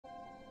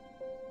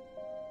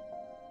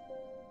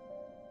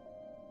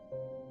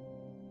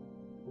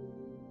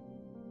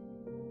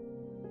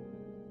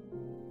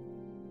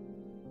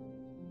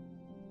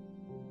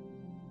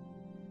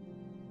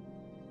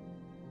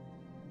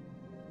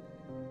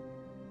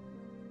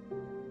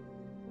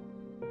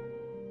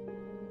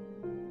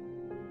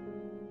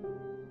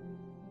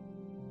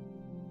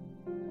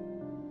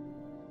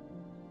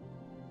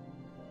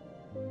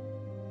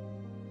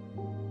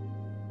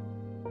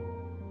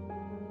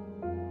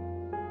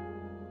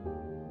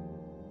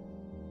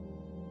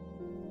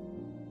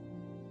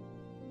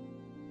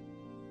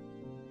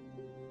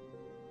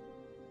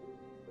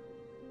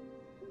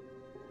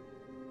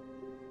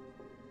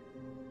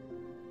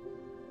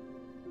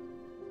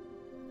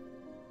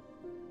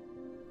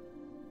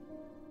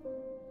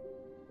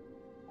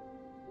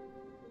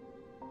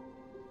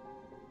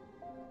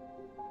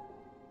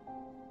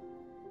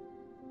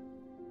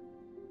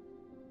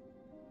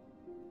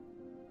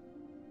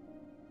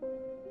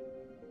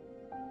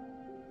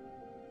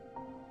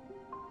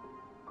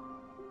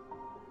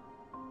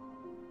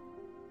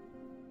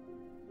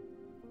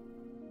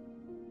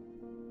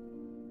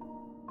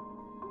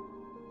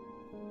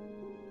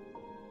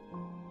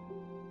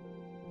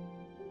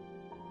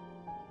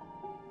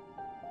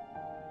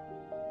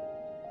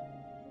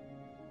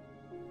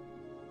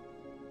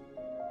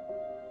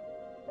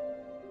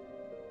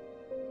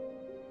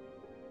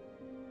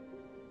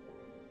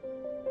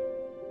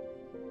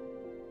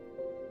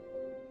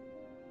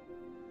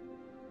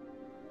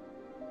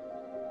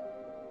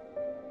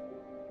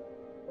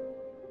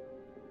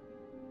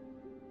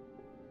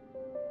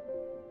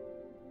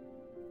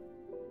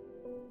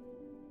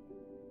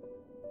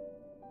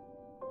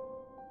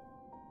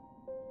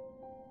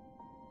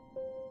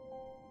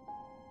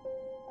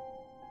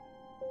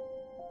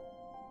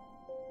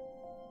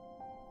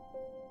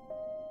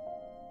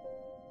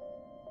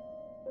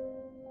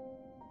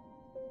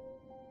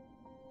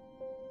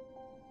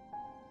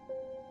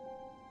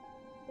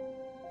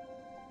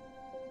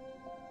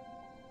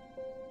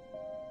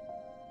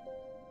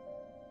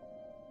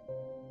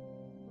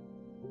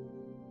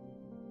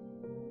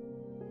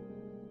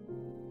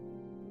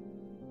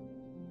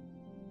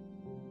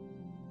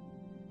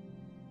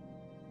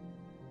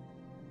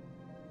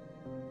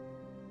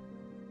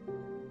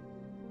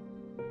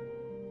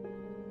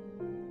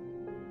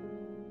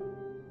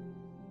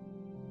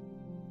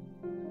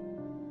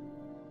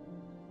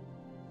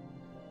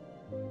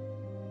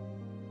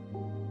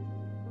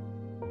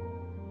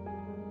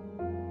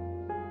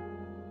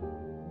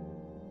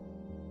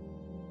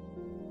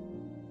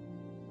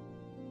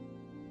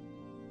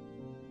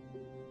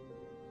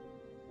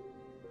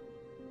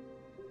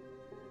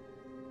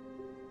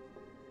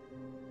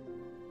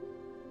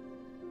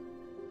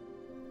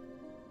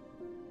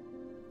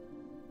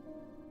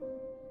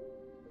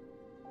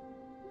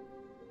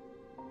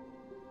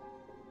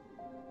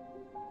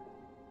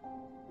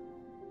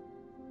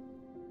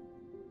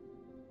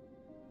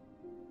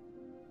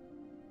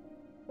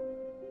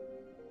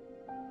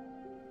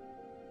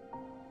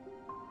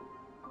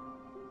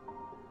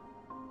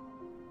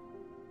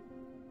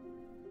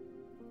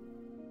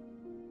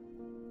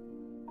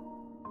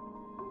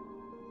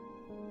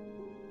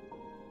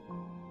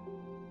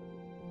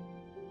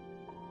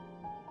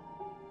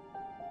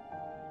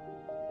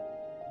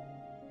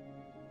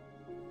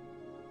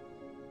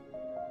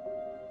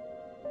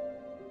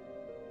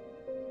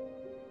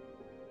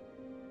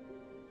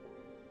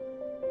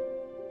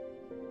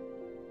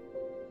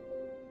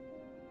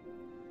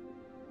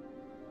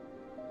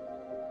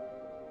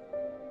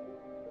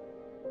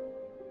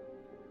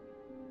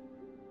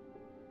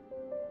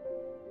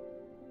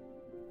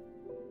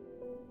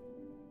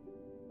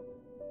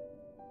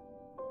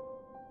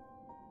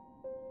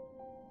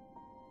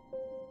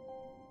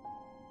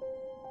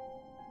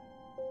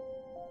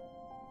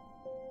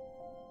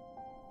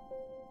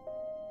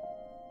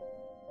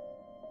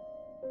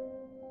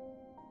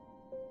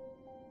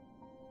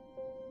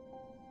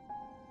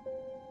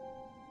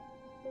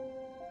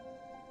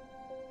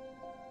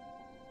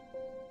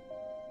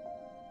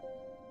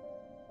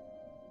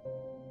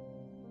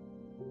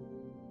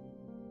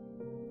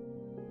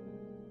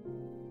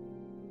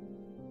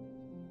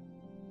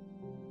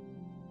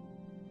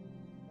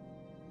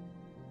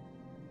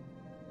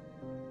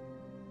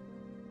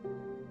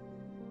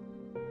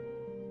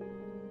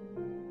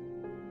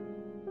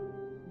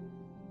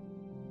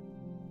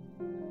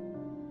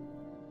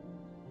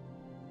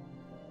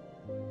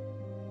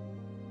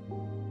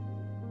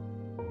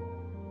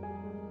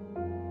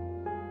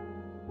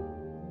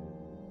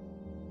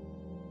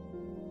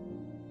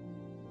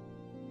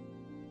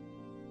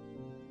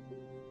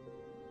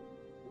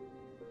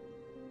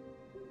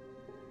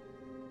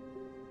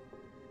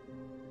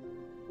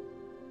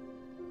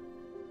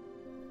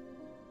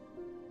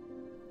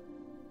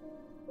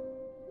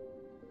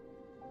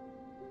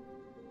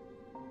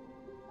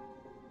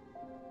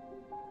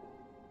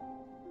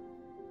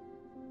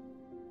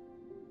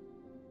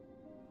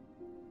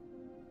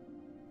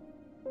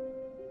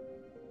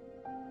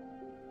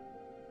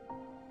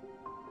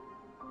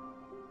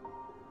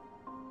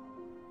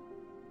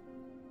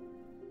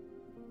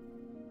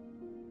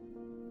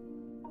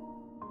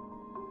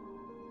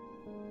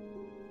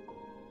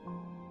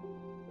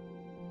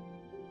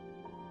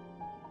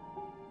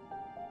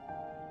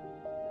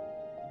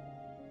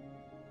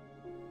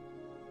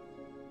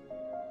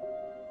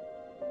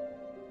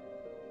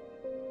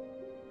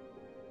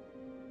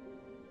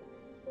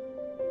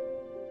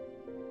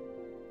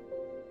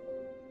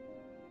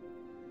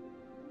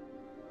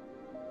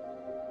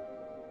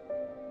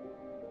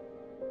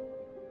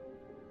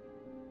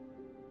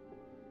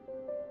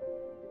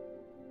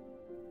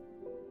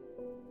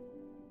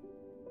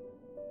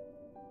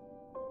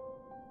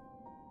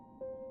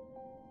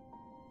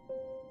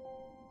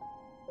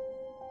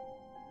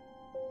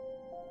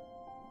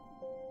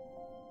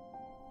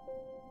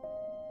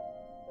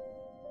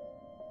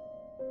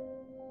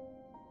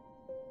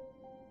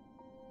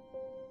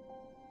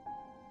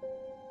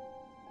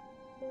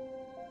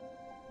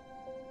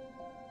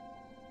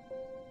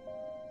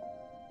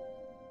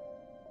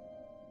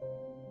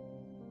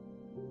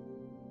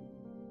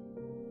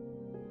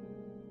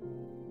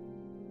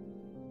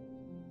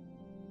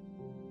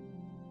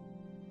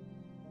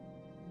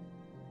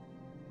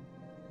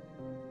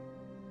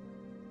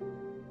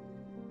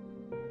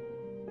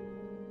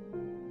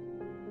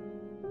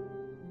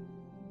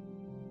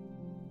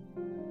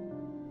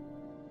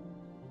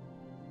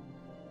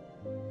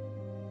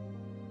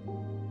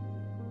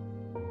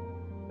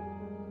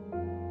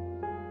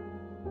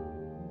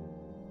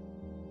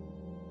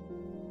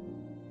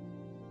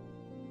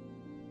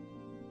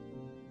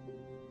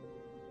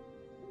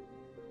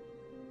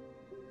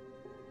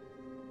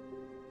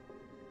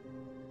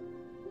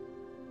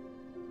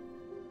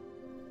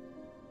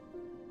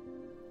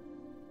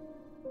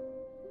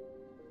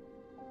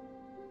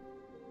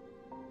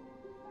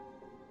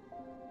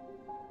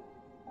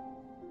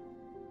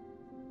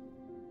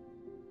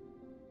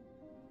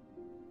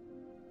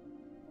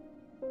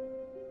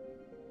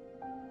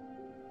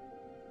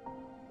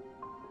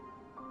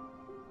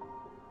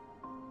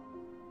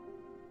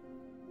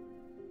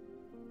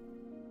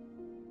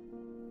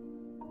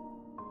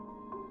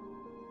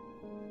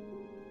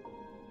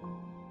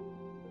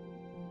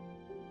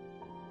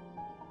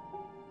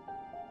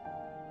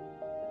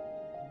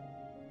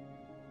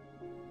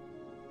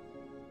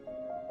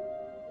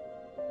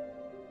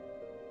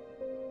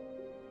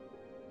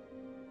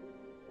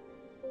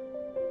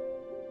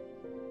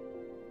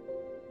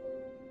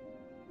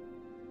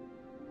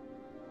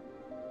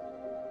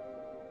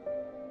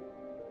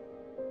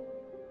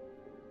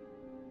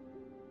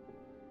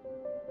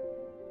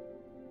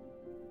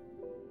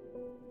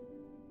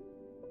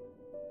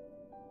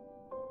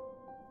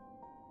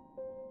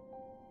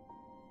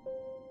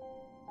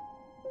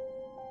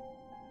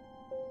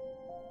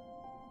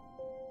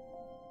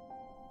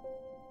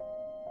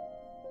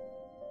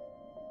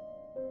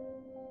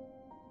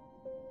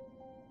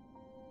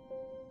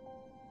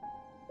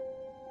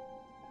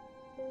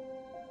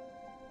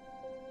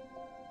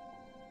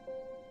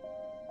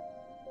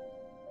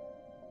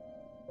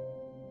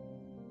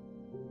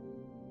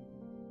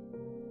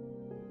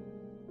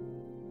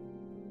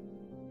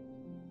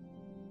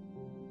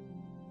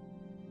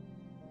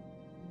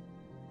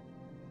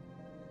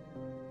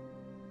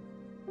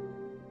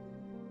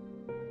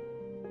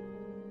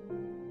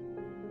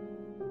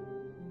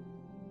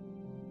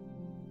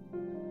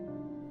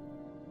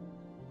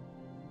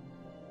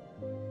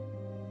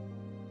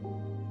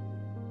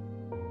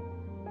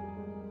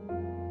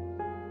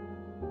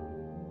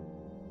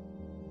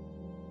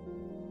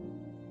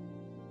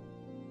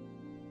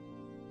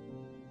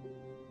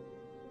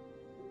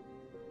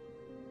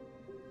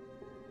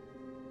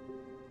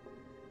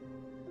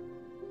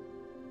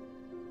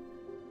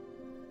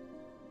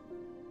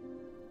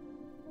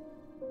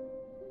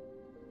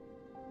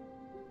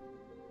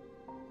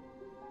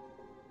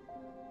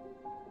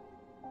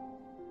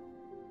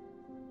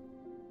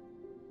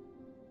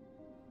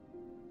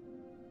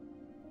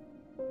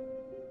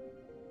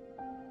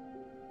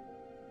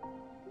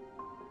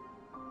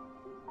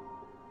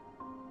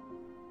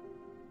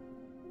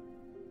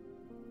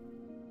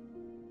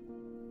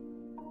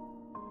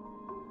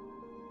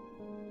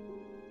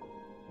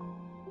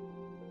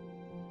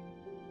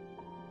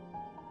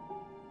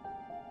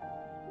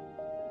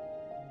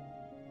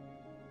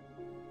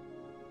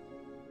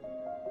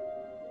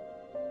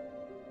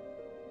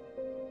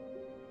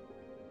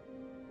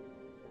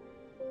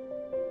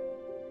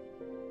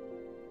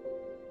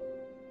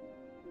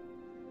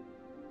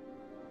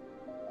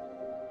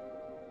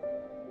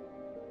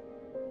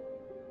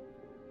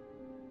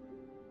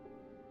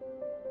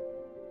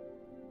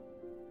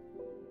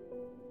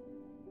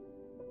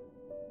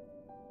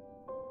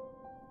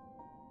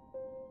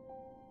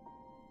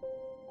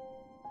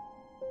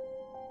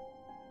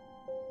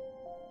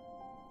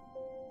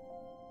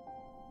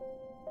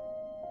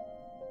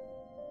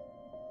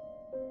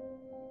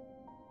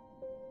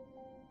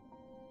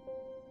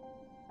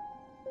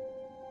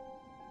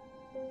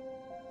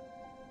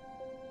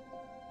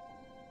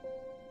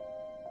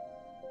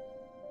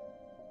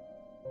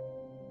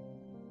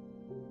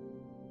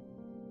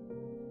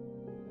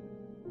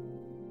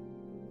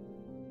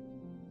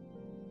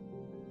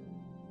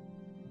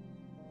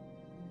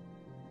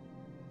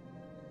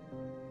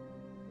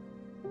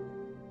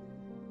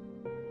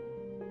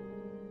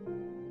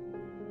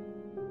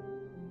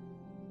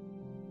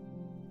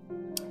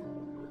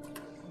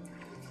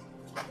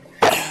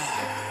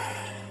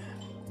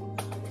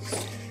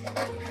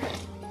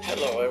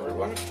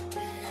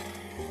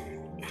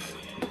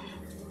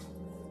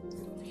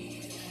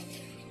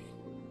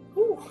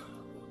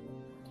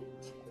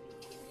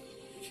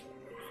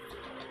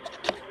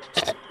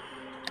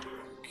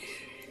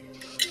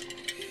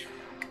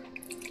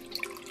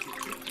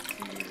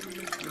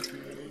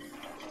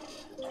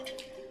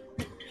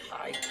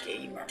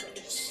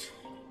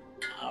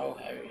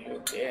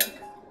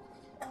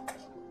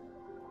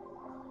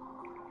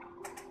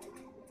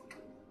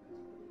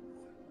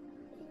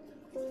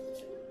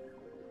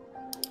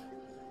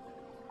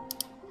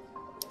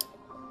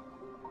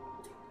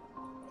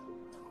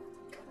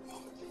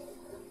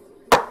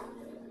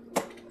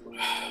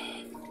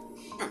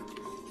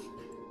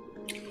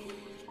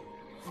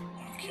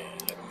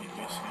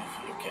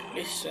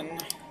listen.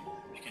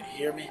 You can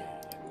hear me. You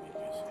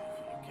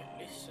can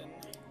listen.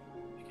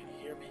 You can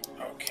hear me.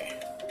 Okay.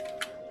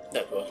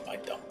 That was my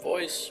dumb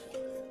voice.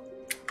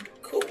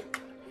 Cool.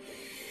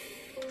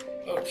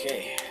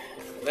 Okay.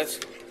 Let's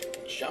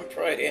jump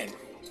right in.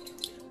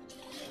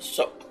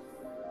 So,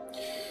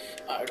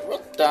 I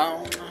wrote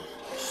down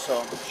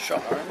some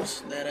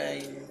charms that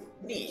I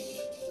need.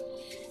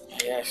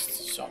 I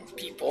asked some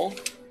people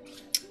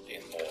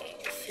in the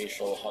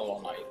official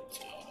Hollow Knight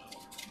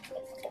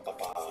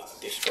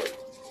Discord.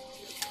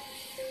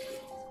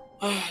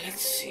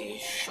 Let's see,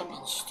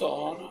 Shaman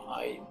Stone,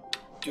 I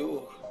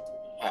do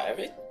have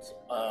it.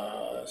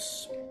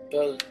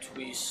 Spell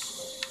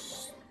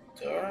Twister.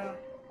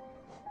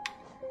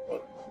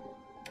 What?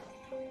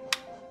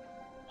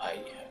 I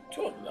have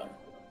two of them.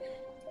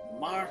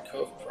 Mark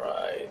of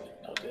Pride.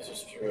 No, this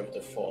is Fury of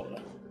the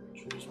Fallen.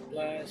 Choose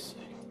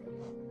Blessing.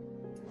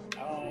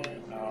 No,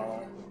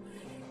 no.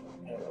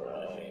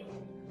 Alright.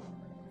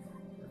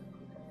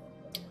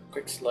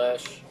 Quick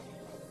Slash.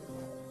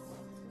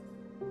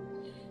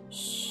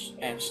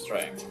 And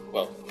Strength.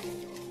 Well,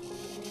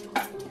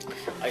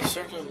 I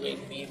certainly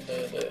need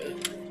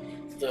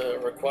the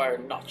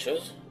required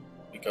notches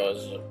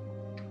because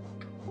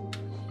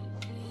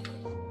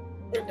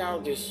right now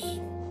these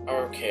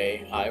are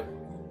okay. I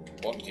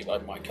won't give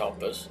up my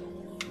compass.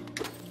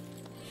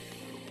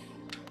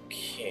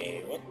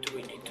 Okay, what do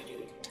we need to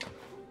do?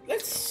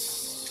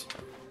 Let's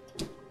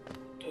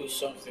do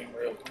something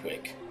real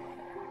quick.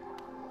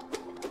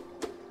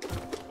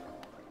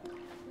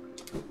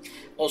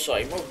 Also,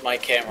 I moved my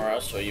camera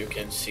so you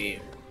can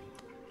see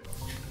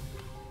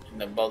in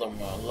the bottom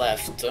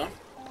left.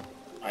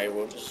 I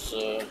was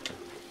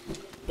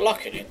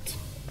blocking it.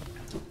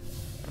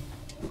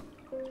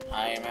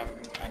 I am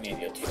an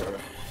idiot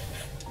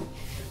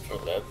for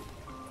that.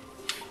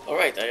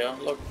 Alright, I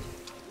unlocked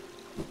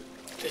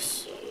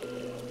this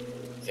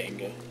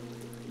thing.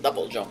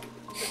 Double jump.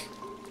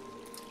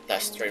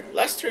 Last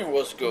stream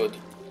was good.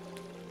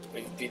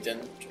 We've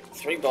beaten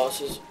 3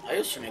 bosses. I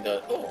also need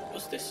a... Oh,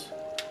 what's this?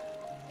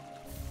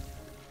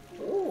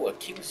 Ooh, a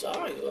King's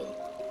Idol.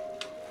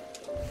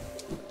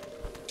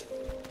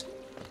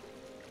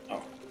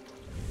 Oh.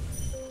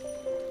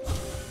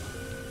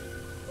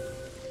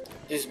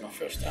 This is my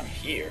first time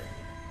here.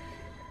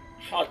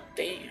 Hot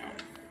damn.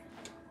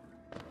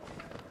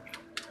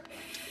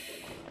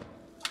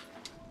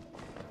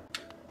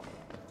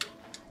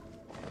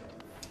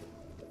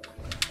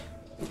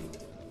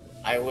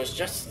 I was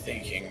just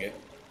thinking,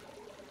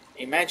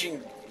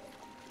 imagine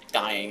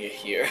dying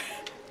here.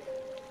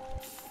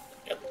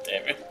 God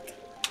damn it.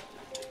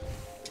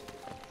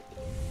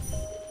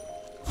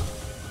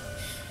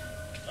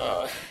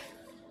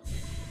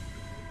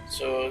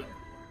 So,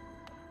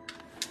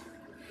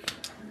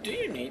 do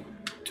you need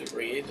to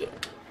read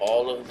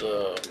all of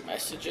the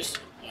messages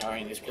are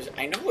in this place?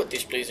 I know what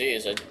this place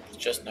is, I've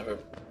just never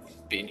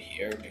been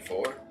here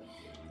before.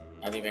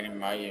 Not even in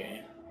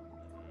my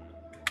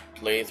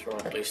playthrough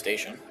on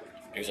PlayStation,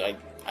 because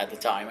at the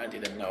time I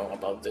didn't know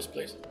about this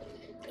place.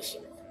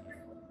 Listen.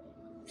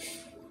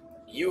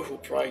 You who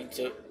pry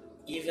into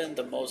even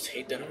the most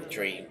hidden of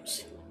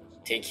dreams,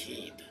 take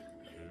heed.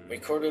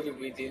 Recorded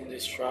within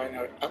this shrine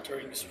are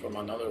utterings from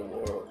another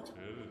world.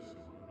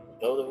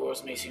 Though the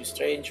words may seem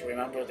strange,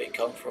 remember they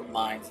come from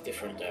minds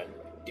different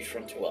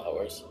to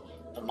ours.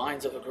 The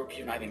minds of a group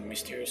uniting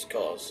mysterious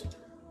cause.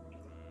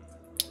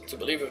 To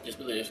believe or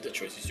disbelieve, the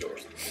choice is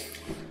yours.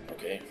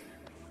 Okay.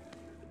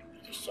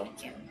 There's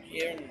something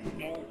here?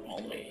 No,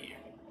 only here.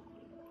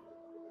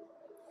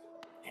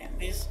 And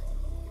this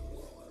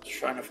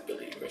Shrine of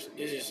Believers.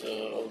 This is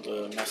all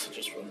the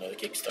messages from the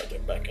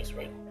Kickstarter backers,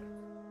 right?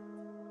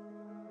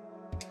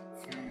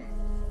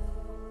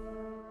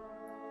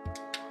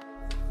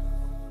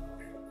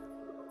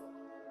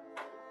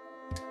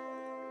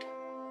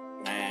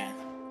 Man,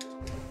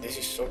 this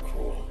is so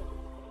cool.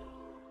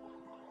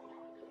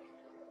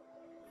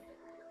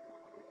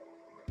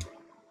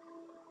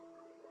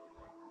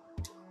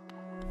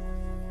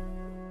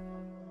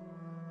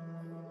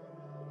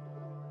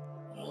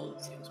 All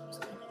things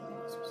must happen.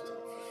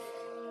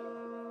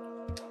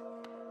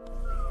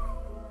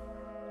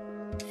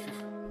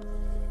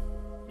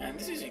 Man,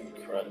 this is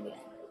incredible.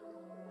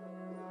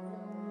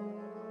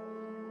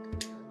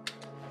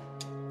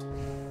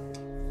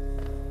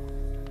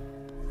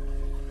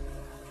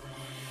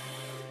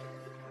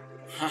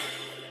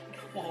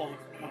 Oh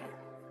no.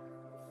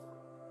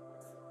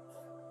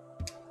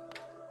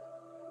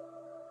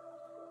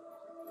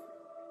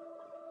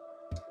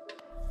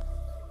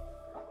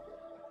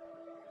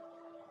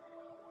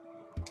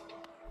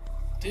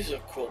 This is a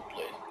cool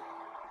place.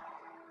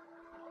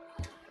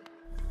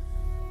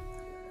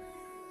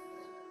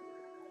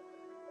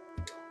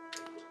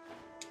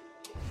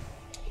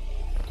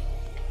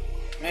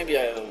 Maybe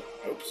I'll...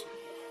 Oops.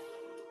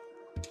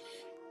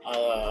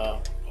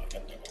 I'll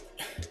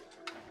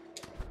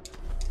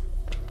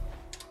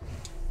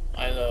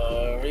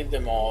read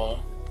them all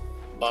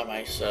by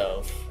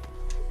myself.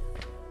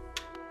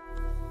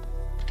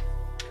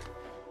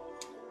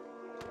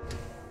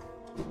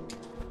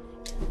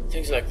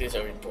 Things like this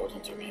are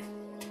important to me.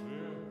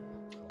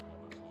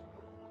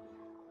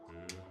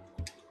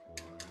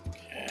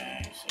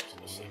 Okay, so it's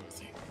the same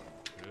thing.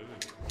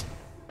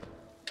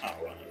 Oh,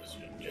 well,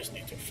 you just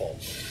need to fall.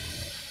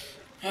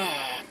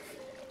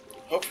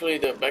 Hopefully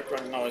the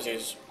background noise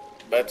is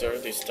better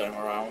this time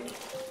around.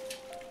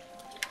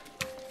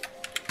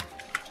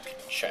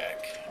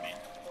 Check, I mean.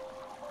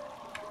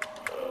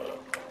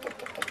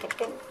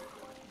 The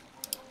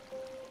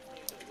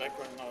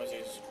background noise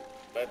is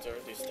better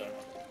this time.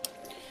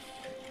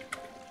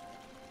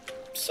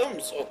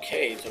 Sounds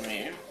okay to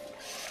me,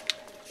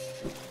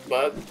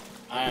 but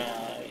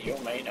you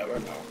may never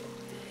know.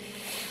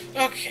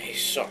 Okay,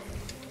 so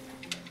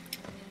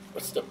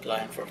what's the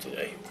plan for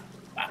today?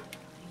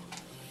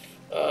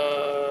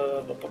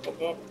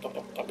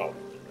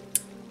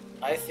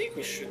 I think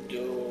we should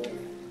do.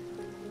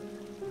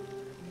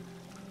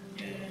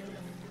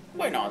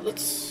 Why not?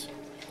 Let's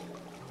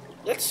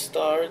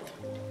start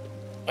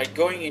by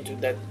going into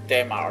that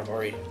damn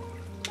armory.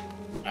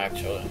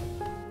 Actually.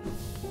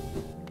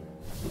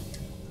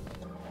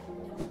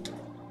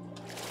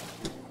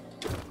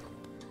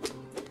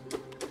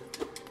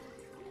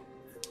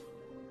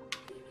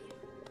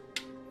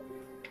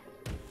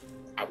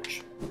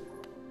 Ouch.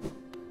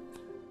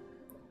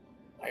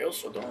 I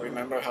also don't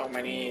remember how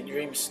many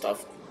dream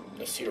stuff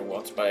the seer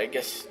wants, but I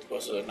guess it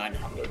was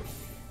 900.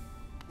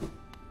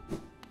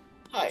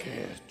 Hi.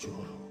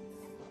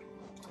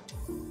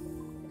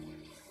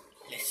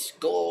 Let's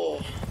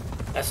go.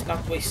 Let's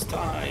not waste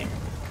time.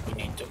 We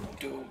need to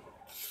do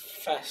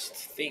fast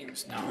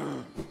things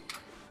now.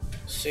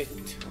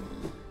 Sit.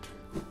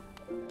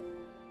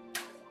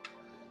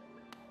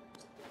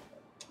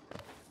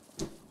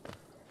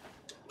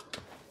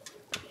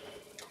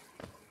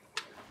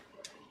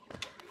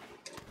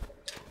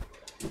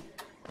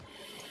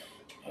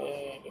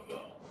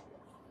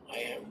 I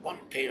have one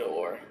pale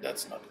ore.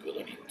 That's not good.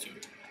 I need two.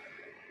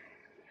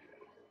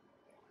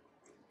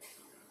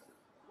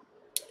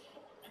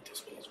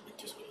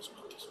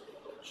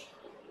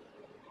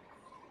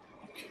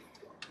 Okay.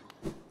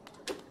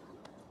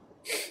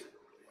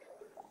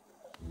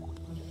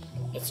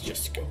 Let's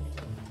just go.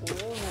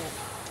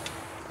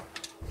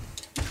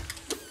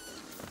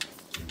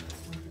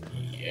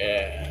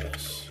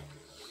 Yes.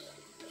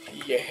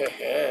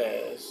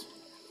 Yes.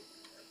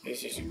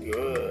 This is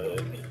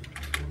good.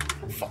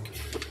 Fuck.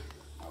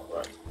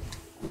 Alright.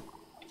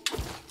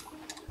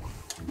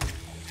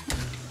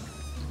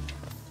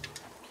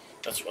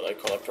 That's what I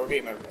call a pro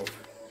gamer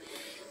move.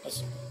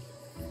 Let's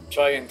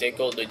try and take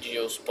all the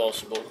geos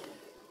possible.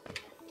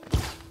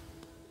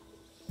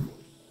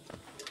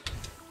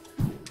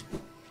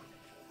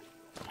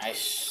 I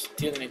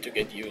still need to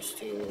get used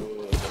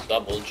to the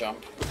double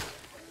jump.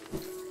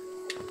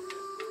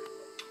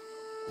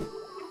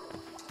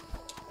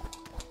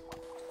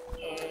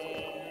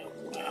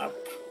 Map.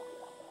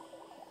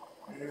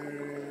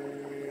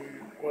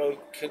 Well,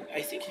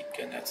 I think it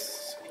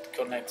connects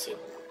a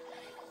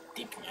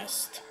deep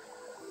nest.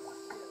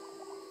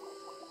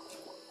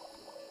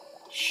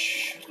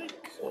 Should I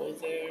go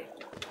there?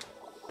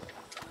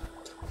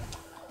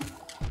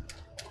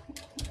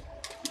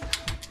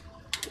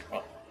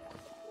 Well,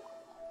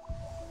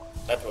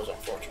 that was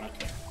unfortunate.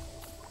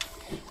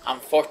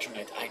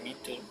 I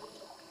need to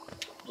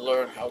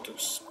learn how to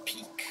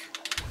speak.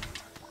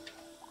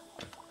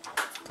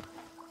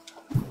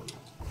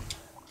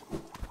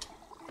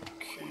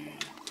 Okay.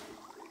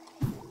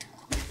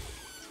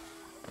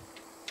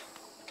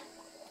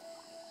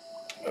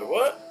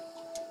 What?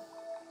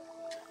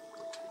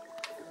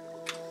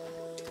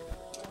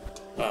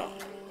 Oh,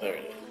 there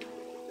it is.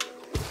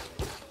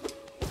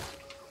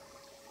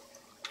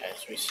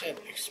 As we said,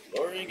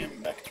 exploring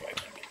and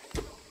backtracking.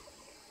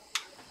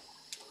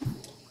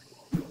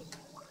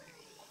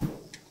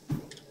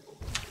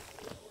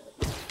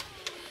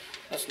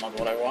 That's not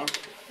what I want.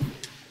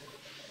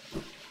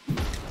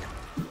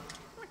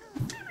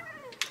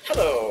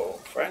 Hello,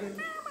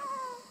 friend.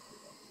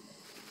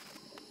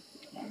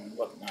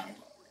 What now?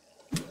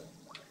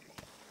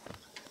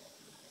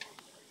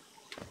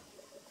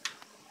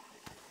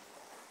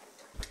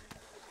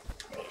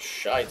 Oh,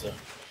 Scheiße.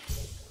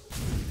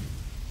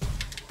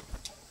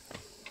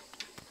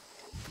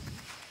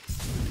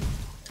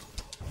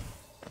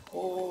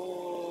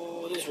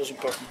 Oh, this was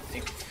important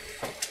thing.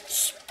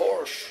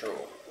 Spore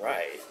show,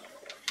 right?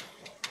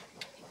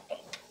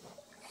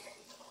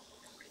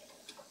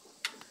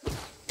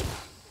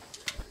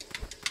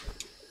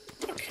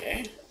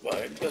 Okay, well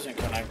it doesn't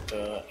connect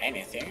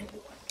anything,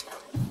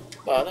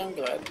 but I'm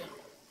glad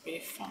we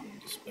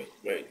found this place.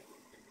 Wait,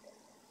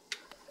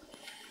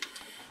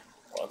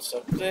 what's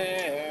up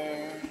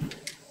there?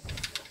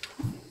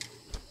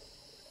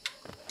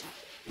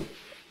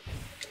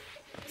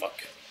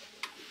 Fuck.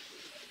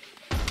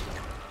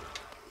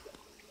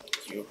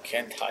 You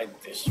can't hide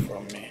this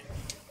from me.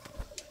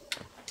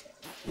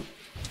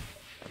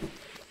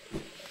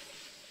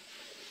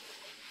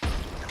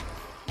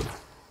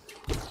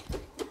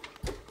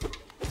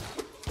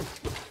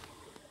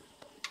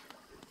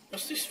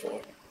 What's this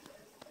for?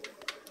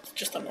 It's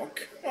just a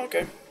knock.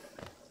 Okay.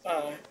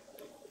 Bye.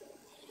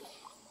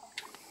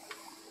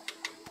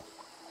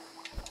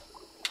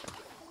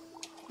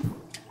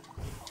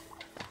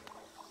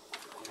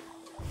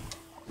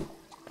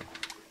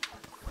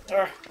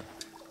 Ah.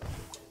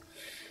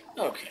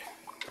 Okay.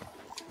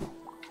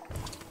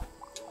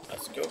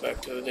 Let's go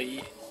back to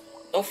the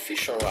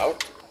official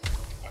route.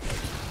 Okay,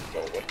 go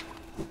away.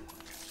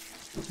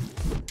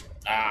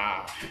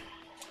 Ah,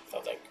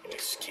 thought I could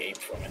escape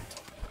from it.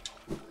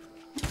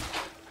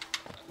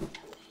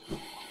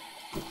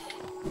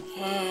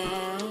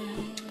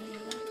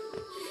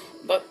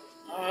 But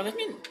let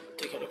me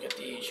take a look at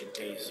the ancient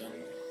days.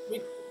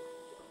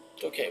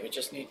 Okay, we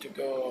just need to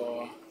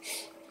go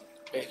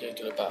basically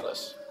to the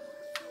palace.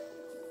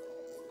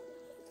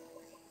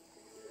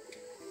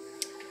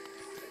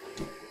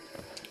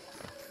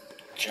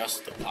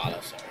 Just the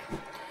palace.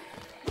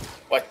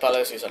 White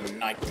Palace is a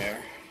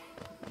nightmare.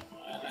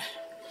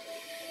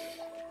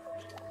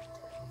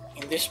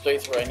 In this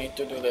playthrough, I need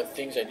to do the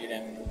things I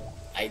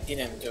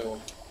didn't do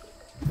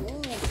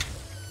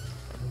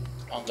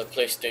on the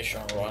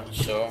PlayStation 1.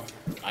 So,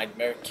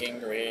 Nightmare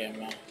King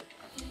Rim,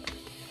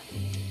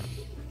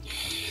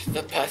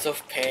 the Path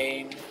of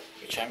Pain,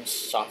 which I'm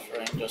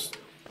suffering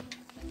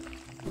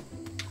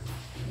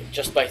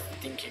just by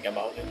thinking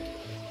about it.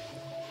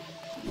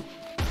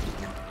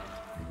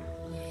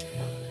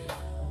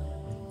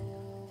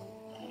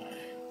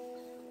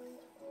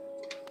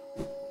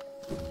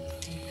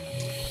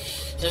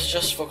 Let's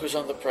just focus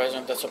on the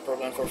present. That's a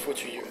problem for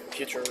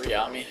future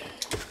Riami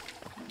to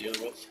deal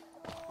with.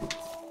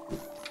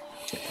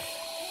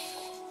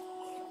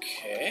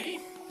 Okay.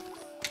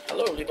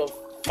 Hello, little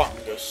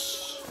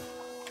fungus.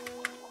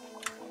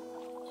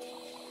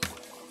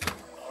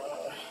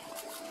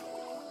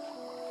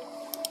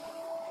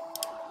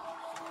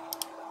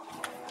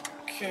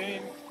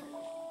 Okay.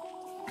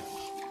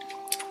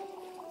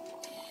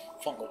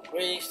 Fungal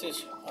waste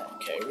is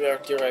okay. We are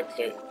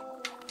directly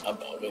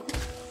above it.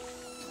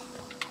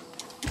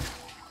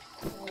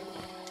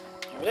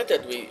 I'm glad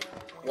that we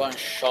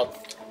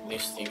one-shot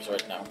these things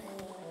right now.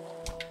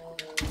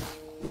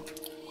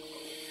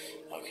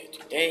 Okay,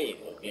 today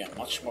will be a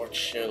much more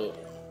chill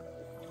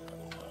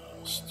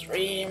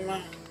stream.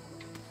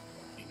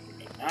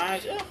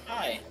 Nice. Oh,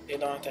 hi. They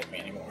don't attack me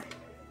anymore.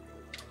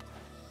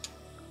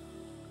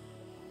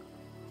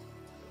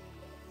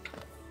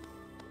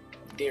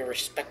 They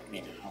respect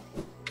me now.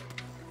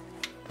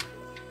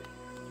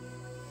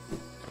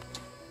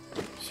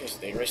 Since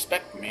they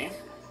respect me,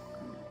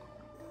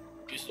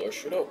 this door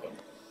should open.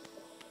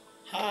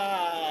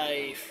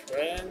 Hi,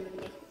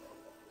 friend.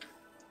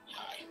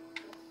 Hi.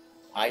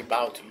 I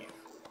bow to you.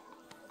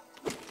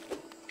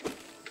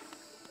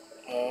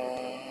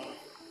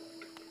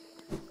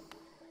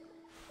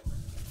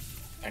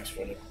 Thanks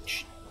for the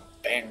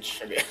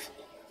bench again.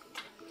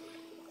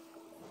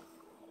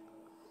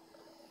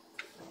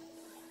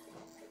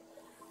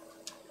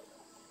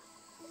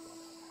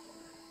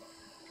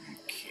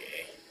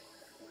 Okay.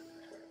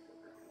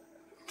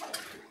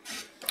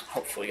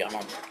 Hopefully I'm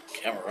on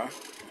camera.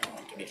 I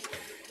want to be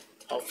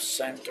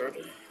off-centered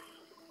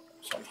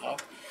somehow.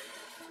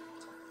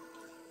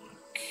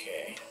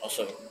 Okay.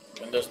 Also,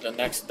 when there's the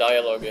next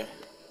dialogue,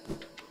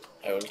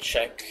 I will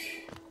check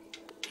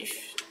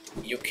if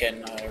you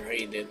can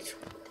read it.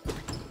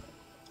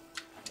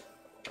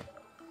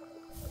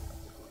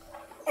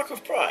 Mark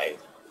of Pride.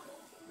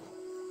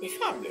 We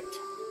found it.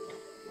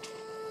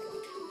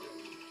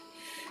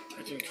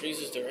 It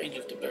increases the range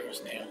of the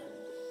bearer's nail.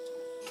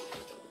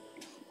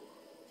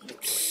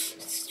 It's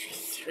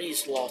 3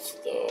 slots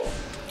though.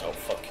 Oh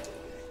fuck.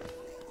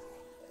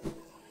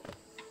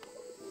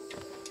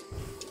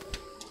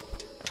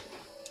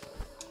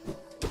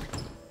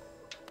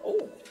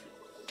 Oh.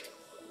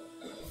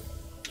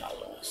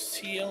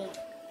 Seal.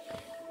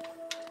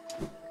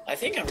 I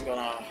think I'm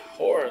gonna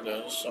hoard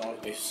some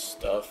of this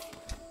stuff.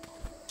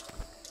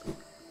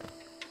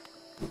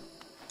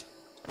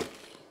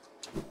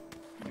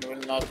 I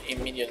will not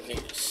immediately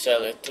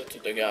sell it to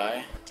the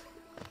guy.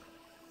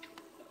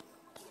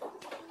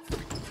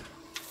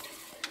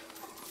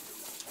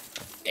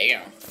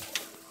 Damn.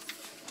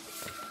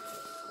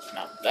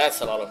 Now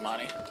that's a lot of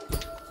money.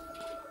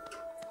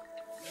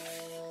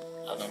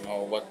 I don't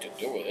know what to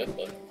do with it,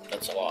 but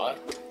that's a lot.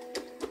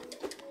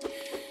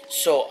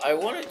 So I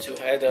wanted to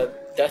add a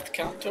death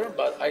counter,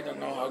 but I don't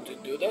know how to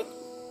do that.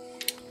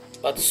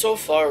 But so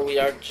far we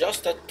are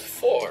just at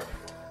 4.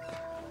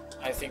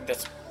 I think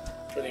that's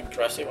pretty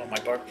impressive on my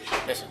part.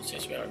 Listen,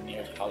 since we are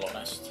near Hollow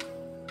Nest,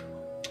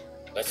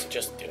 let's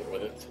just deal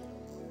with it.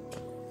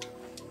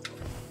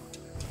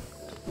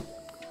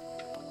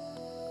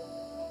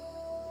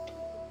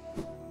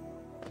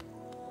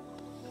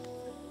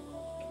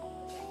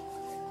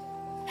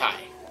 Hi.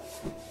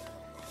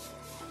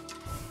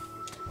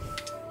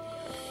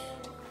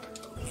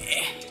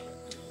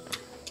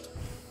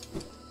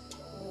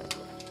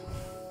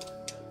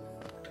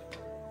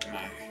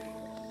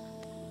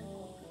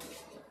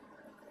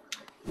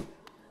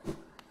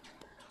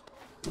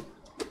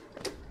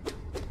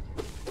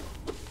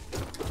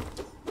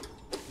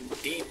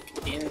 Deep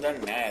in the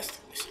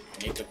nest. Listen, I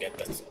need to get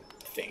that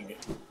thing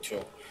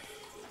too.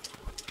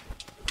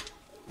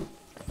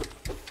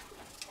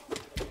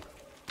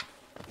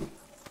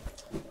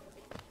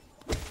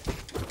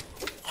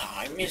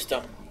 I missed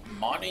the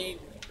money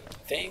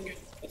thing.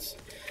 That's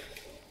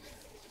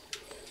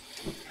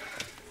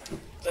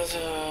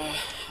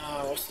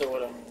what's the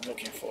word I'm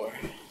looking for?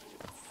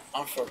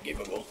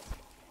 Unforgivable.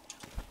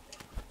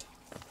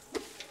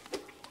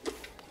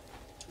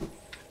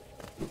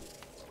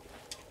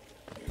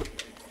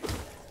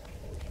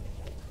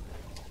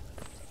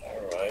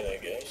 Alright, I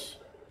guess.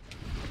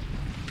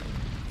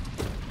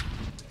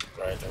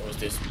 Right, there was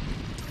this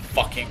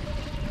fucking...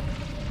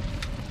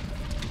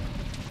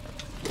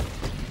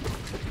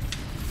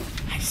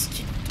 I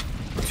skipped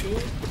two?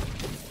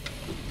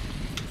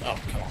 Oh,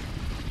 come on.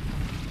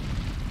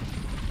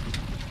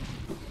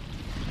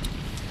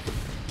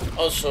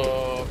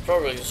 Also,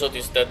 probably Zod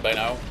is dead by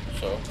now,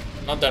 so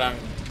not that I'm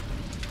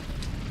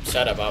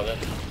sad about it.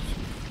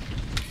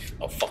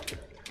 Oh, fuck.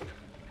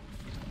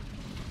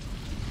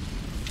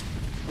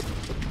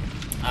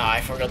 Ah,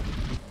 I forgot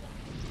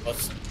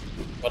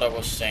what I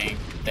was saying.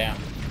 Damn.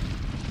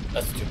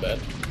 That's too bad.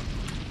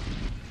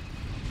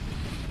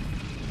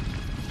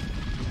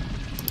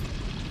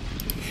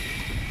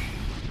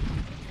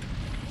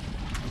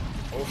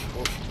 Oof,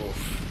 oof,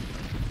 oof.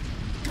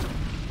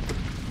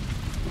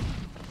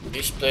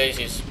 This place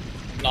is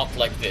not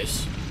like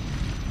this.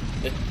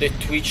 The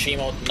Twitch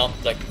emote not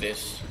like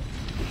this.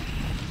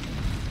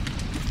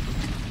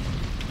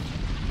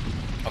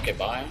 Okay,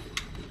 bye.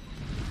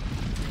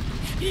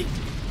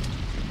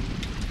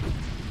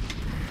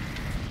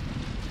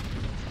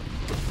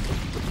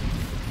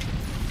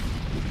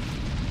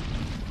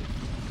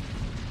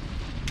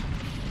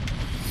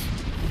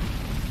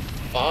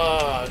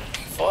 Fuck,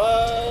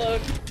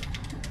 fuck.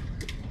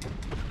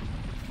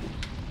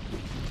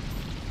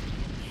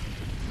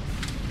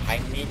 I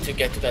need to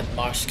get to that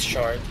mask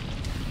shard.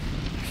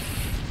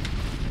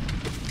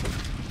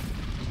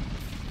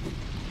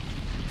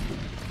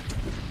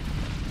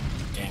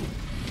 Damn.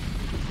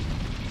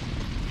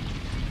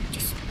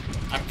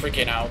 I'm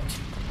freaking out.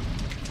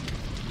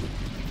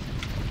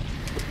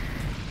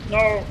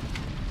 No.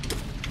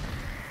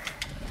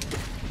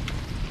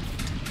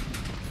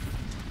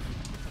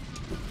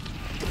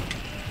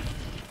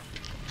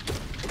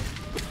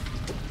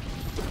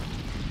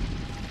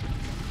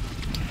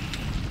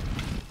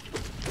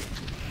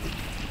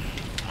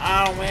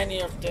 How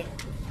many of them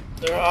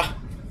there are?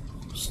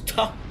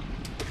 Stop.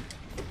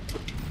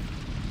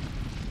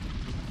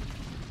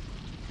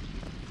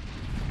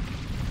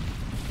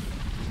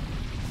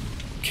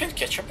 Can't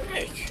catch a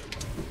break.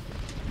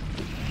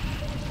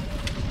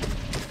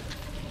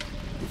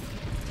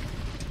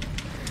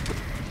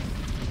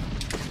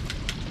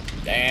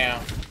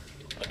 Damn,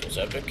 that was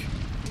epic.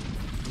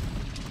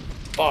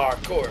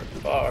 Parkour,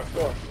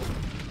 parkour.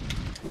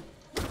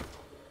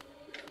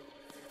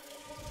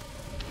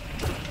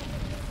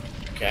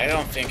 Okay, I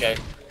don't think I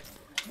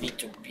need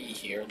to be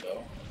here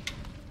though.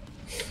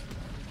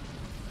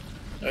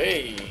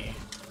 Hey.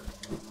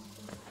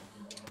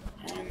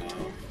 Oh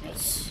no,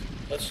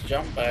 let's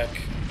jump back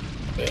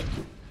a bit.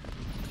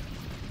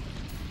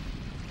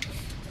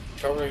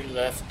 Probably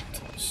left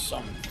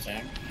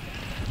something,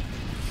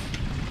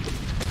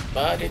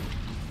 but it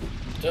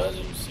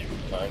doesn't seem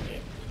like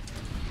it.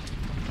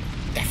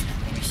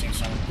 Definitely missing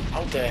something.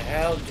 How the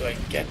hell do I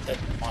get that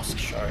mask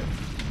shard?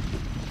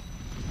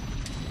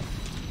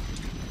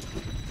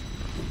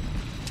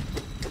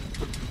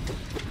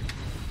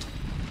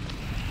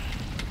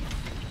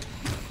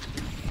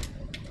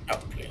 Oh,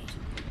 please.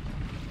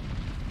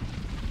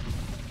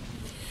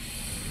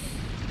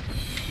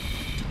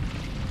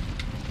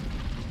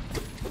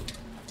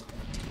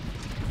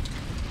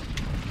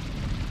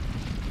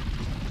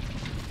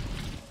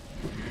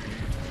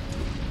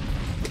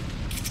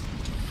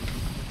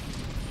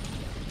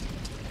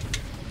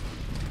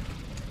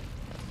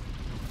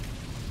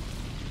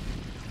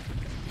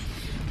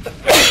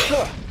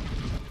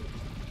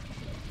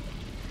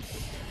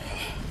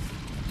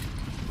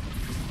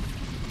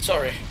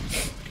 Sorry.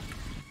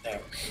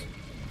 There.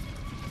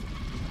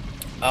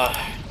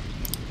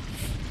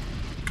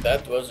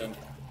 That wasn't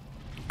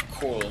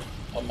cool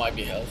on my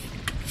behalf.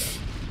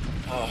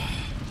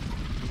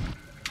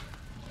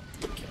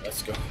 Okay,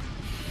 let's go.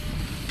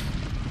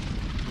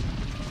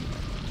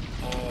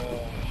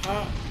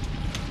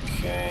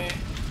 Okay.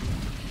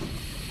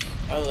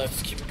 Well,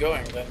 let's keep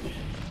going then.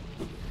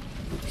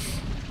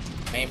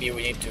 Maybe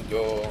we need to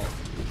go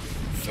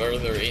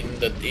further in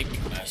the deep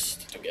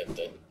nest to get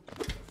the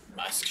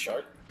mask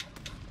shard.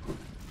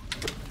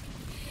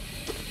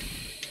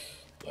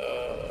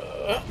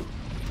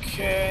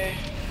 Okay.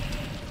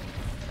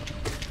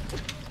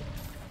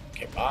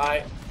 Okay,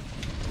 bye.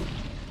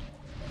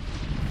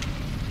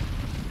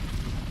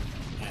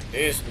 And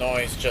this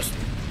noise just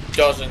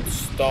doesn't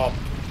stop.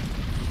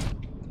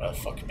 Well,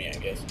 fuck me, I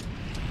guess.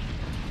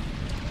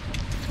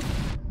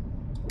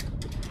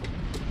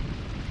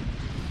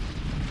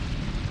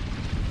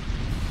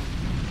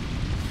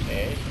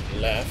 Okay,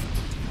 left.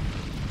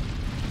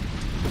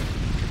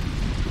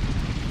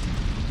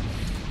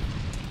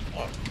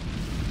 Oh.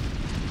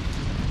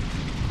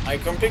 I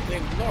completely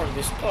ignored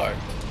this part.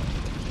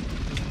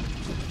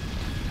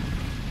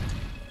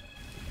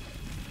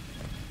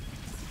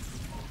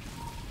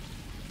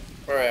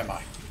 Where am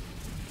I?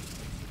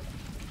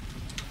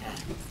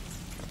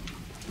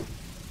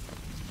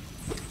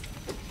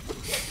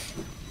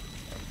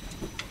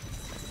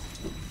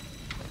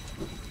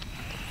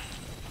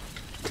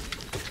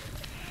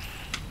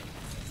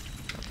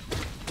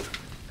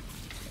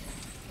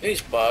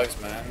 these bugs,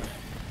 man.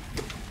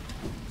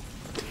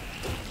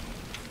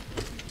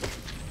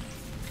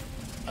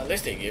 At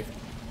least they give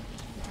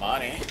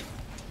money.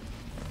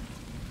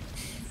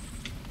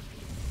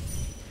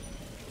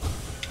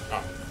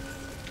 Oh.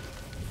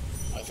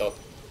 I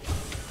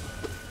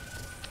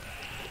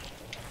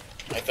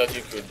thought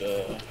you could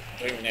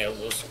dream nail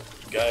those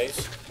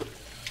guys.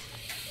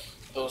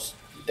 Those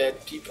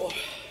dead people.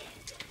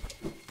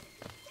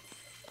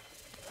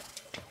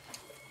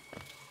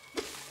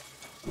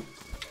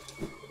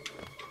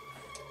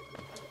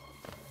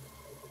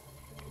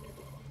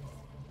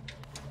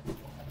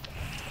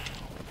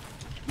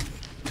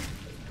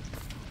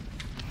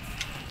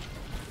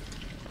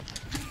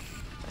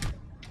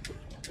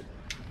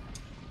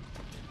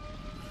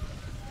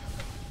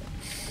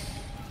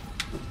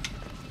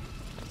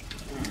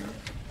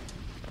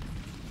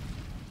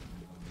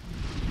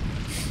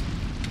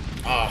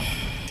 Ah,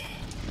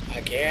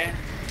 again.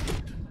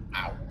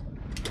 Ow.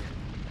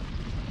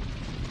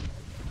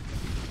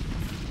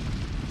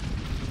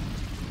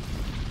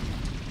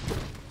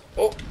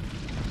 Oh.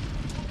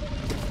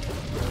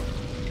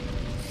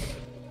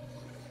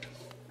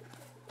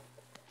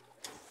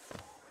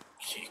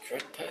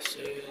 Secret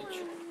passage.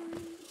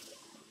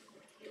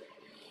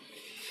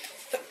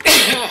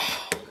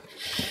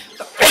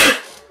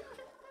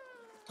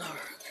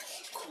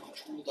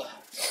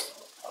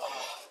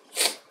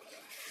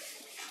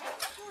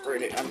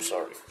 Really, I'm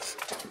sorry.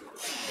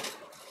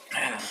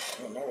 I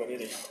don't know what it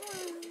is.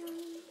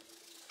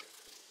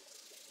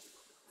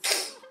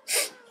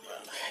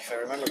 If I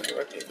remember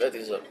correctly, that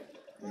is a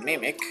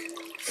mimic,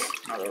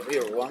 not a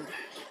real one.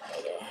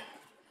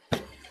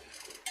 But,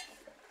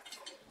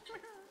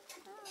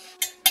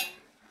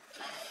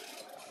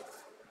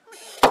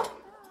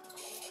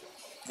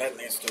 that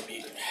needs to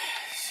be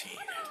seen.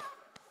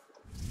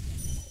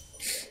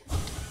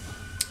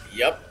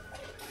 Yup.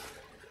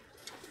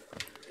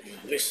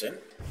 Listen.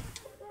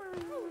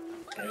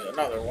 There's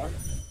another one.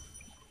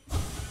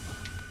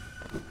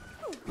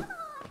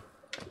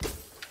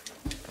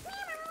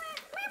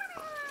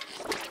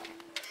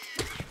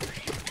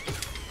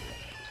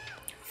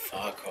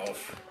 Fuck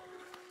off.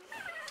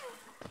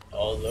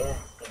 All there.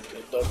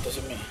 That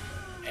doesn't mean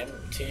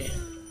empty.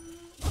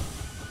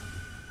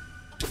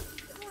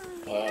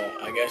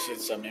 I guess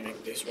it's a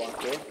mimic this one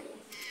too.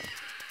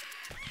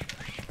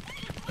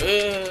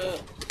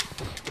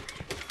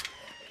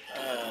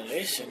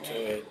 Listen to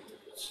it.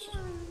 It's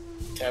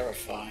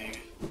terrifying.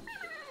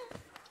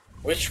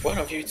 Which one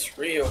of you is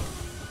real?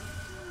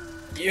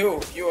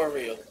 You are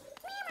real.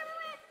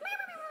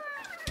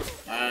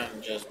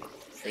 I'm just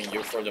freeing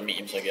you for the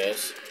memes, I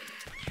guess.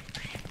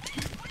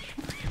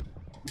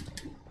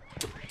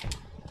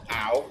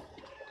 Ow.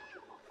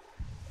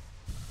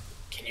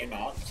 Can you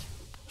not?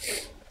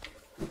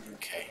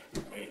 Okay,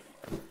 wait.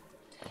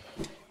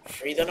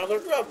 Freed another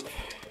grub,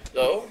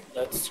 though.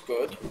 That's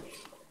good.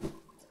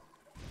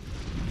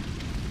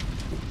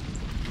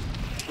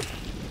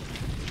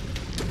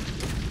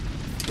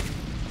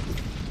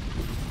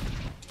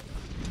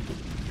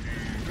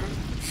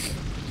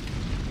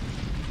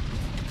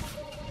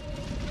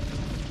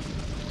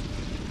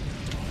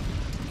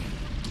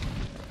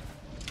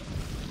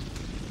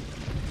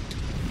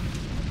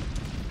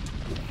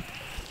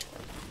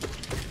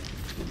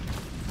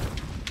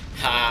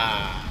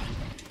 Ha!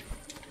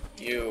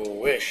 You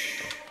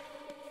wish.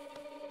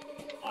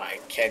 I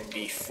can't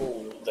be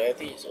fooled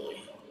that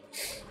easily.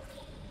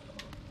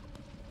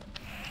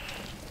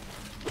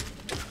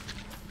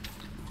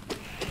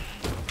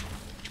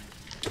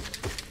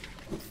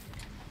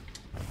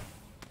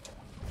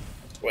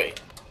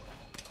 Wait.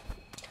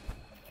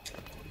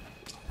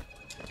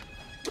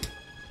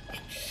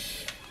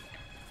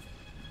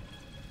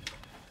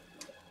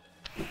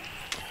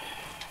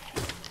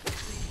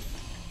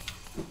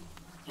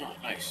 Oh,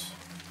 nice.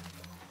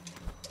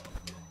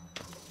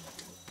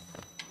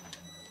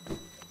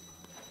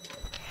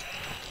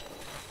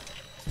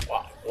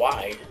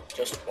 Why?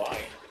 Just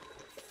why?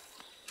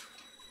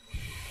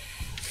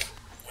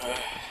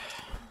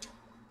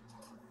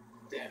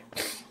 Damn.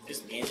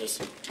 This needs us.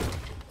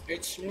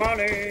 It's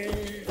money!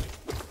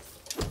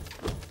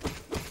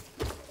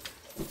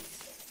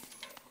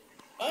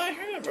 I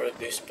remember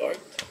this part.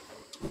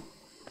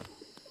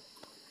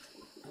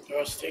 There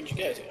are strange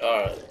guys.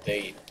 Oh,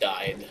 they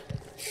died.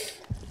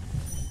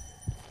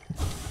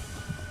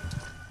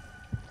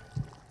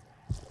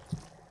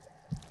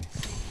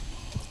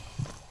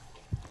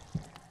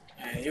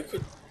 And you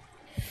could...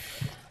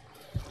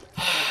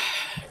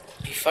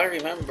 If I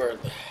remembered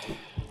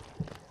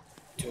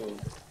to...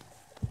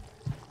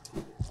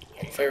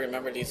 If I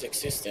remembered his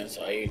existence,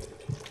 I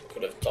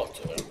could have talked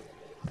to him.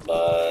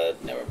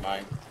 But never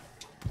mind.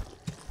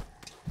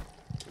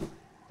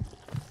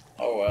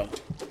 Oh well.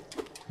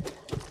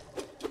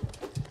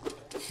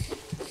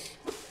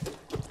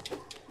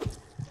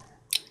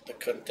 The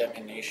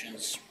contamination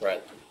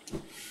spread.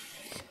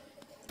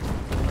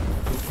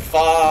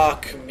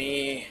 Fuck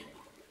me.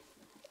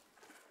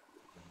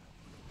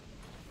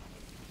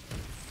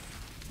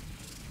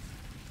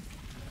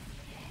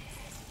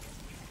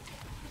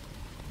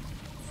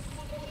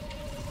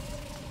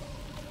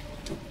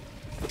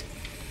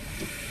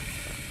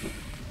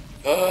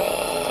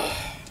 Uh,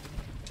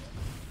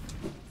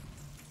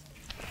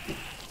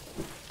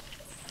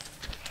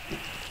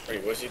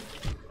 wait, was it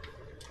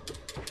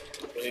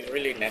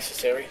really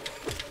necessary?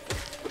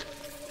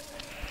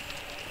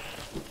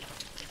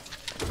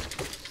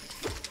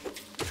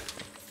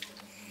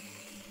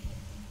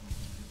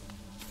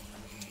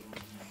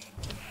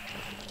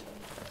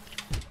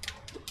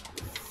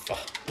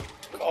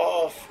 Fuck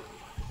off.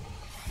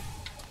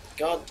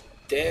 God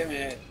damn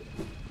it.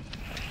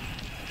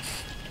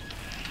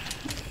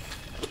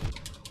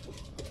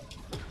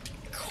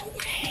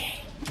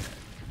 Cody.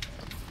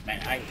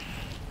 Man,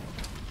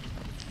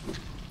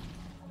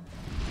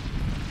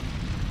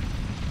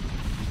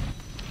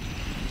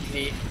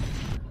 the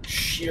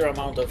sheer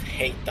amount of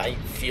hate I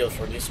feel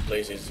for this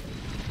place is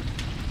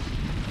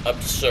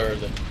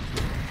absurd.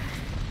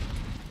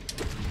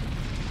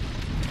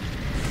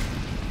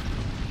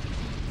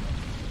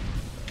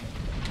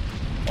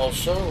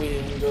 Also, we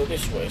didn't go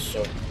this way,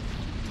 so...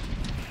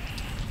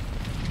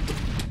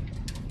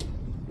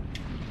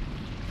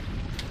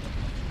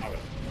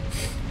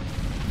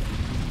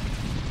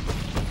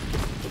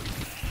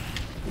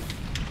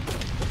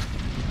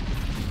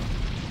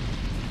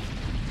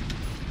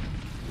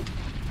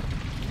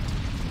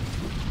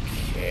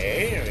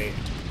 Okay,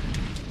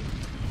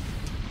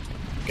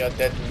 we got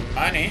that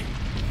money.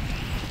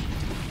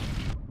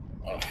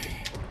 Oh.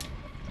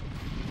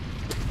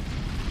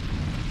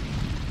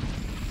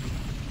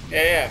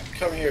 Yeah,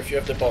 come here if you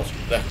have the balls.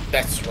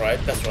 That's right,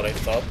 that's what I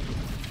thought.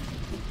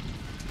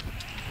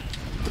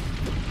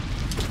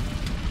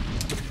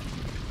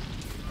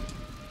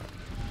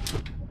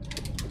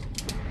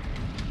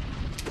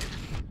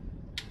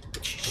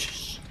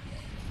 Jesus.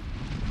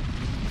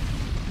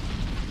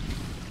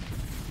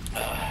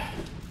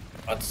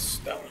 What's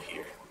down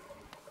here?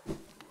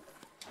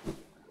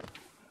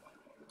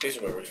 This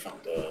is where we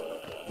found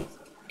the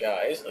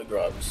guys, the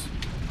grubs.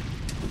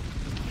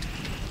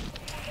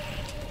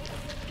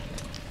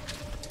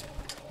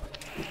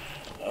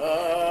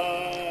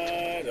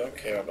 I don't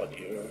care about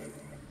you.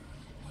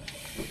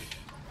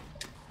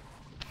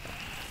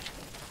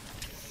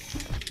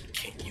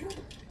 Can you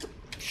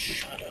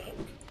shut up?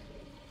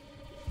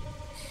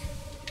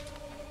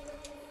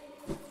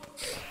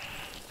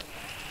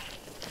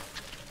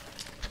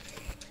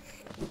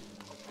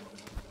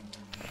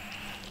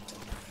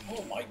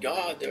 Oh my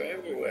god, they're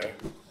everywhere.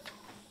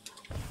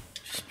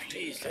 Just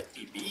please let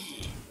me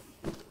be.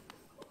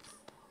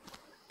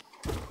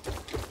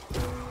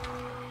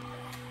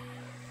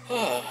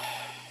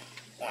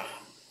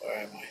 Where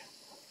am I?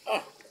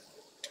 Oh.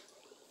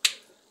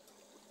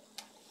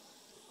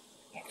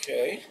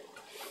 Okay.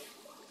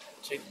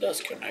 So it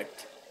does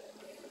connect.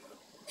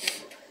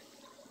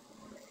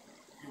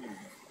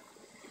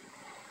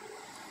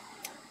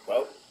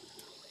 Well.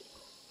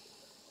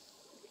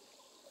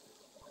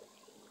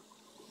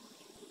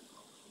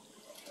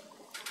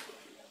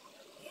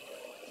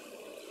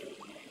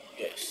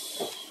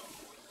 Yes.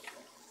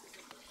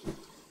 I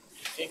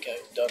think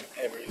I've done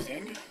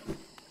everything.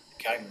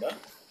 Kinda.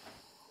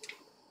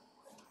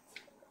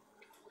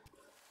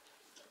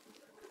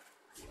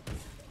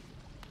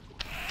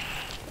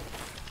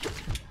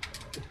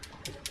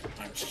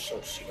 I'm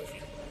so sick of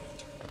you.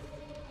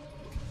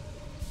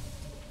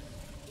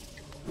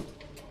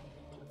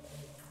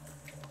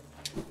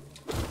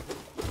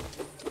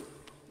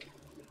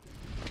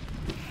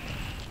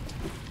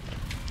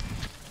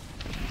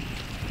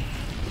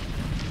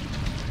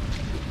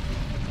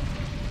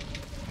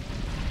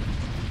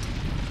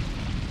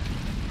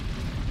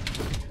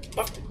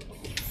 Oh,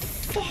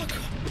 fuck!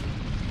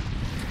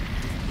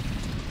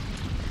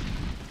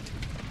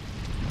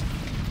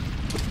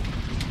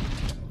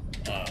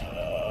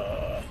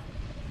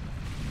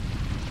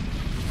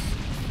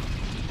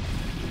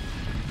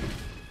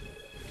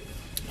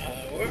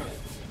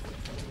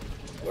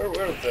 Where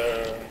were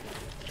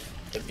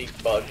the big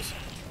bugs?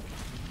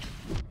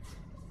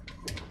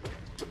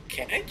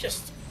 Can I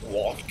just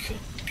walk,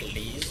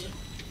 please?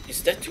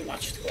 Is that too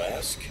much to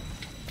ask?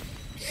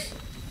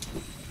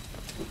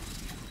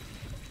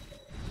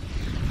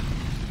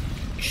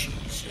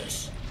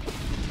 Jesus.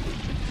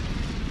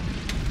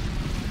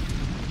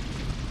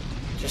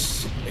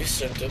 Just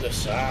listen to the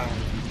sound.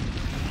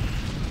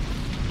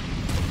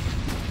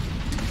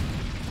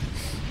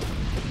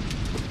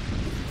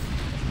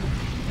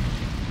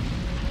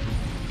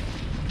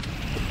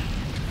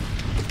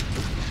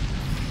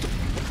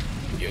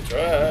 You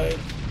tried.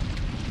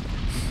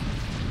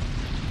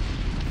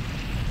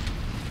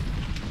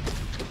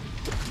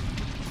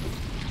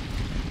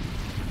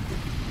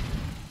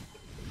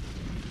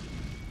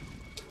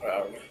 Where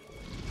are we?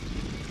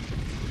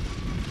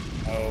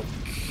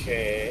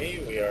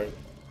 Okay, we are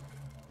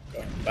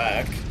going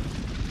back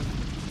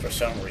for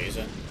some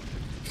reason.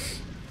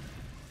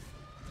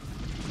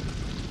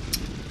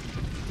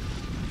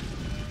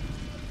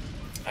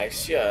 I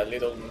see a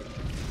little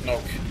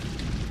nook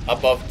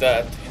above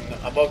that,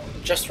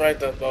 just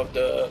right above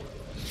the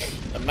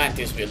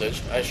Mantis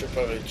village. I should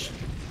probably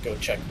go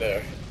check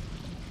there.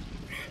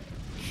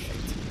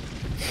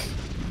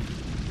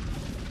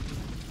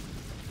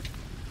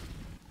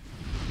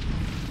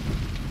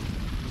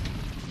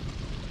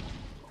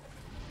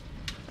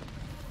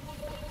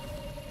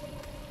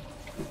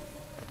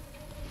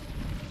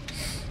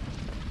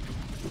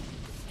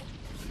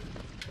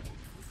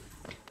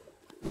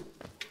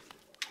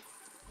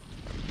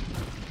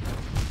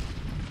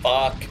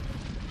 Fuck.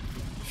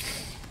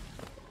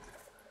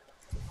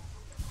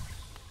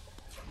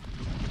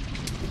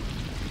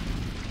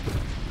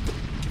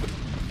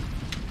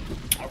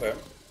 Okay.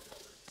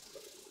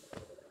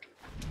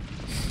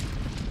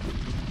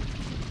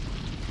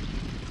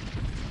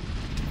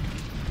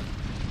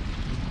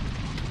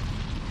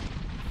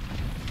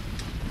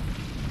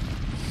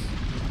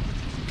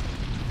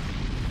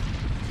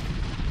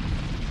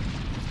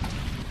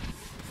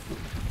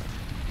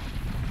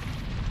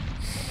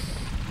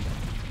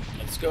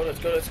 Let's go, let's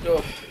go, let's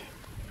go.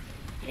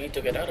 We need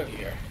to get out of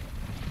here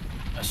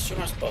as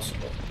soon as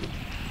possible.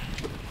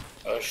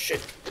 Oh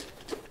shit.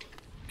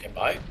 Okay,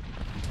 bye.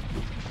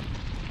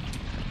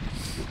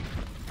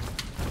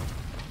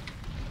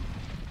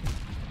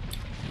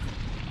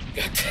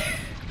 God.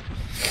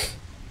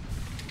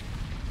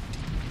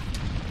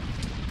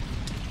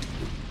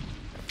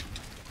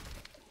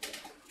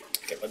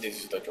 Okay, but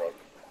this is the drop.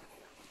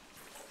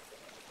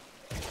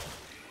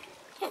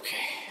 Okay.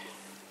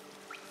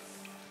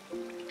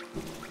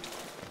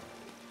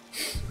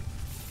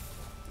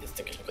 Let's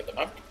take a look at the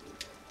map.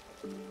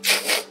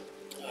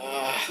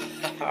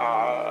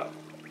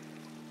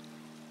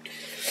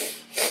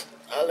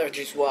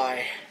 Allergies,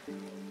 why?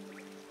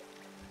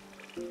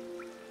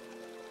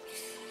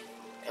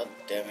 God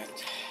damn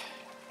it.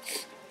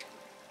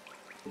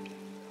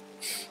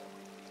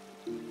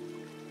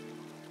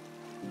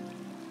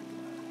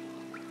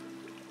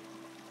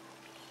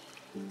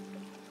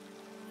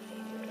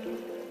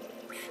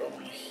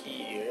 From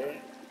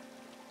here,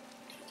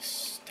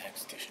 stack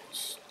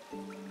stations.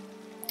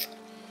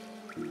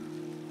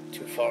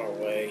 Too far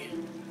away.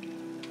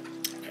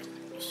 Okay,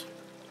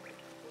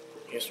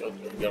 here's what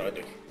we're gonna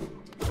do.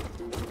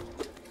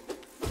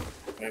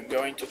 We're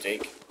going to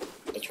take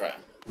the tram.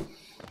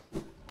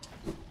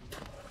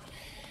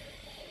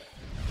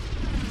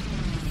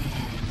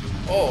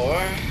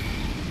 Or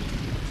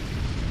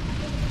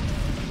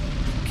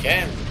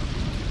can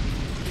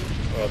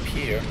go up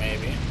here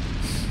maybe.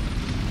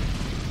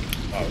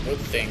 Oh, good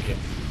thinking.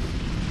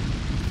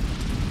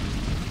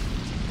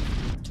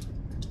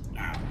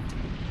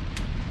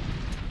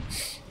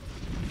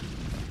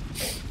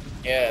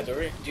 Yeah,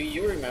 do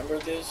you remember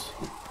this?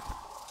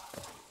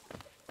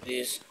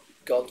 This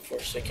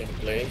godforsaken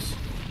place?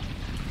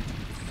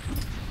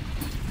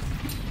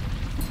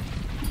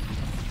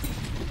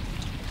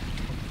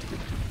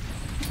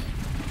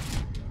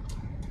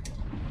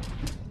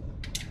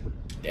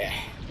 Yeah.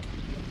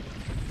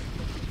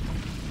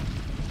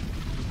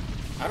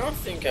 I don't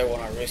think I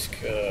wanna risk,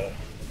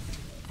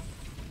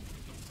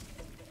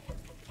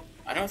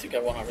 I don't think I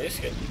wanna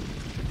risk it.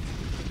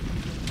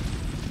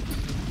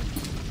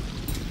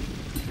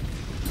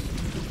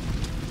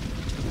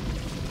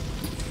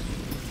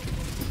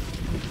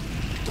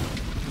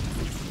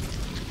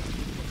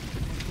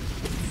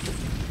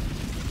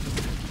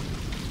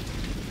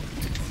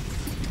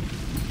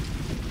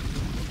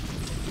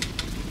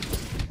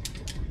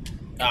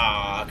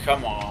 Ah,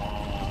 come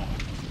on.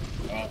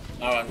 Well,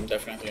 now I'm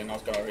definitely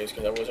not gonna risk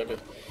it. That was a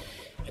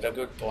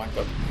good point,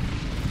 but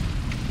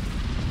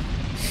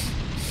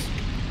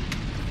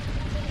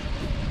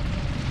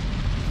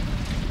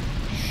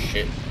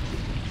shit.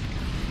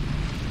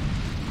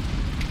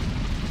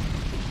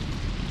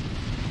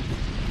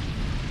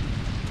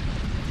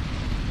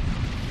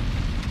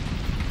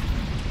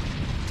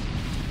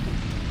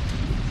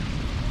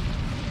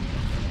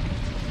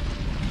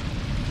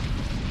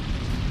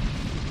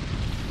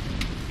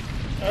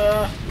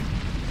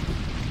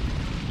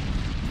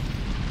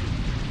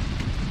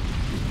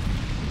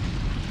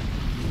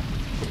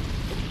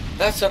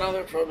 That's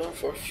another problem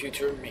for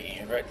future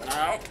me. Right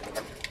now,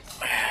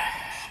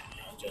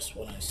 I just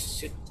want to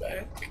sit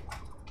back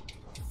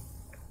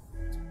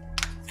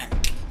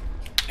and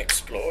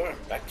explore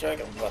and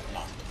backtrack and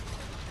whatnot.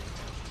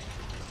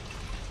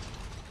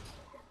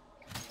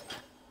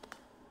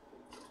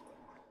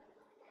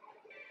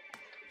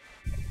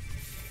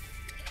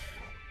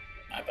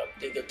 I've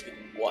updated with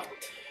what?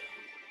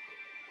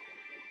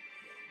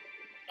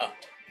 Oh,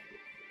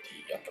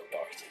 the upper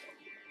part.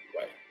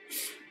 Right.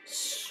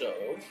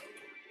 So,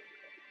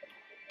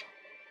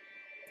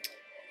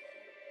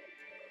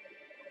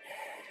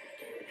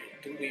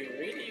 do we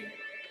really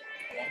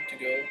want to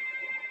go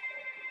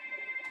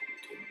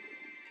to...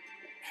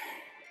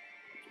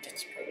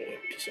 That's probably a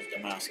piece of the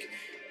mask.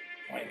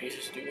 How many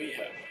pieces do we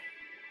have?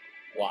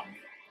 One.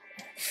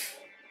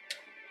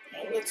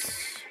 Well,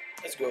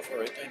 let's go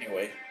for it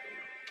anyway.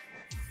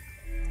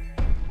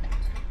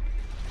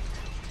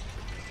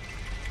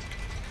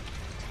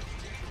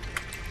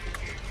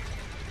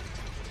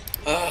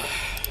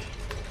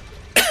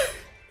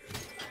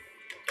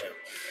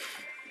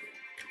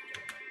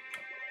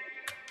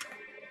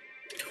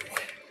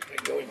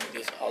 We're going with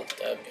this alt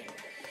tab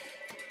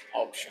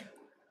option.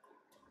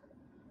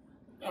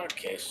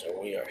 Okay, so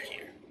we are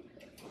here.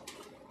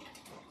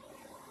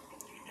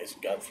 This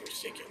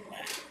godforsaken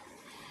man.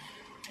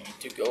 I need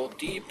to go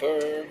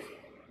deeper.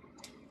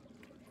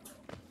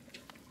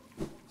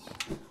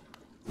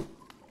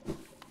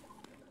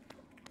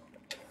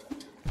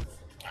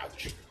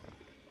 Ouch.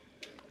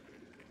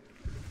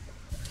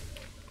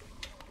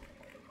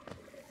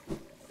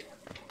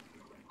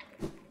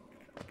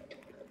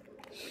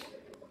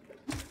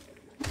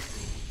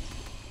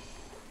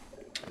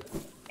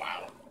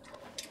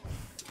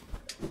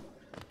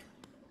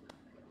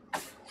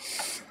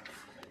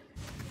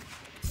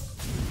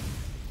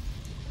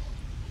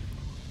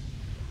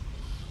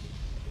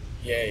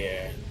 Yeah,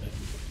 yeah.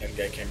 That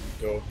guy can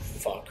go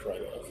fuck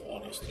right off,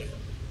 honestly.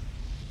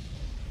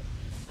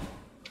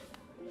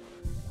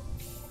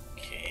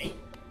 Okay.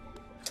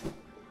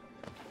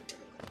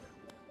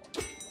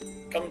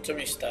 Come to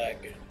me,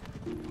 stag.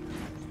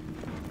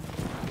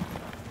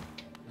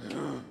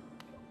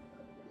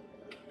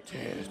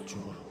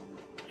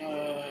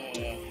 Uh,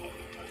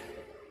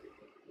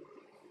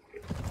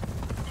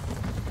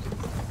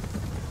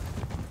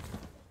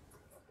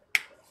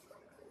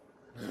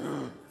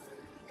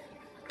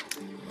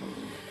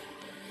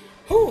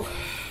 Whew.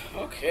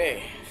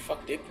 Okay.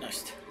 Fuck Deep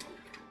Nest.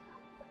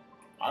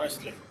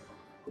 Honestly.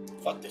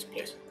 Fuck this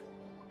place.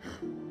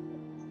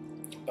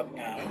 But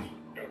now,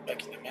 we're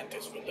back in the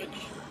Mantis village.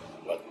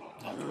 Well,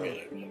 not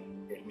really, but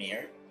we're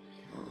near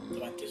the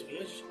Mantis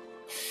village.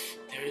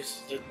 There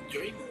is the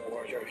Dream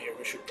Warrior here.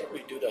 We should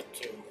probably do that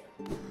too.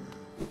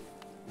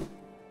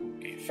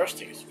 Okay, first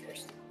thing is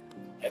first.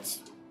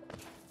 Let's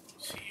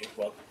see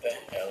what the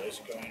hell is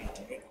going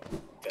on with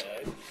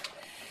that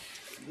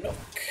Nook.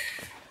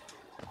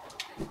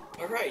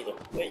 Alright,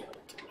 wait.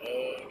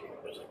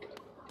 Where is it?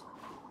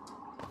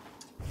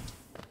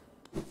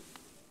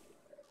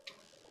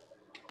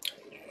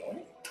 No.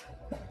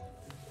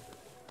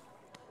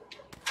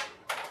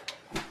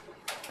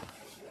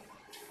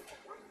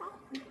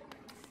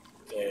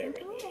 There it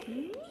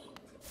is.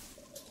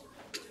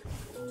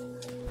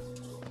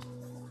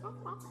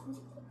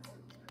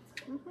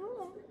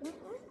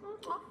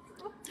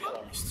 Hello,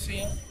 Mr.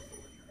 Seal.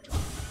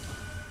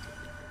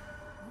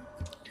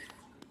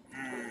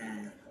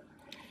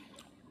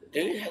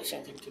 Did it have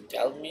something to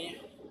tell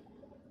me?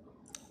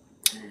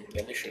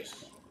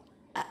 Delicious.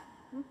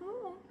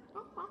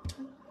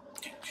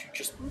 She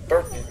just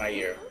burped in my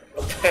ear.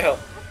 What the hell?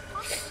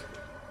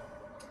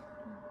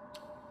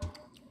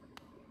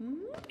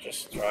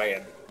 Just try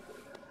and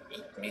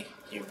eat me,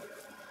 you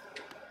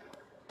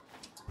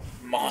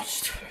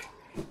monster.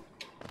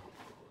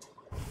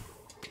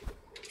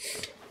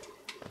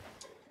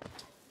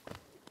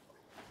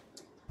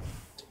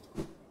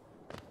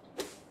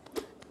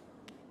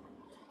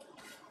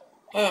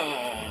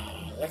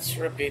 Let's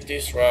repeat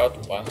this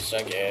route once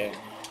again.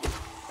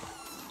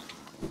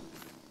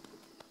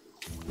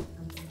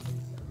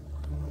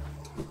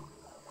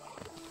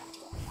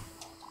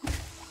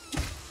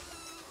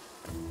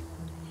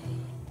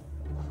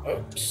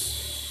 Oops.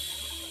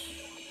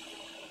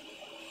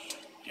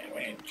 Yeah,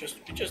 we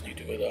just need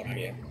to go down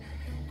again.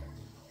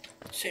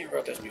 Same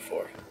route as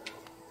before.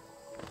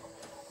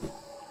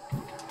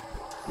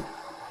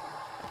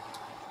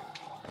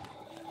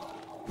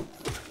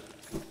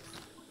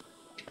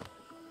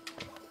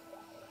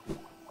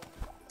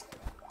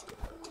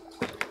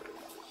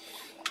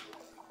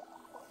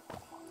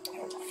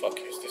 Fuck,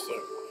 is this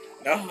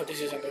a... No, this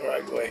isn't the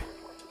right way.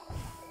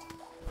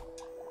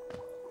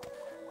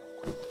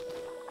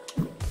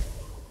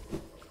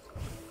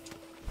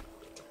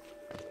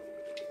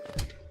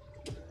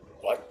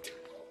 What?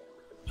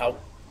 How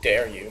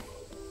dare you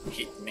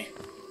hit me?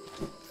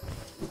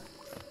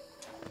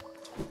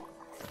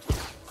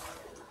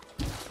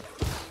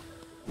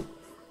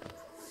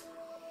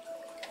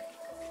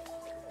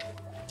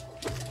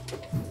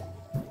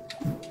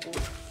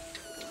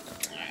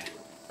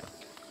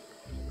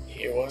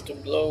 You want to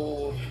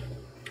blow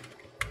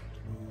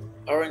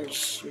orange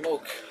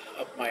smoke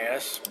up my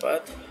ass,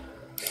 but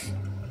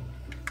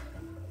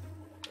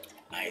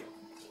I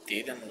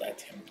didn't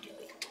let him do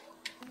it.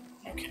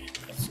 Okay,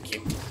 let's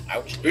keep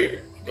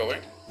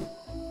going.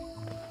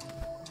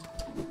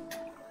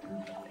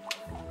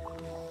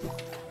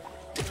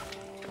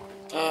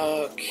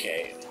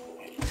 Okay,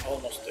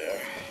 almost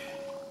there.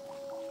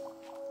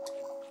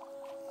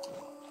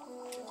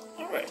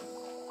 Alright.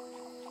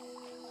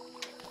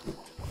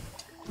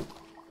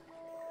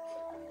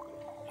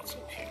 What's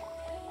up here?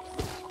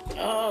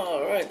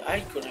 Alright, I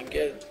couldn't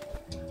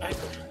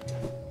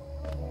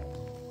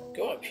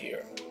go up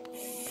here.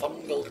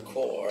 Fungal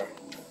core.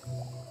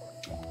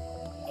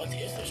 What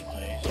is this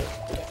place?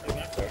 I don't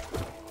remember.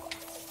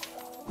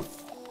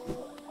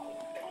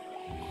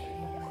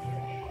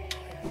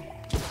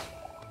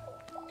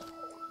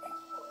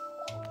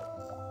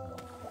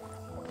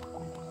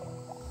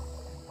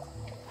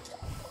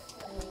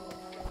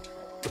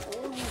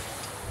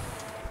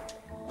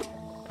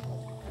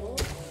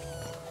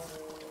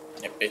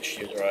 Yeah, bitch,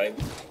 you right.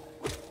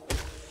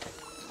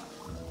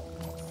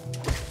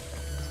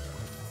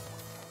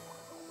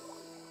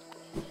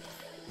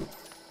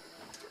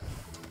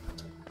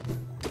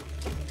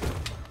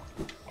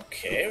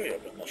 Okay, we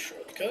opened a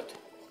shortcut.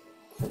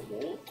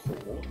 Cool.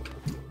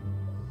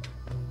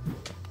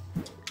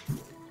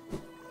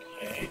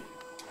 Okay.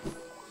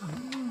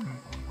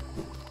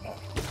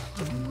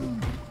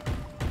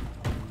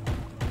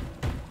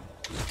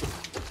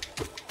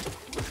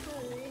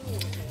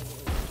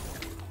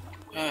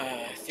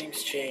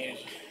 Things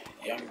change.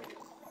 Young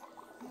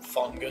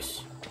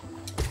fungus.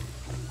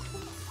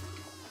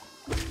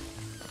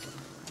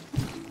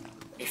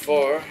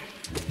 Before,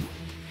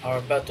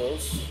 our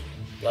battles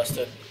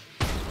lasted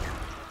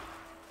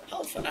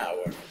half an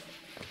hour.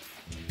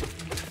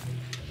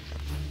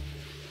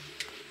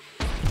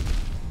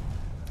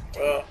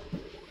 Well,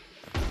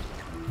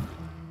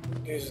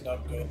 this is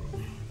not good.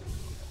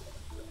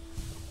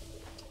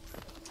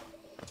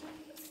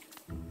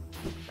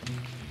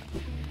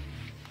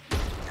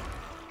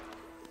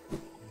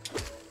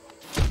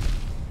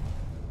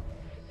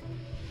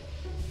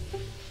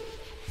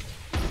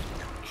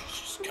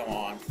 Just come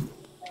on.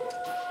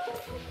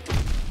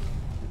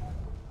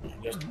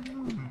 Just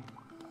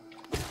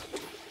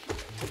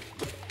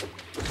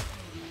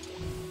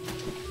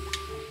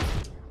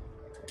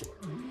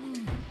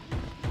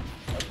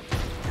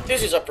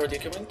this is a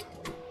predicament.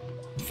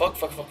 Fuck.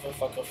 God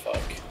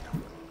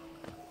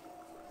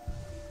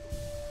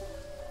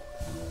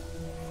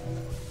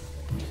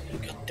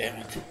damn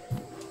it.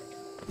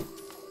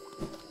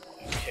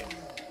 Okay.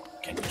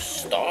 Can you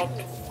stop?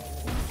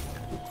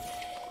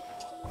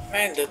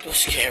 Man, that was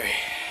scary.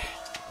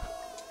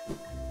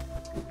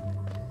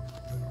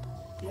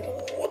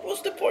 What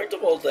was the point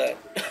of all that?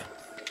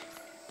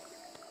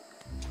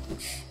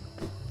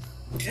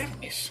 Did I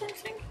miss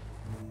something?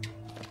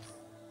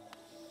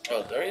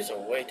 Oh, there is a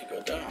way to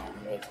go down,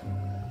 but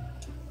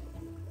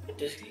where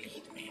does it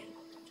lead me?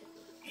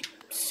 It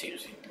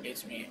seriously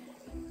leads me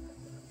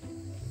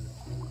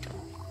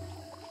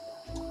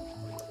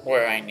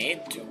where I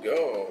need to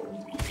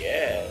go.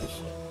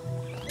 Yes,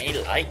 me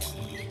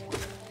likey.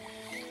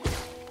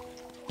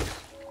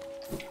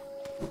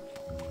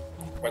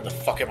 Where the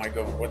fuck am I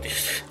going with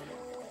this?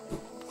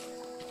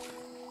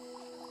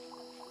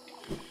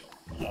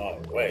 Oh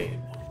wait.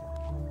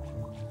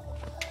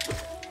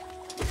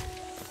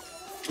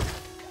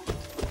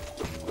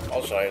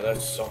 Also, I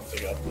left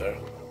something up there,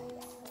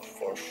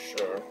 for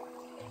sure.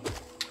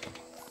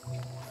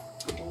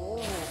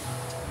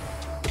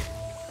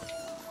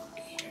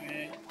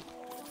 Okay.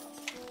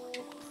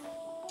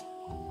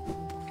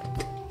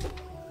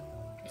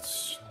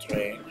 It's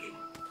strange.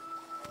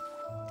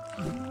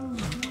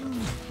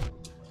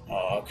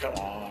 Oh, come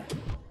on.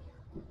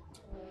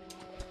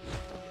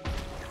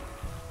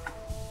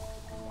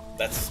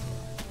 That's...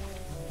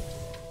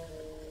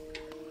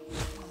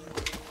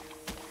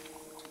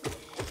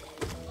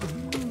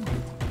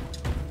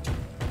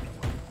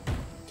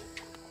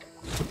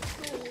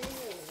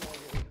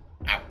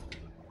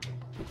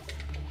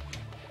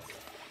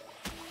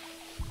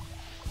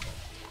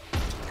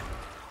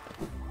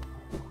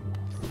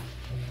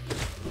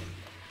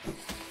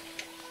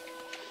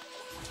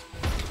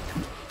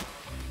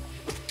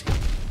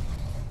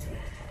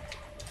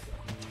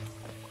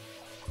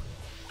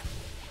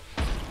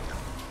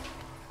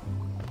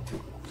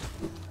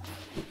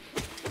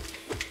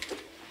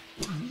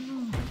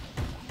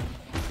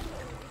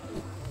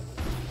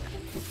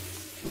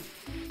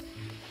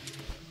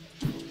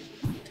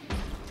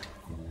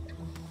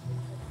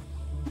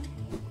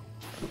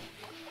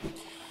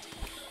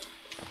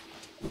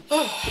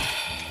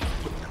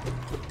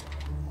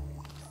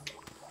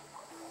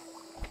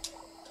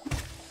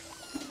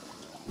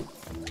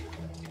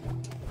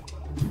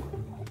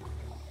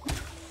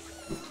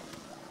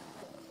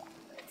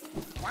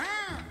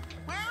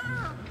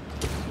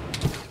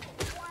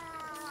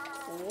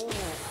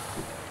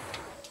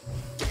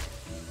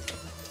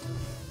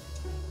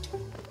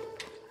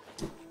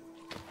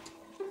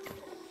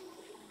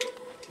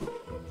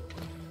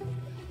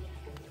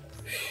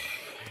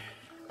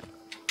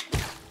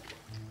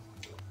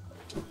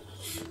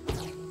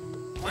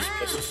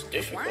 This is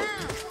difficult.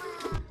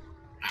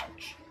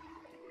 Ouch.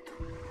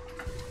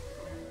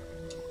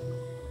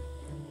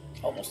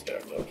 Almost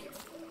there though.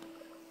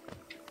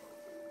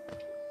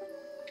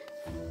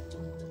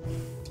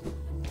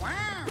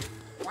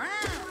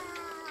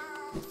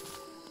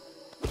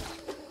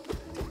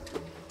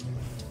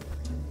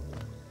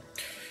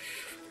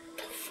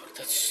 The fuck,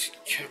 that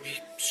scared me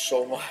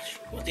so much.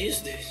 What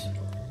is this?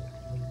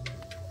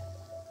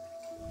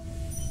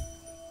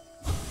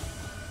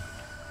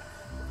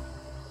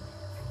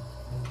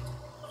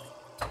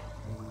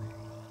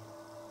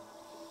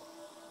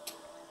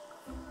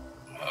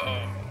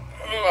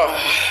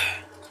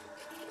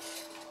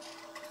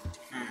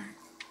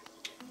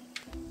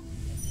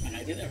 Man,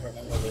 I didn't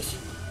remember this.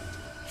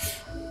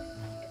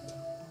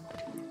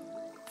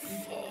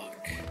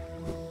 Fuck.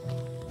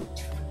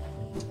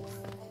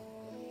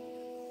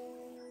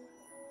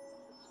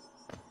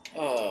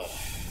 Oh.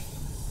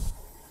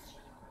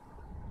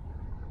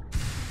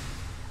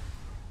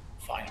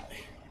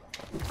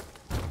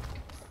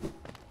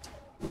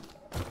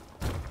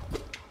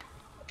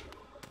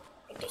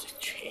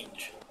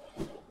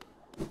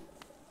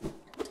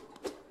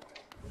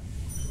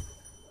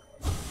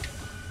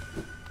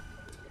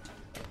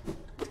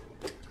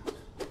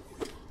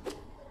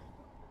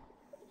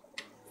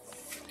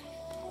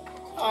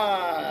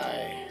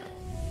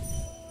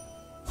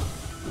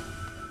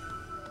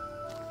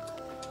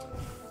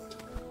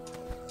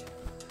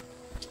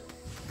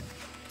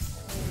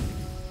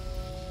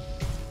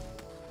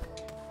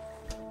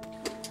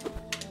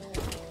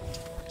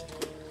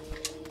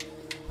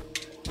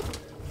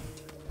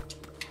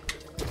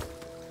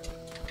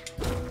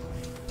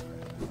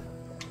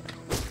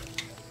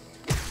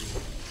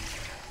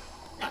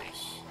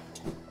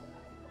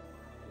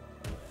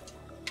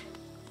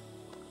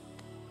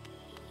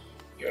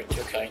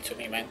 to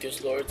me,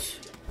 Mantis Lords.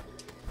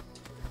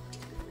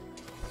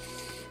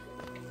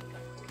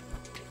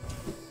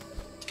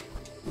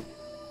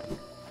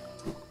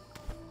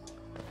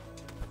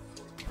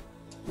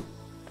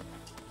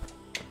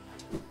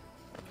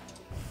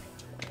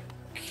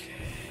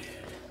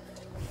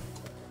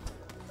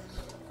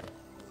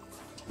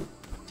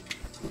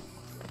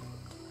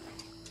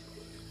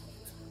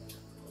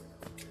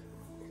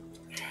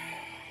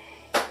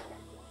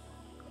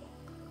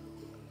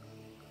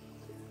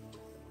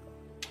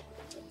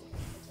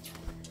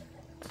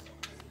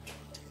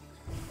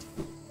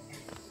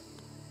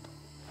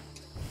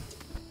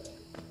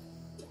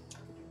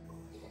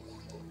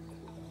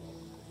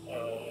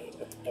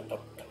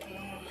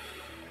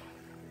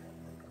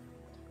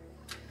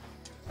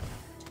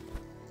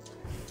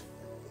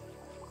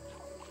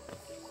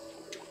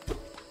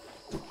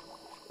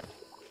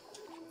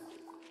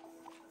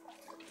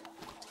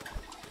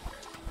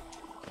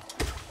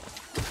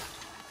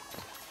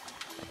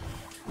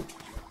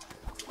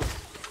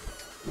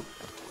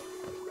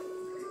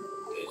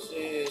 This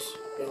is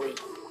where we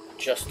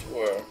just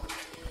were,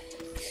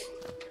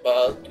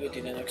 but we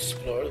didn't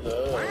explore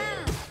the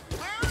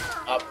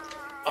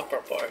upper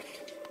part.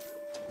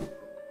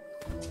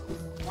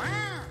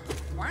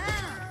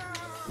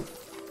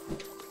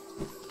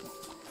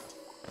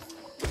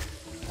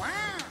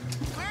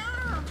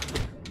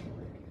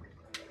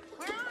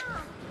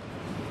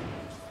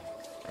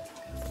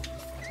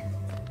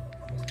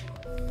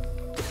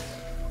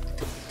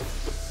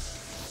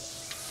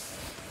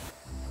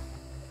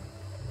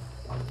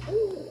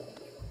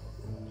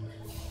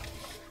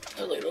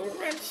 A little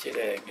rancid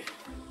egg.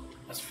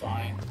 That's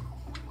fine.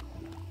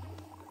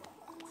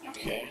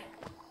 Okay.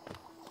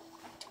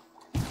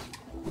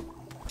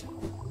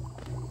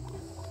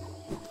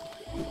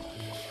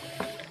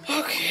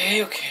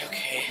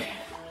 Okay.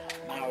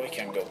 Now we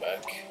can go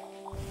back.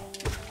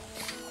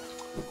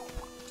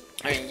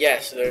 I mean,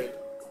 yes,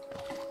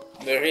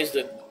 there is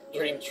the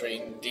dream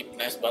tree in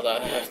deepness, but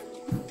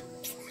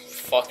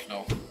fuck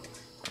no.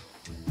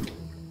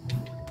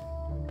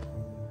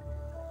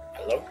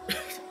 Hello?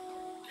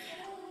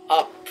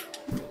 Up.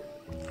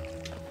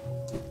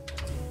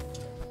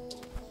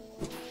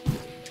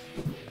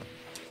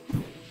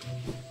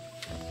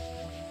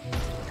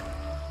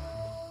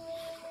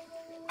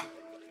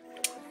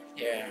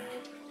 Yeah.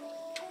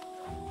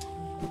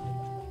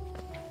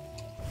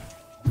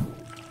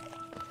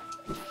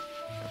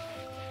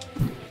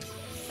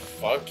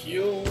 Fuck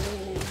you.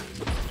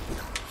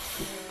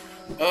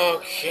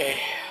 Okay.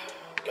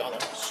 God,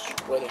 I'm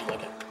sweating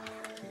like a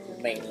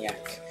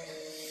maniac.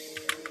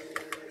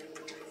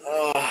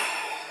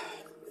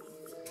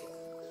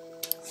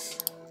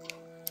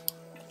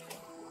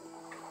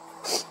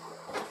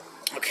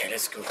 Okay,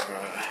 let's go for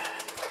a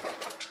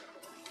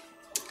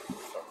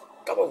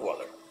cup of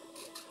water.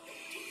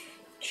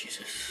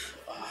 Jesus.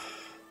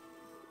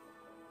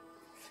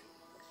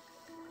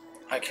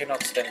 I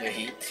cannot stand the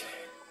heat.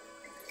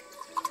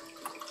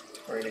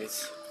 Really,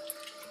 it's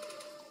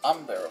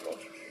unbearable.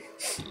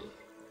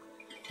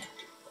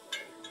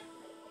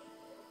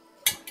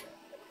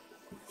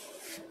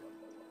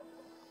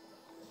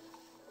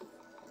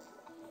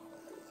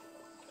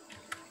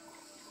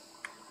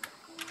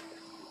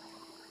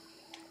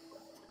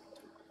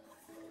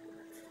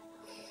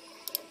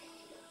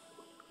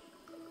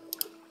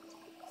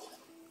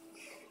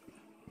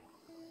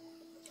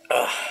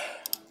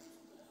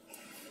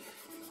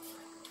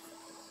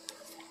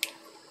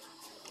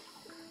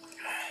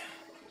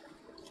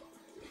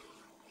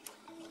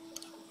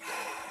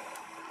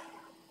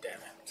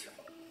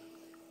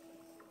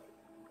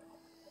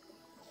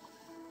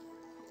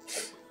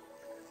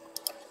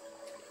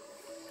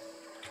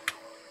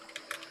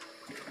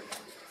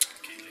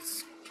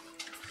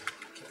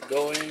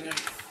 Going.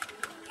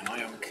 Am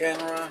I on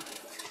camera?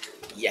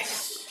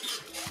 Yes.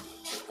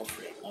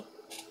 Hopefully not.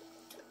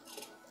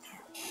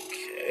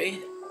 Okay.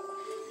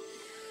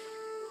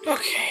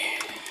 Okay.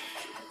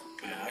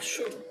 I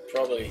should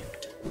probably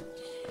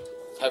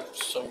have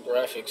some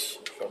graphics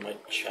for my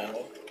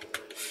channel.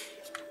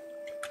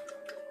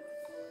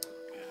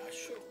 I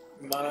should,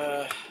 but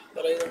I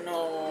don't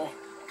know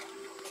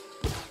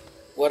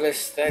what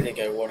aesthetic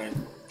I want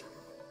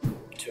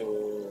to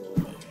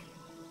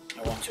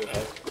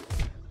have.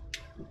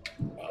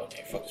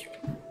 Okay,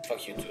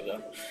 fuck you too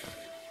then.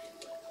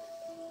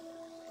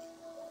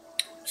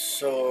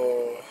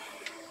 So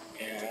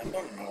yeah, I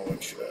don't know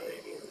what should I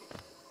do.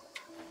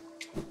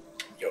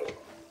 Yo,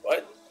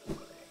 what?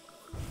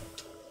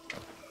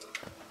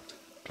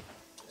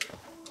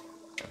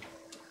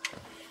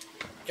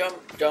 Jump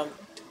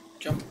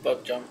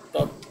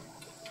up.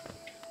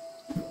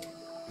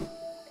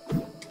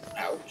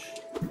 Ouch.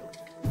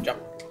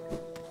 Jump.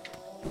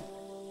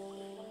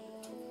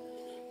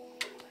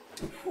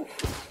 Whew.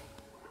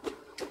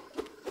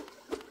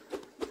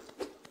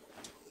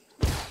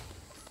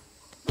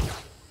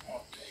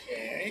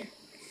 Okay.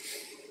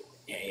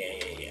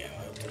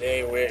 Yeah. Today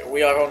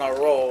we are on a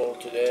roll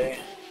today.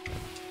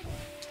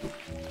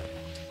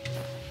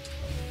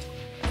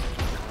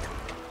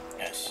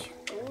 Yes.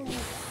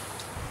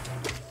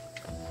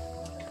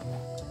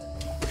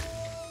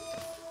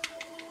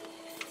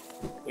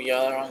 We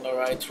are on the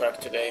right track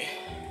today.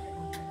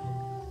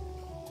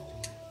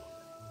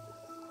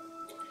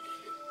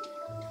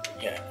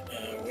 Yeah,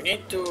 we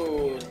need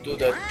to do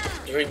the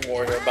Dream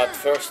Warrior, but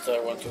first I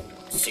want to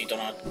sit on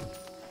a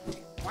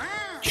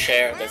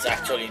chair that's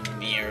actually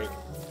near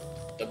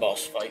the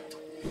boss fight.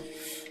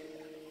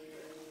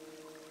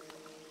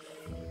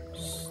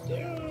 Is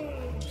there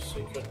a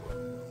secret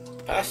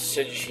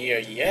passage here?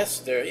 Yes,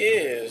 there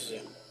is.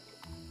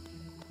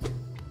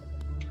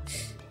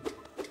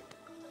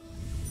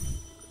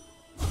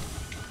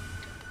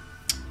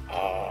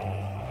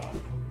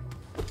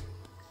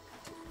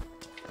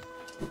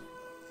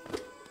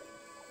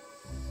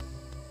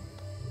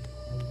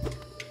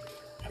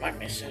 Am I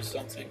missing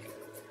something?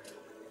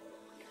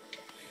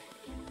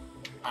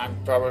 I'm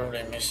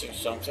probably missing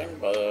something,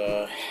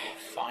 but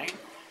fine.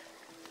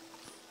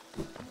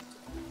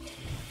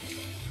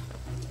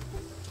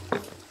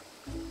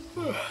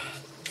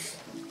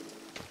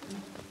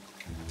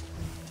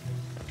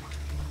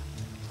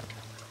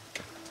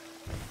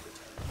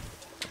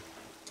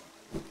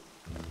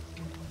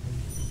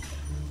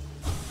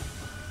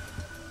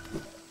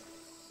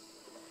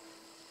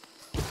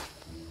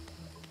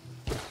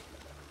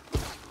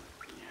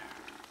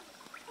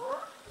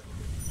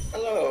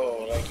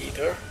 Hello, like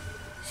eater.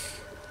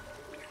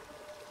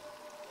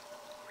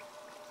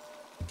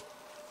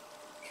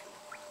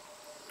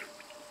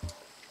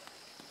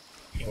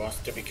 He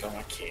wants to become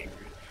a king.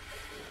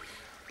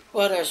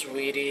 What a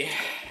sweetie.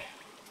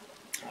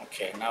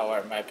 Okay, now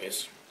our map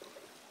is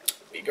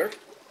bigger.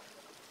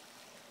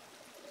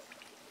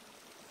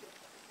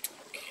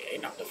 Okay,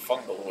 now the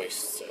fungal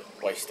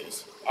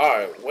wastes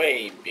are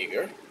way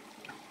bigger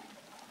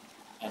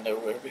than they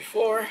were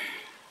before.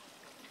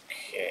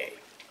 Okay.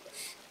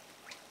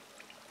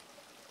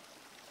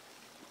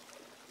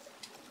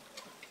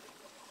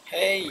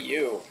 Hey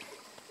you.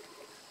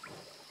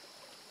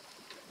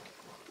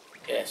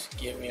 Yes,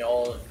 give me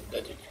all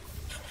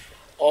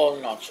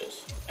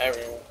notches.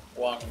 Every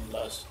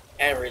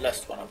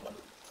last one of them.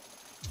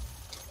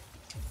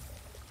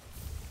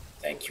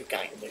 Thank you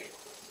kindly.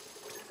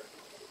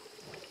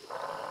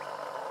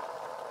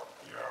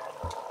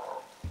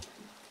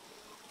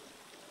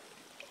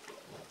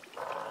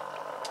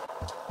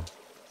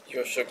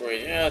 You're so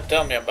great. Yeah,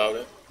 tell me about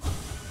it.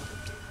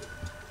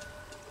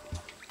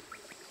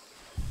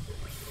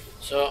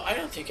 So I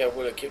don't think I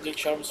will keep the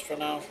charms for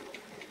now.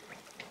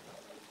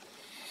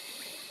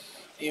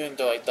 Even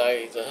though I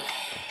died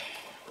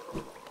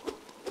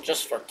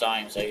just for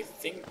times, I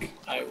think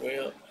I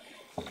will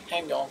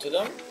hang on to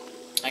them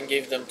and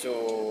give them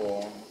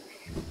to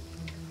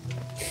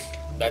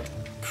that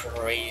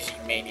crazy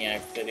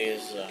maniac that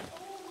is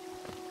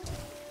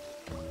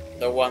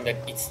the one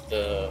that eats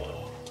the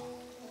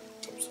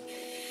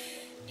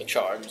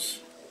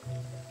charms.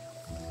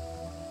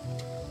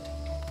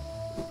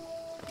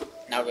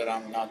 Now that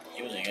I'm not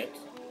using it,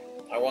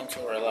 I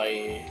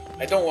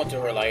don't want to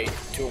rely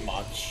too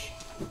much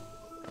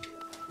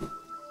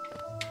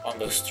on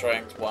the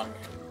strength one.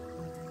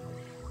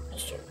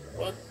 So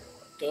what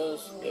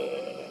does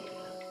the...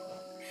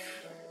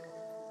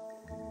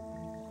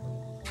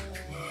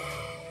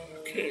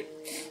 Okay,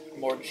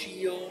 more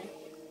geo,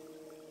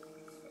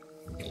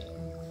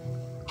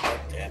 more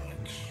damage.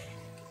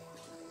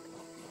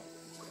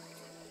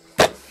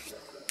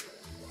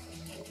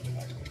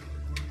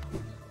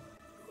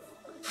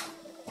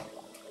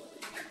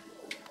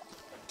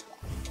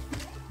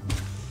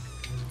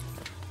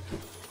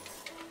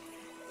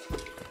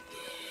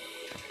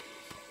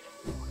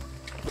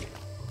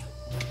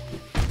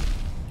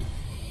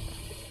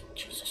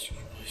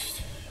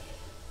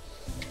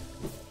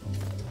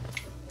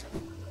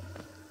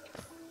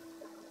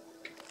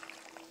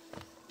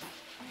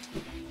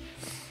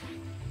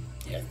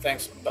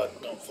 Thanks,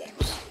 but no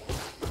thanks.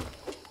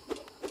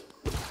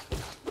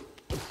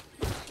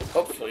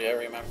 Hopefully I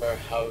remember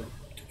how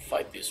to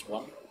fight this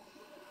one.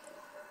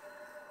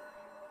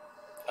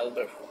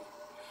 Albert.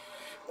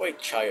 Wait,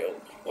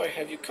 child, why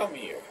have you come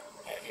here?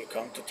 Have you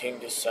come to tame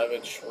this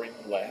savage ring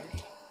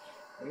land?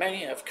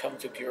 Many have come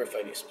to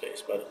purify this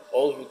place, but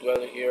all who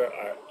dwell here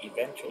are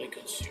eventually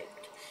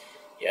consumed.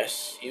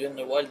 Yes, even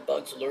the wild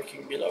bugs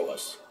lurking below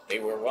us. They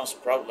were once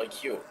proud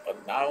like you,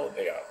 but now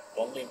they are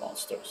only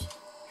monsters.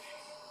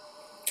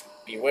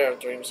 Beware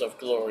dreams of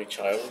glory,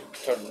 child.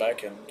 Turn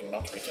back and do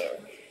not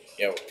return.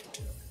 Yo.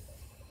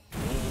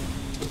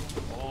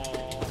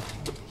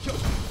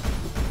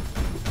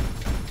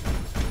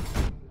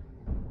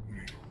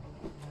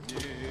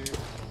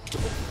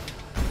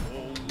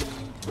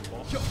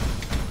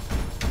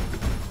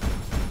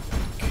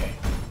 Okay.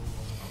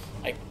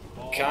 I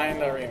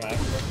kinda remember.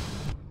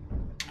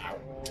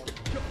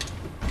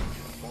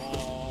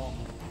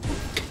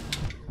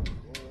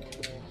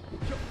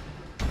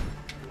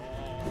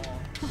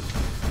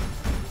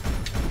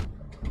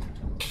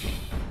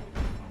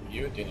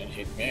 You didn't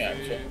hit me,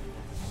 actually.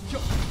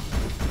 Okay.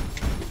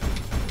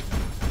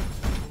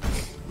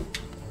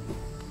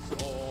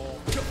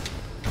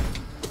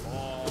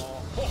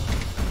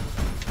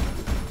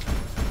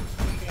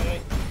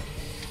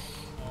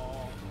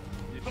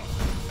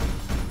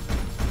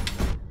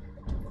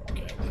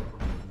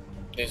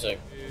 Please,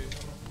 like,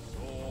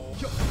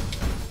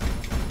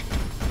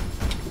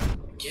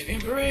 give me a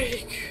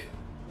break.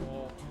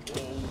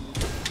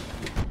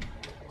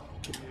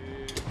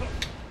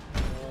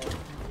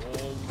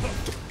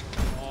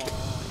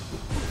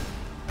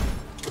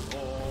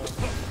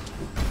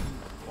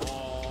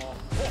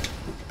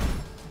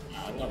 I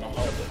don't know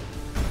how to.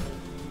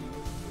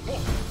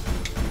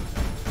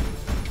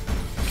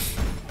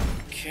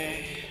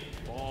 Okay.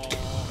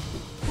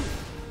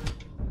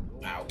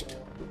 Ow.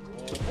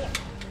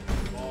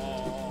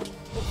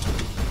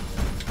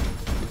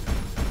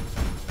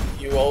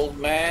 You old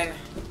man.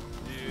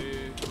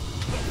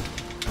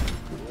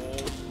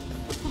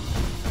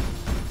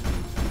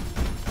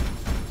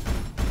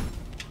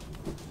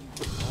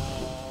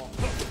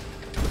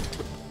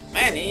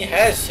 Man, he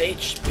has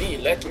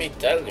HP, let me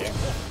tell you.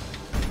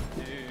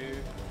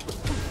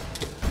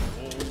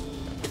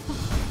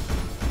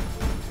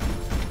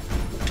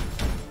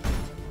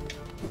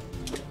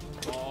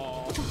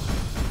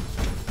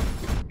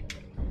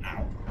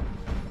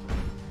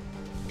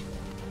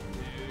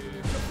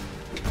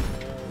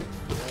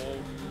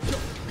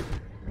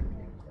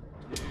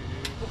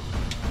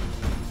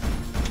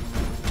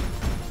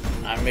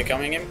 I'm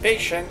becoming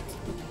impatient.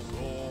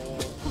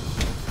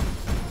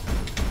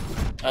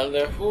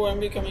 Elder Who, I'm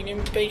becoming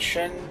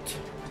impatient.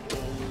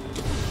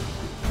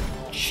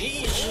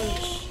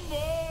 Jesus!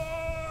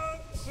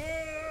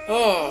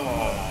 Oh,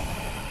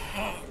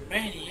 how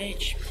many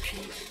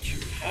HP did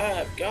you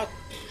have? God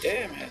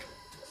damn it.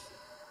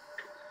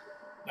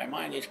 My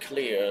mind it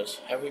clears.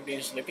 Have we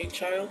been sleeping,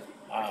 child?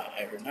 Ah,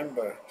 I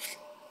remember.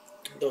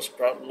 Those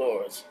proud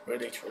lords. Were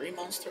they truly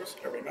monsters?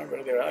 I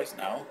remember their eyes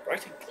now,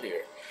 bright and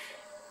clear.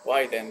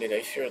 Why then did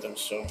I fear them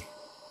so?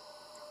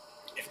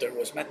 If there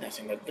was madness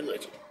in that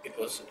village, it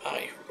was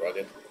I who brought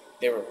it.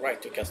 They were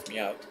right to cast me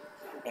out.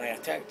 When I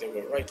attacked, they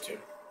were right to.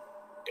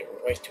 They were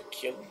right to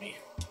kill me.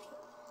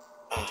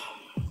 Ah.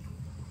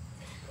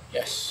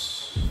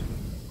 Yes.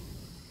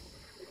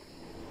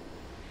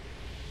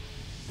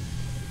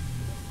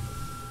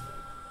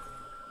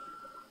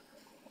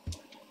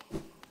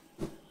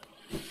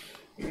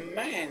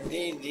 Man,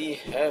 did he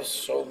have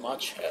so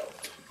much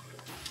health.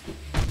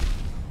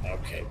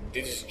 Okay,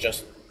 this is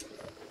just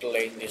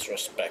plain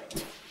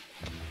disrespect.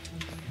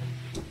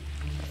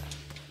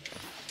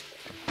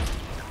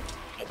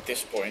 At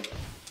this point.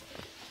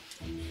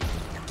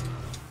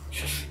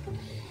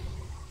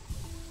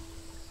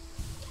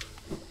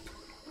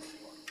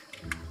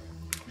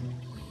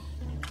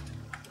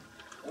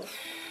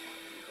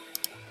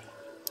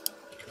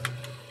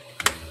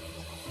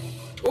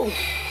 Oof.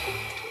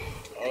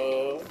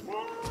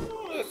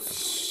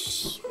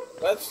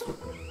 Let's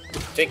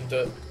take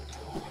the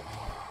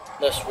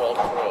less well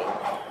road.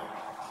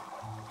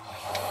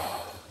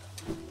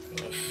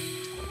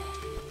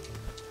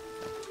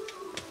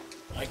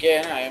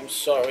 Again, I am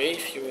sorry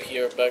if you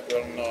hear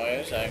background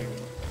noise. I'm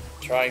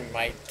trying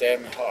my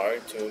damn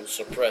hard to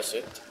suppress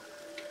it.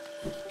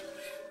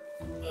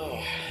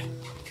 Oh.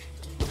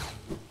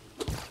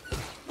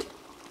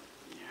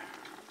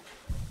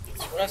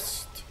 Let's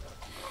rest.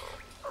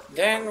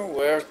 Then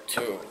where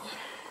to?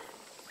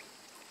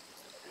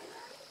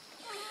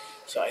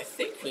 So I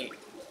think we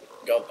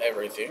got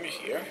everything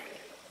here.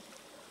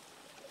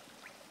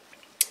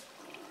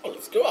 Oh,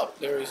 let's go up.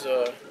 There is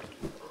a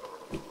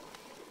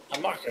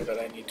marker that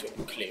I need to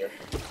clear.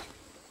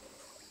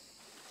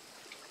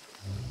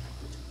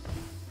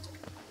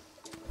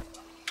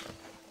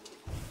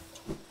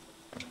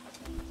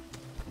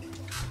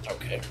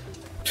 Okay.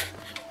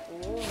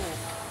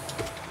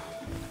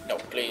 No,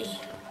 please.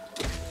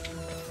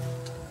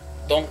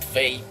 Don't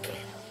vape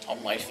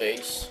on my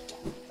face.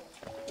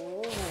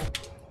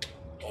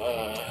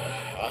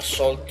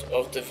 Assault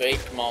of the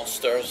vape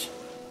monsters.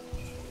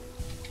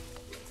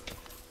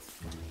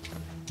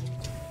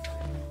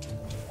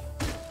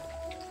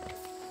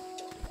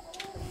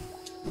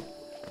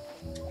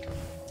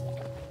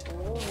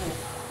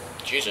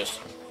 Jesus.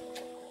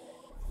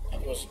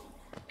 That was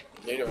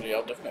literally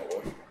out of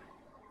nowhere.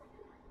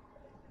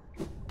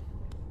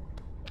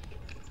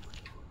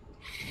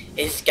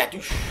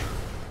 Escadouche.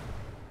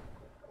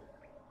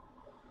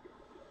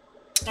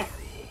 Oh.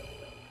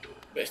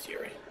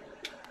 Bestiary.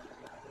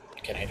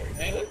 Can I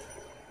rename it?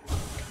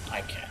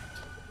 I can't.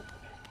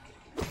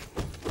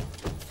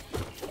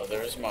 Well,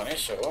 there is money,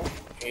 so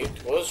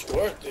it was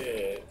worth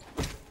it.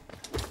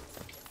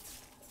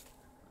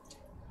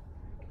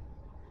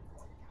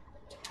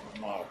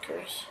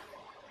 Markers.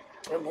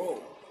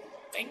 Remove.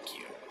 Thank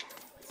you.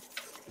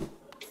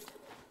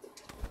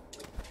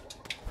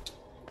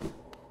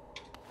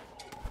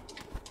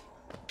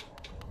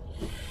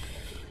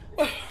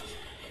 Well,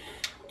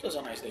 it was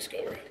a nice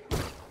discovery.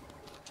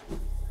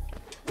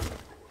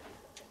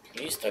 At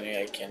least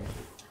I can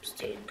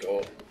still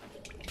go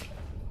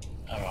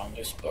around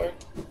this part.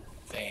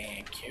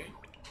 Thank you.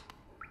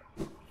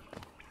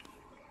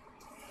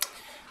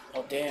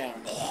 Oh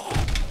damn.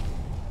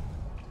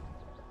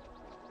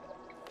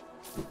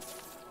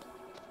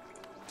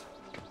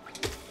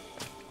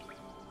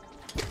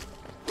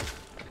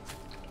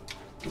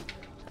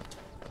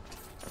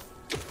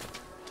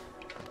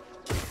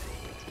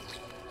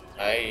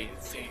 I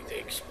think they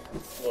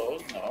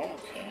explode. No,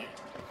 okay.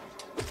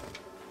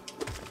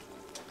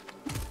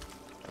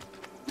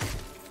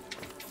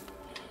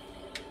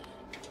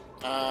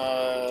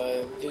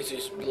 This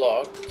is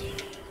blocked.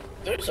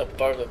 There's a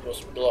part that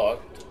was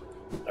blocked.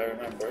 I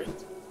remember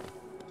it.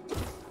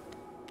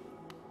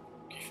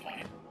 Okay,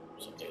 fine.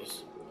 So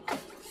this.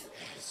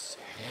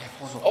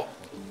 Oh!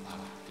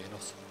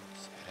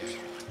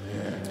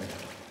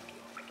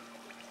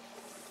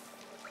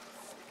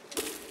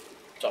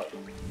 Sorry.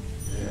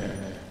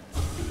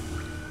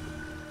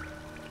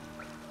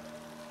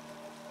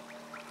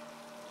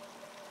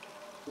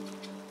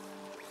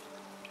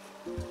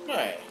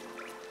 Right.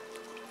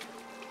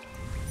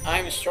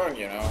 I'm strong,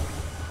 you know.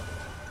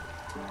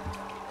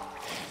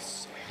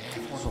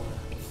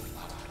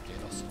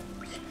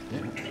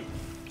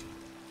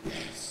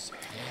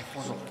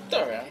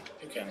 There,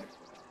 you can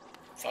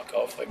fuck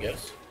off, I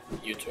guess.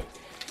 You too.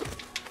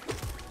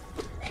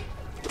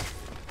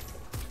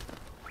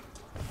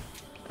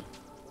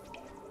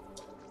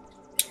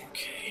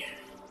 Okay.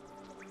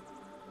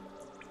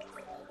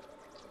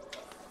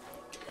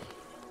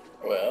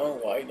 Well,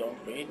 why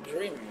don't we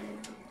dream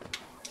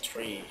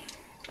tree?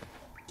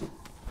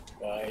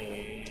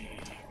 Why?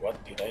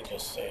 What did I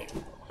just say?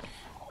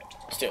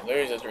 Still, there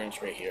is a dream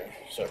tree here,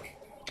 so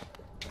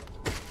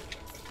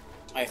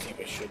I think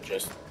we should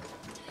just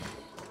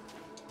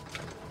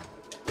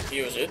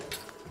use it.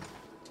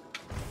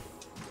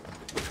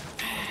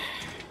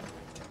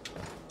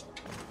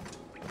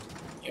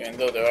 Even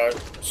though there are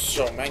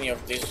so many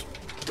of these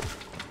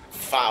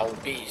foul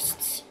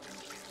beasts.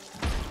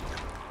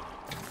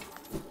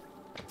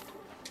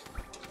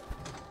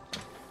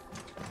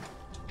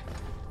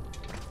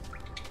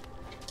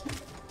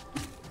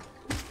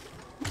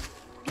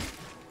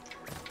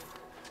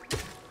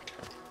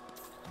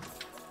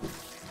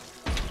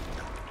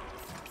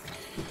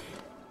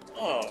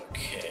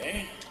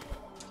 Okay.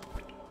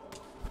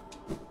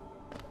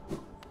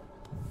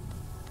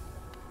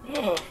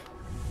 Oh.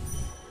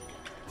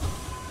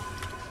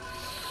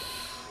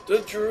 The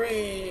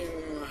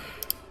dream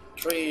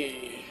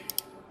tree.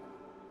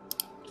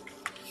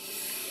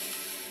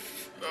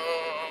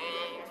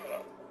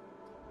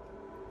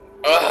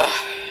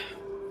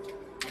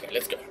 Okay,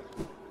 let's go.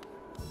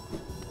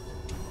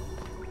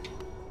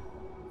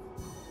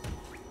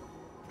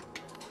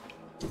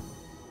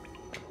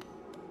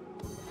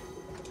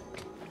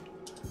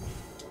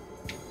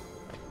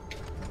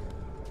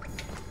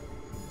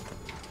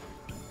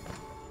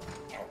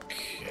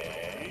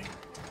 Okay.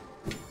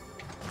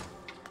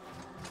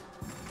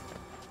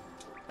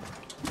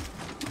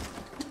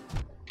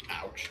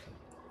 Ouch.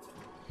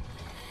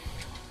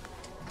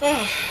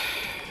 Oh.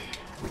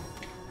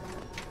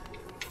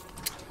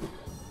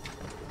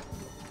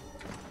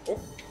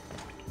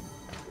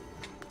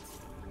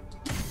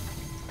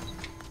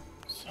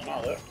 It's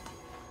another.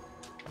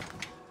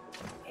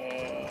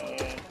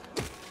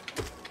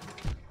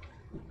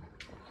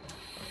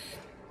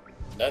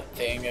 That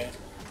thing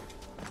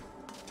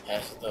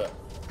has the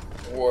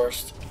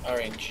worst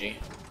RNG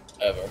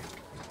ever.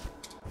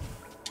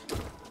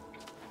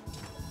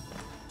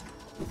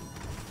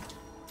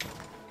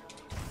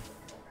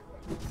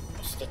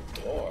 What's the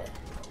door?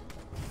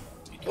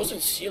 It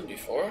wasn't sealed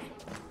before.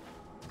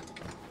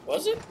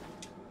 Was it?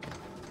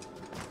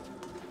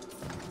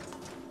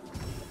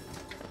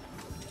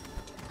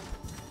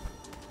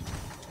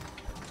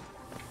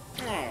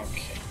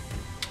 Okay.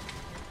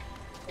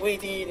 We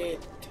did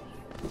it.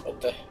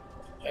 What the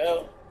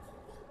hell?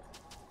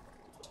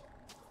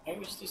 Why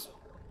was this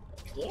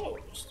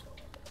closed?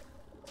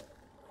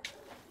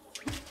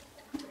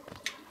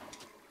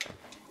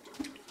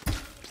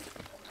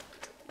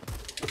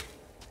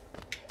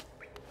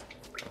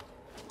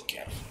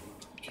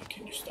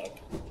 Can you stop?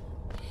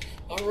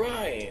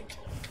 Alright.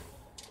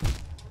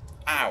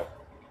 Ow.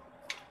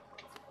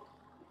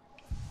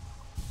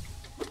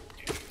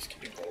 Please,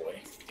 can you go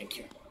away? Thank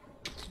you.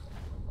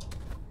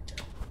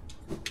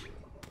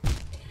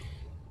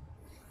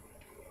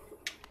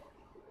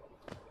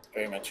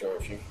 Very mature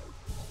of you.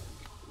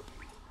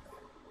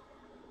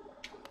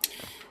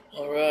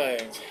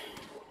 Alright.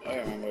 I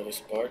remember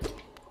this part.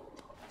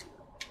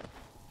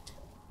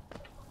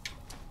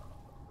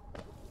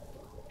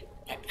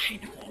 I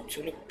know how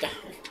to look down.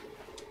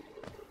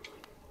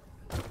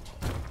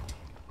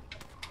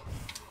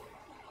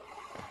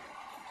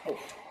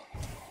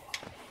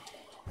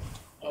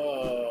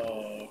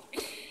 Oh.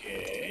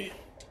 Okay.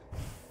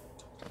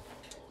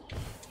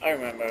 I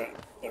remember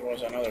there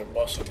was another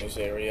boss in this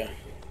area.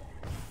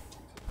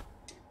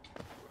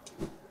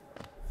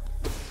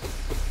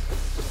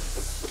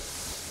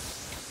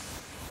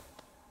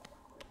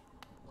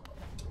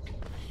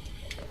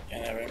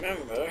 And I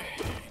remember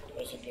it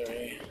wasn't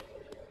very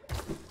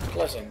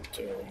pleasant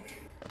to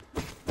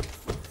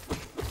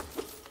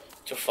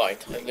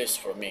fight, at least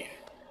for me.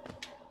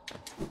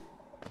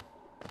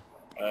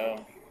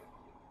 Well,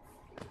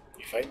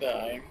 if I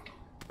die,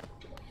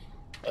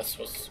 that's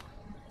what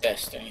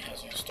destiny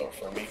has in store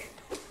for me.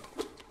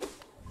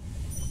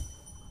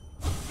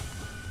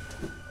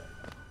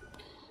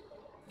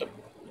 The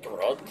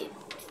broad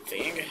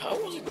thing?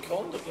 it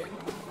called again?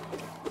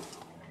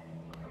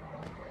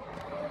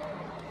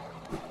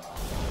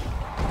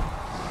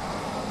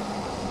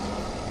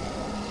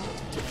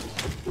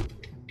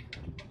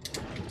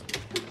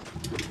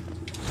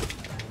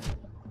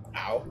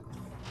 Ow.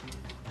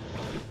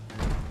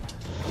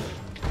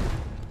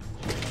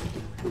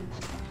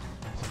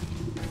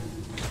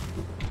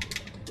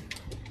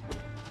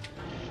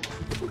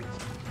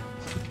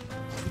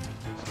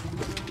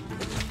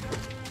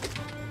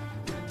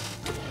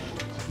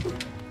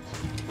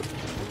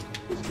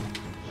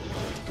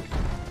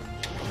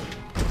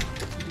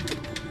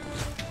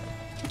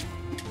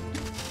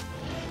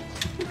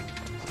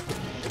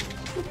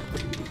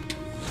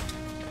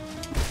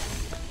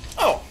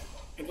 Oh,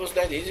 it was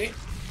that easy?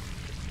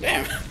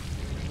 Damn.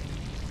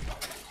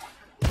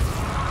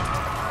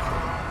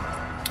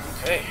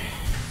 Okay.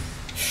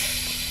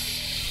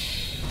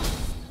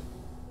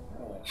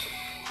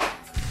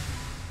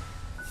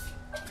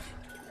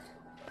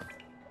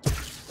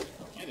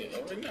 I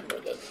didn't remember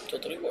that.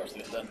 Totally worth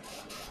it then.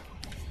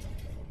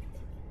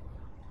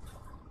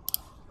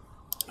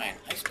 Man,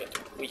 I spent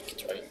a week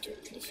trying to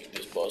defeat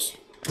this boss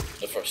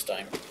the first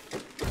time.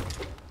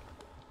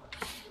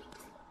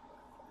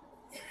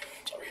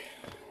 Sorry.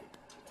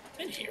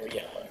 And here we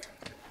are.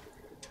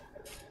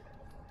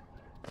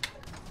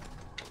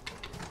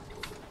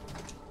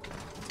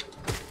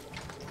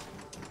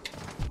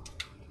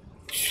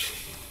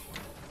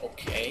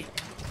 Okay.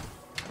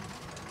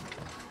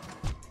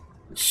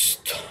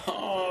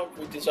 Stop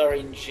with this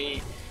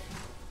RNG.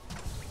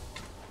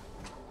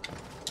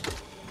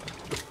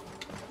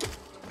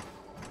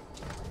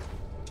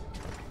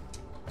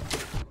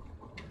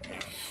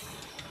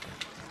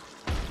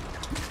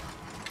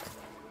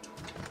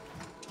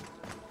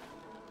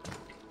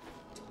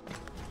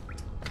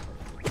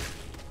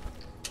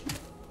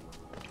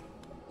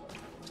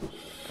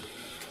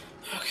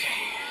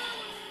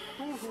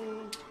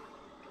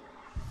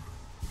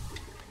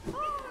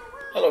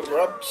 Hello,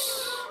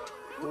 Grubs.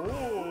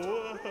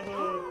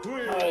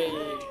 Hi.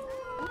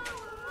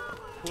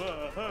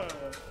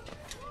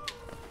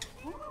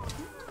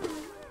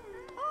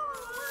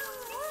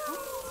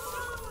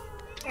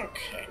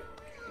 Okay.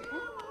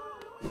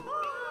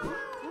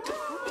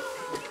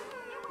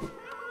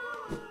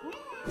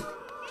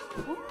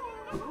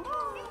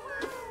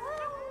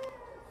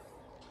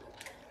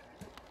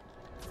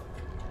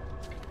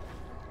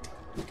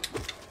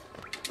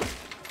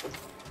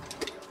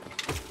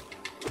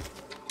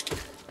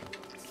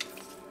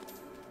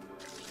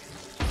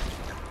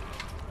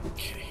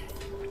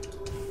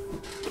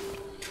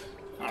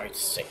 Now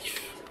it's safe.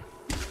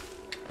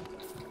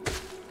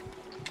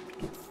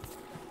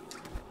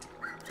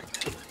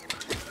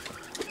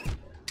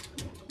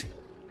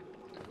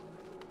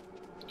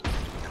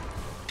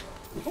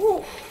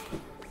 Whew.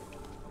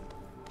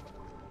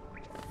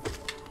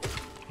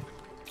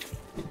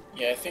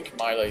 Yeah, I think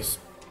Mila is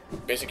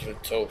basically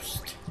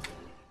toast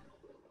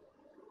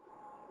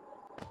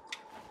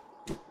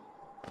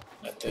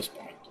at this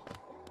point.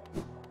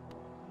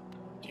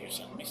 Do you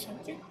send me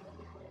something?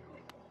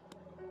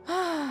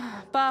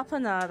 Papa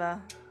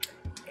nada.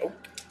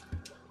 Nope.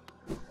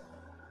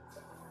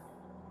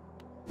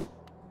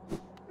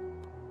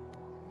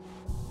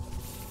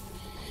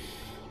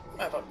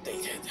 Map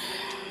updated.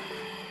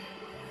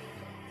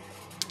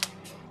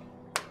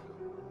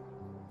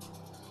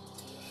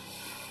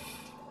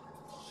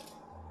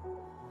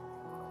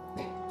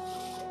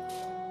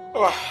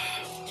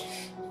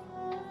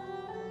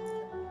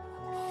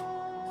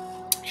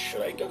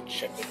 Should I go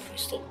check the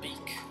Crystal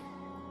Peak?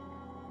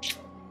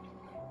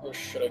 Or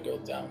should I go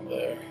down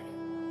there?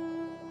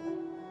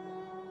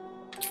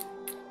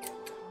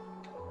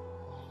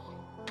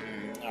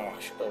 No, I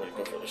should probably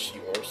go for the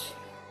seahorse.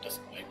 That's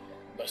my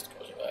best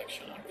course of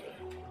action, actually.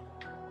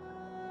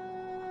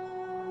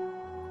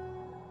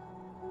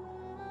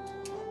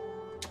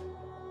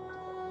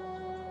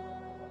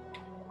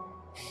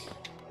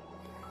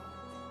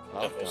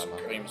 That was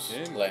Grim's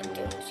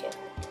lantern, so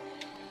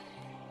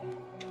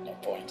no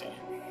point in it.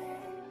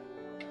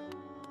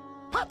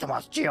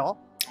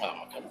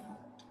 Oh, come on.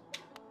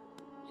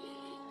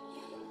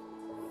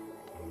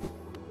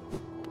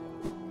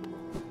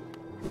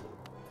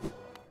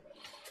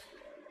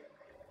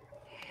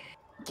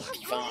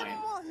 Divine.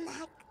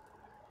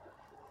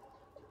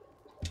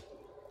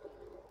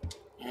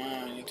 I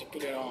need to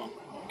put it on.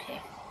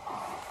 Okay.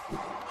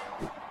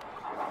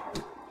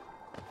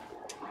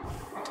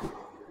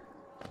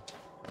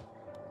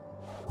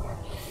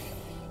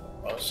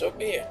 Well, so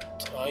be it.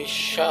 I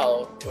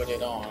shall put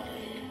it on.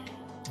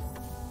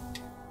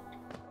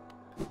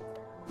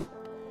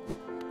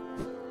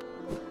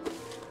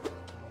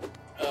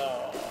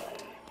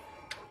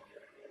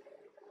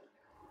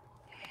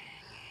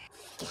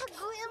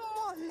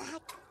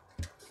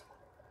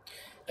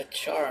 A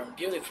charm,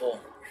 beautiful.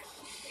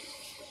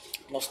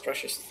 Most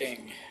precious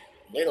thing.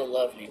 Little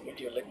lovely, would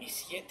you let me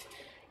see it?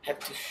 Have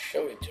to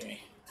show it to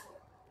me.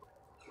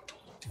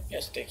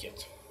 Yes, take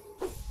it.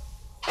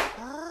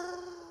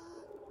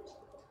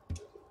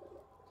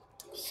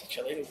 Such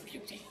a little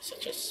beauty,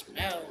 such a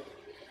smell.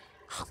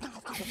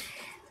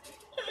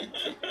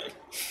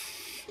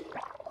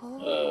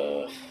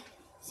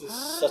 This is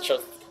such a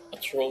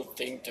troll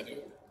thing to do.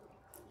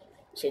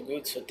 So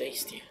good, so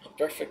tasty. A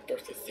perfect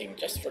birthday thing,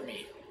 just for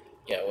me.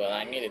 Yeah, well,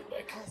 I need it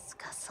back.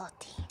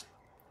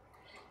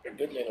 You're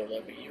good, little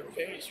lovey. You're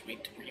very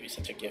sweet to bring me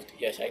such a gift.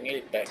 Yes, I need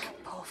it back.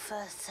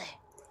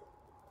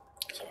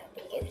 Someone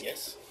below,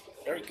 yes.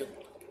 Very good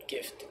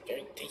gift.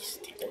 Very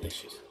tasty,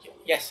 delicious.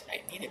 Yes,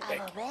 I need it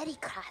back.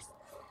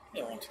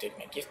 You don't want to take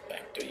my gift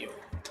back, do you?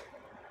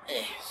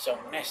 So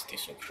nasty,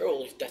 so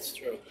cruel if that's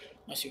true.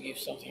 Once you give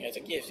something as a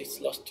gift, it's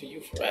lost to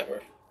you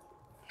forever.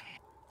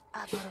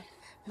 A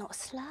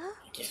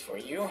gift for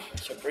you?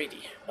 So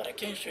greedy. But I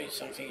can show you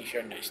something if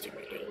you're nice to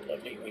me, little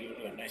lovely. Will you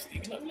do a nice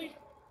thing, lovely?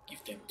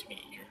 Give them to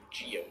me, your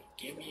Geo.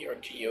 Give me your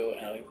Geo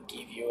and I'll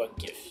give you a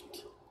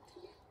gift.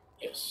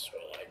 Yes,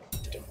 well, I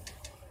don't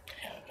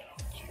have a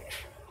Geo.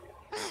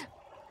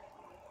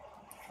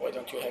 Why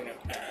don't you have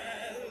enough?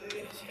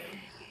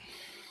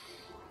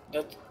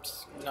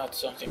 That's not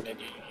something that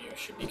you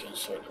should be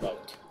concerned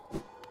about.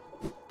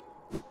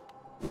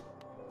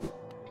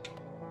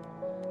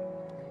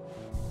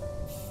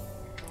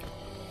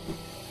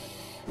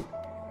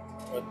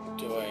 What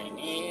do I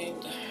need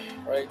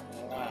right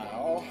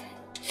now?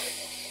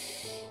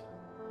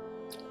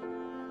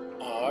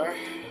 Are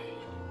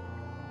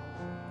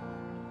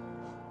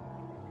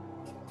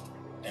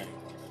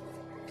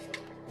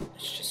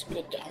let's just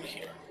go down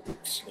here,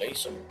 slay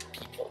some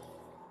people.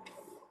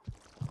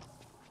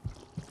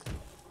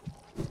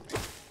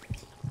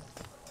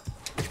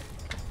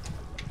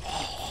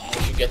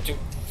 We should get to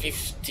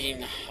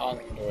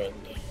 1500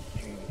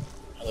 in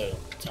a little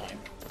time.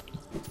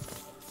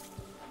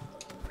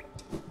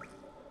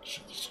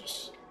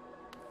 Jesus.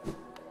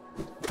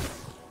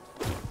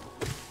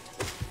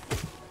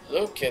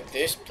 Look at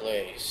this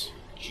place.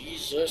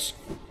 Jesus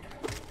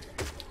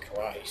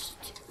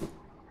Christ.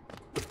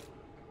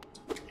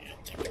 Yeah,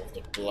 Temple of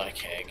the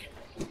Black Egg.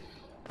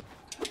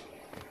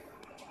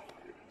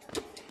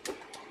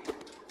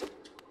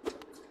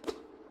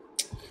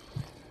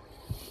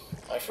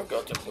 I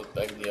forgot to put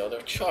back the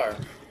other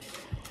charm,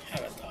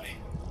 haven't I?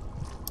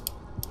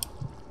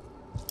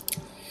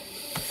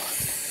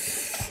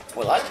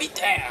 Well, I'll be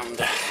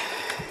damned.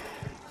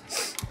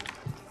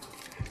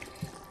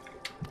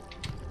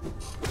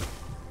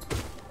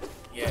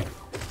 Yeah.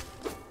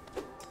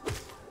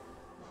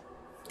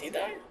 Did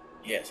I?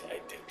 Yes, I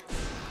did.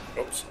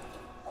 Oops.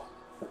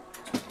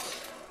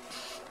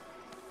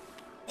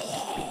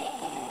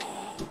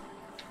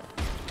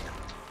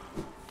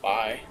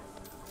 Bye.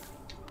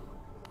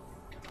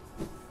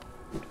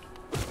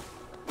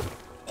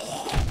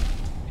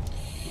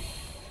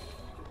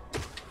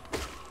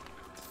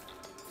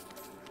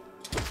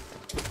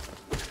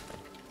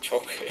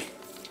 Okay.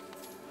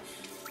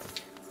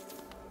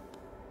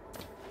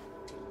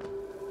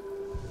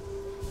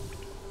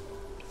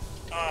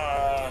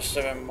 Ah,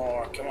 7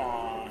 more, come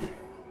on.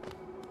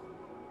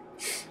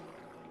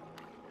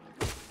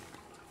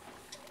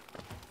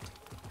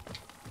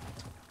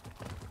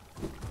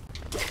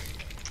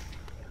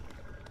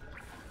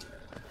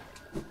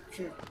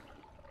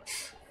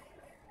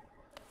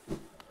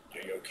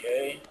 Are you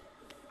okay?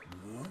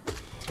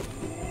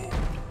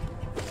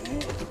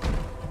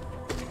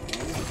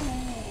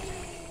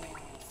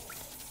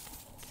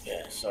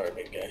 Yeah, sorry,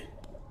 big guy.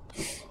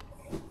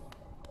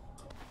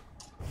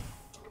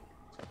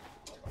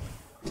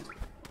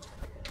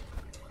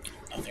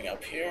 Nothing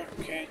up here,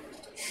 okay.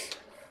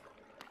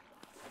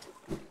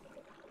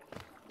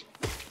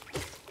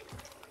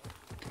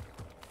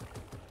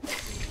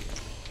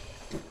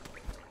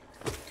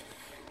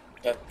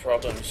 That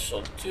problem is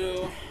solved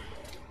too.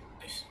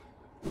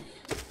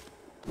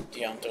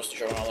 The Hunter's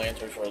journal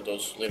entry for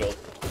those little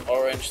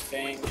orange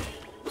things.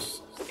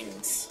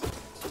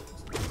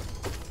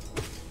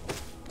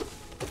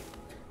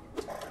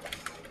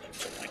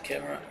 Check my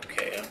camera.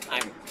 Okay,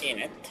 I'm in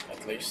it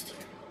at least.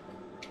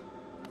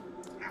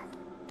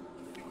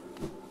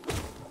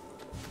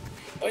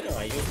 Why don't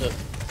I use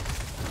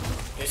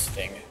this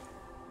thing?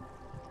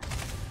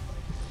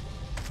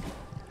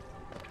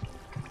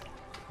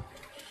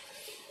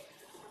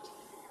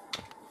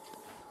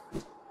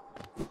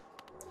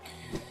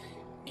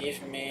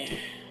 Give me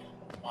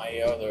my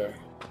other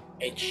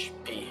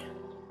HP.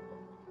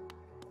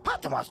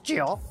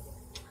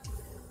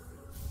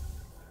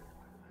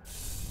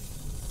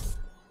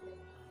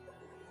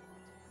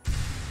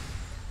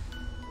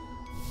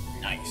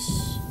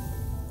 Nice.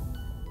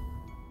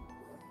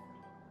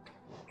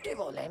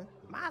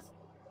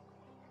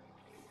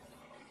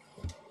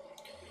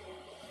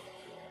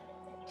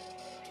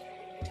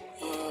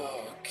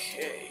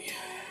 Okay.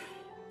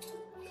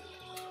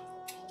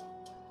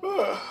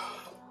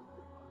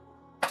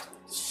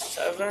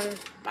 7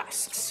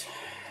 masks.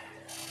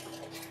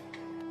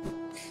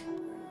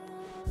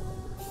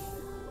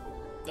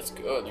 That's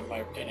good in my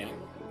opinion.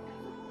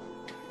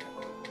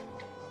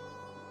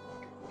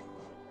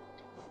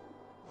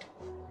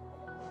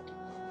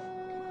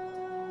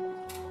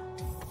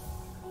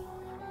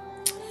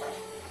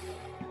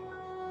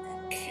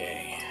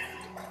 Okay.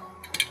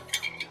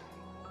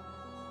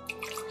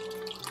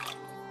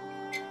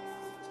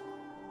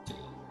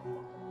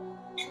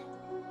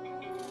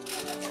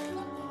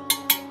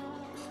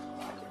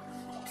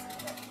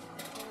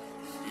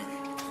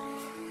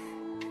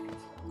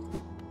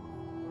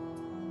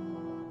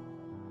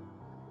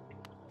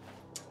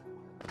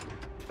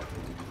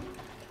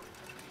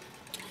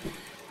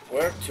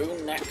 Where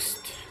to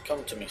next?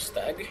 Come to me,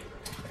 stag.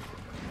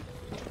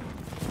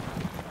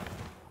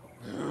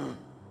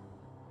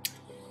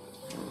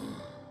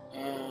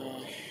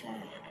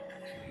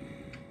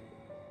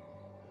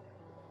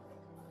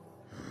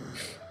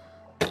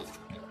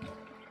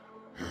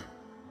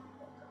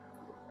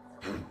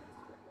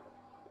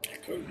 I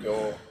could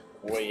go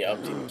way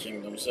out in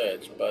Kingdom's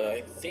Edge, but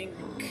I think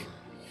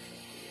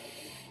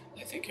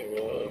I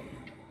will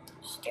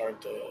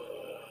start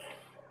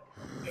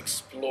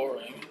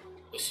exploring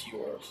the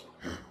sewers.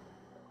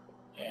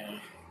 Yeah.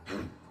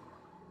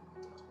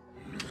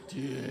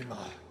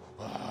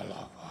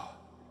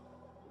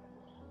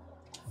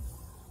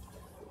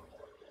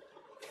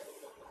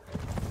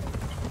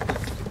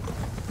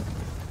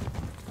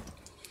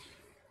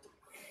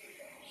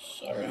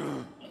 Sorry,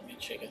 let me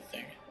check a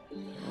thing.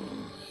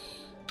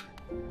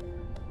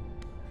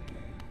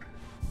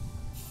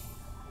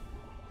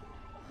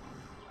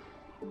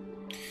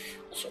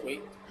 So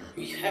we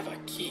have a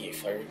key,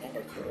 if I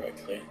remember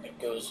correctly, that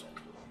goes.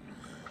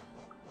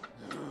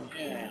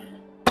 Yeah.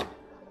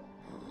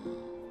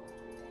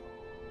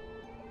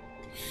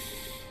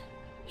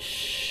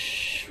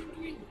 Should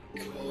we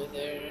go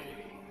there?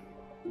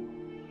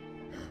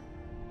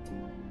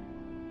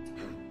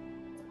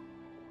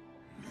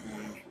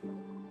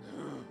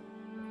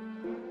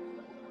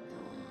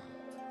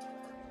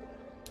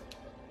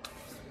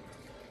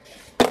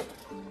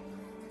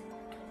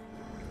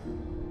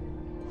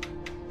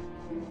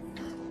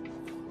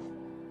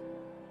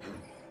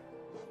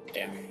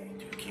 Damn,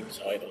 King's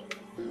Idol.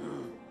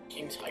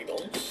 King's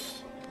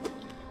Idols?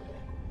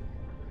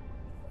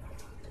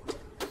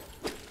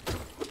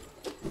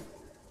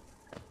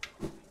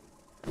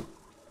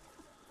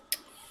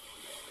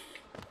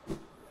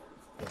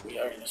 But we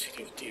are in the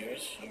City of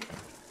Tears, so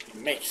it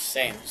makes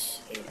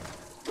sense.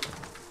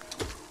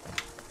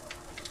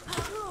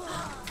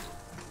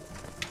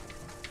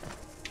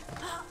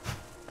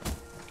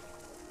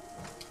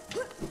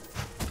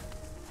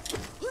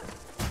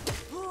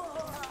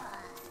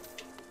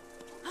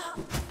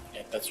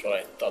 That's what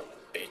I thought,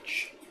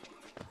 bitch.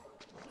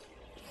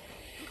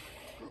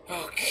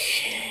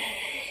 Okay.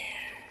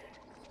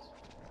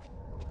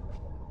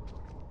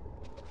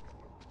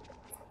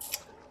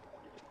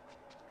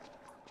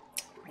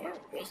 Where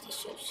was the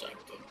Soul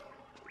Sanctum?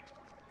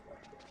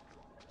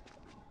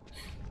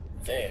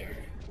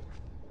 There.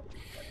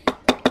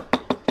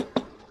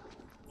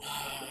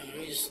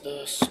 Where is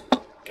the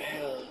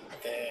spell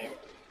there?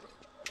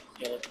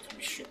 Yeah, let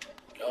me shoot.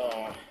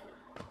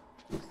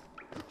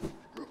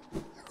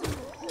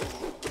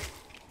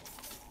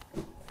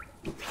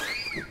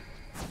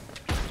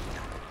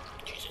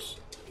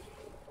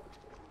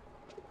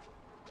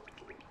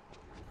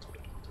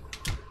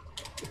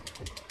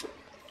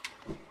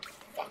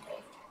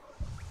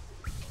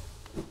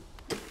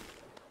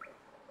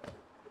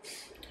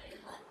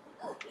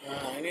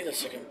 I need a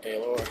second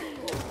payload. I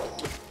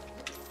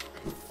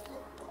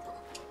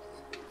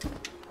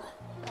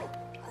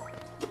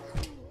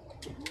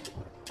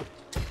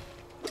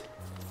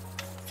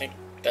think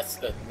that's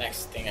the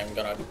next thing I'm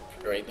gonna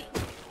upgrade.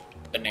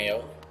 The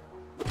nail.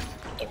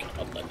 I'm talking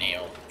about the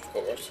nail, of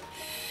course.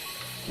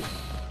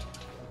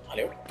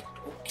 Hello?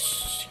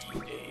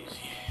 Oopsie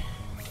daisy.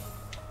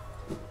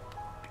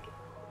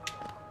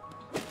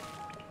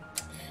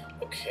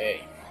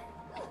 Okay.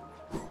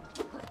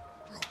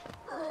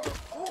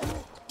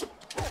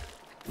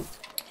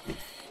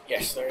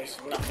 Yes, there is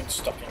nothing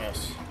stopping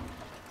us.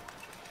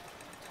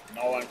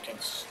 No one can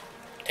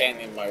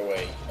stand in my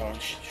way. No one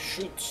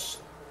should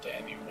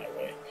stand in my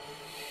way.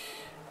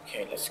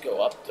 Okay, let's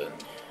go up then.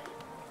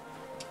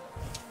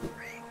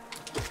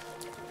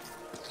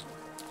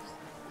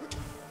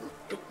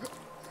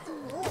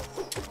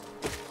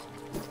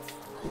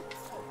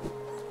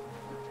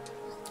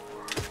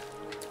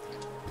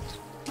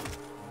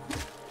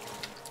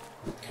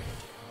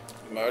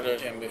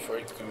 Murdered him before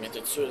he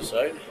committed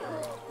suicide.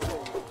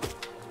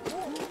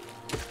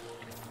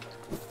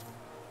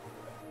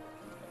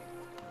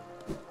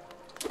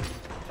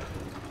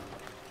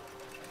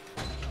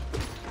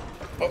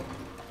 Oh,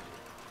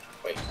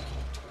 wait.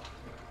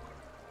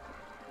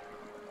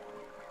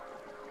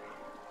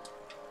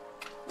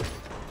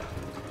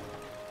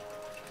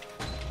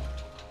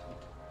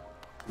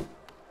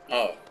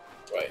 Oh,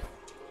 right.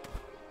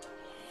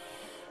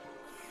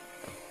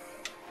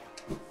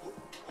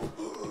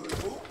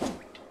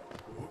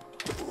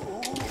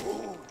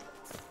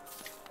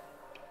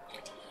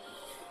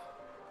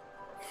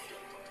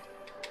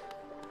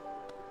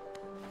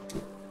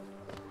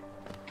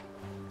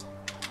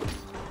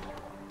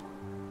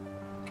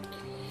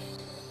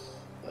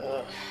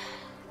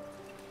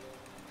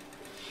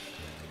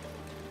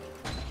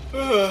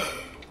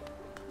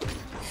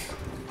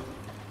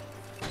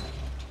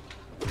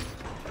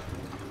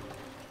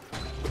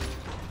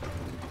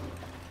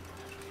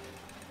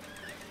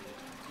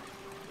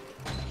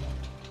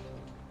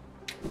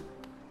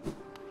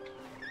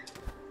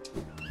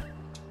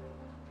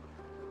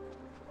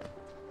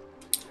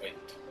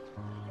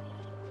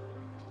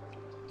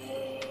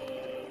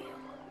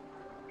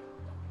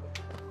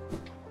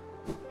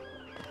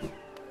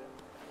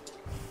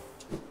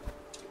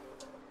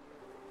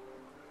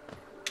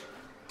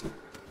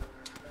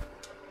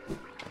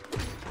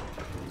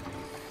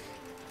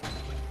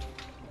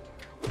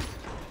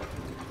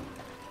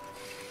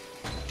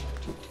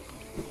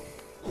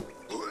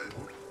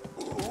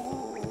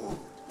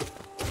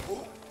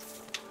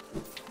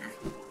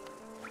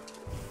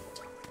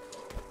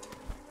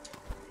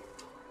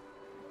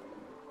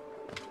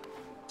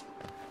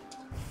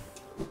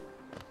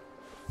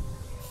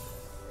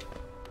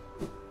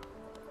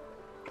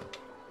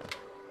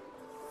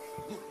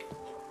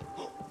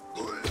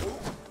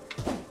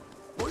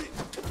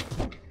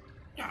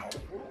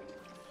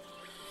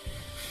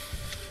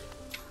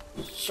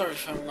 Sorry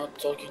if I'm not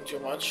talking too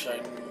much,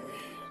 I'm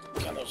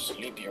kind of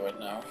sleepy right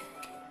now.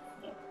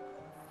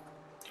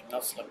 I've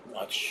not slept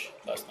much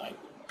last night.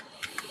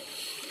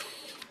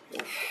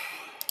 Oof.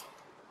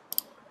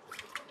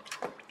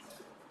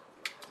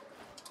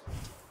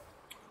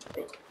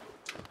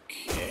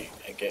 Okay,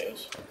 I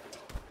guess.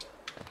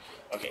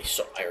 Okay,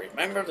 so I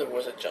remember there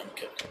was a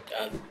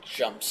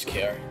jump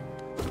scare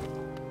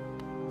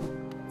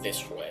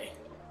this way.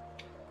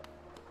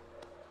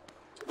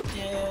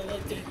 Yeah,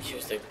 they didn't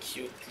use that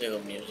cute little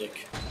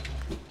music.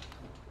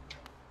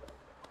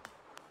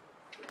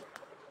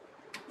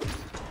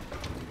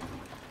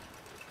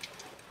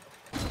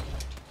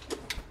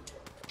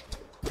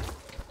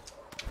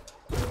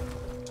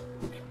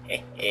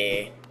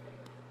 Hehe.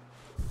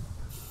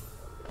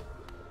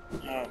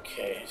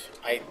 Okay,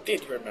 I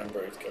did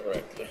remember it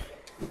correctly.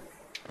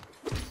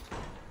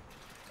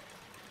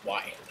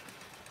 Why?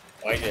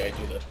 Why did I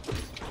do that?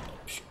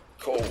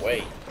 Go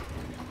away.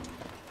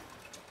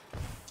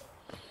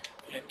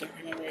 I don't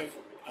remember if...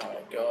 Oh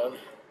god.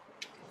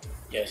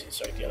 Yes,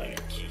 inside the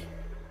elegant key.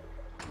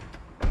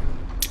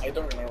 I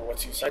don't remember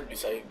what's inside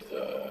besides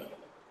the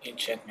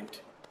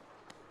enchantment.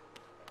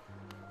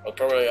 I'll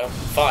probably have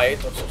to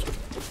fight or something.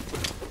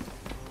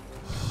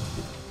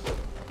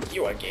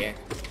 You again.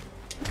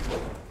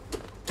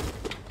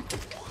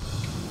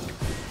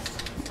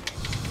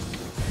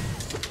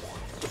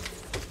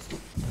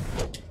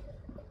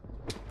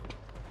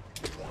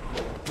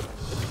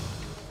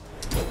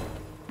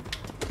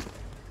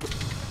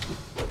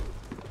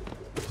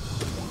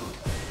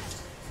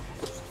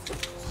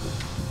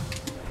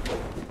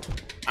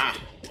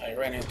 I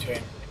ran into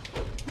him.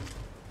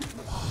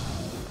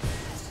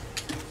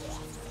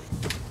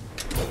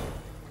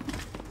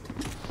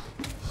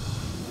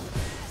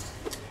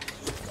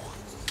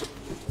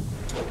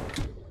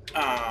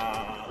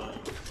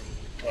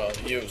 Well,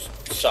 you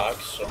suck,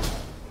 so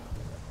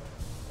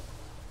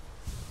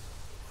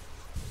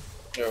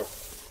you're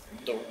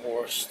the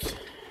worst.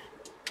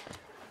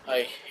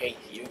 I hate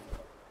you.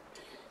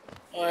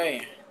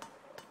 Hey,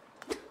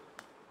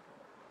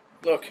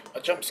 look, a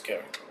jump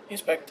scare.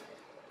 Inspect.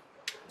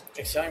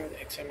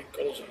 Examine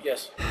closer.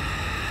 Yes.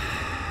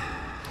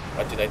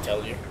 What did I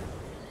tell you?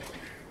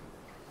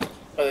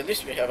 But at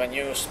least we have a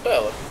new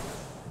spell.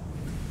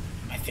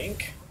 I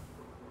think.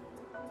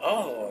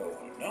 Oh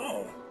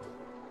no.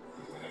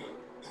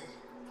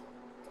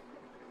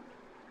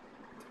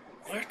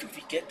 Where do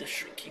we get the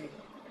shrieking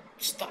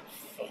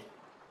stuff?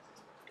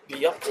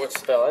 The upward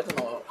spell, I don't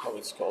know how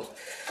it's called.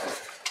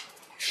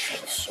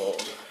 So,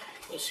 it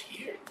was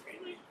here,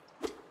 really?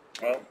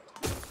 Well,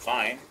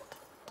 fine.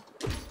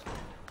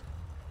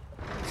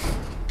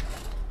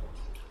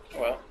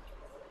 Well,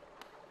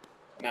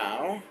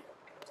 now,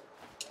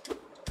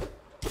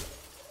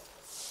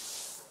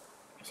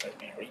 let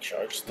me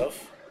recharge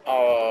stuff.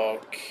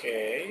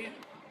 Okay.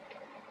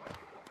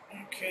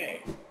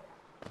 Okay.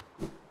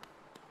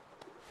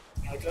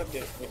 I'm glad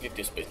that we did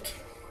this bit.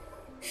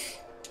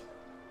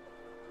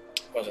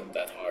 Wasn't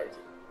that hard.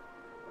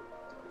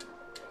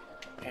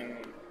 And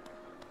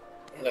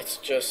let's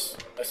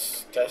test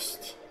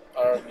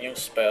our new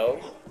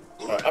spell,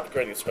 our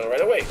upgraded spell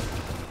right away.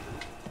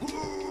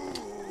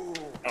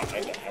 Oh,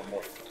 I don't have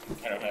more.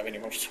 I don't have any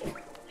more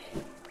sword.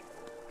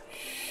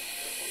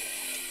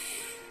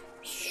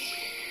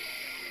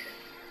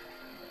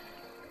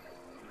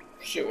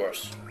 She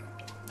was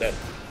dead.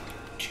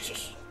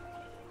 Jesus.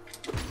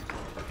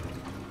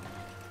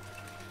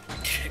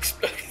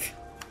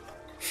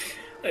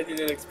 I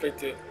didn't expect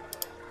to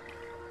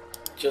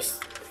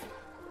just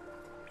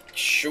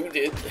shoot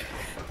it.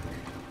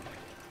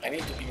 I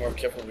need to be more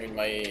careful with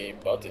my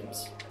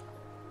buttons.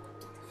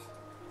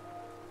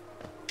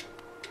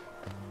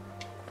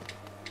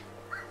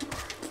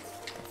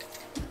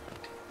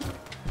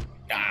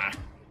 Ah.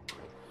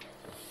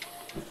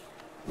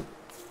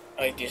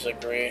 I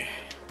disagree.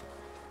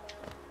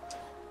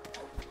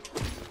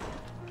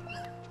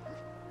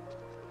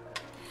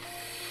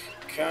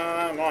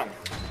 Come on.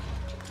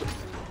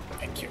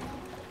 Thank you.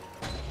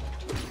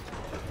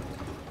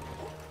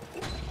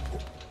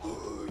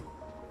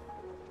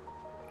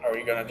 Are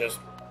we gonna just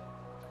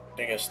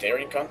do a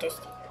staring contest?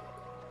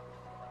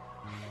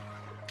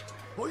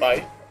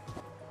 Bye.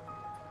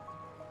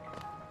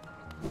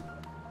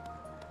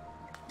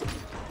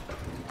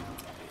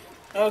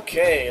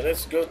 Okay,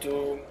 let's go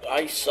to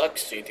I Suck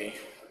City.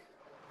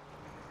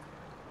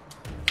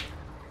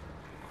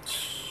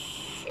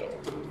 So,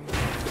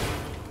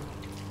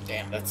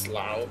 damn, that's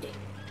loud.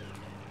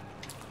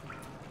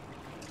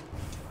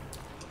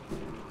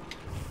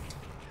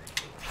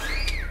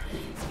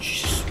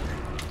 Jesus.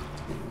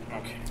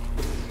 Okay.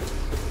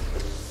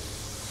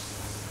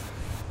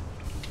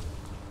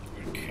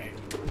 Okay.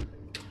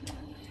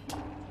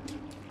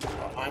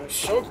 I'm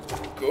so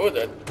good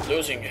at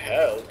losing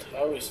health.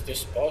 How is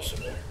this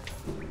possible?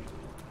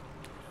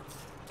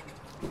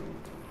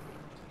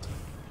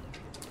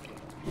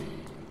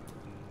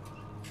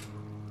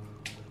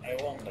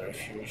 I wonder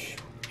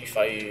if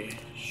I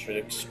should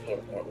explore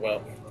more.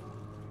 Well,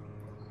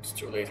 it's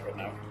too late right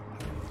now.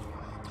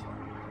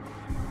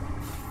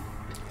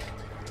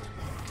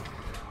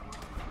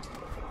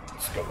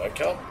 go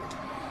back up.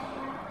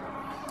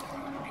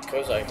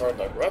 Because I heard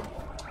a grub.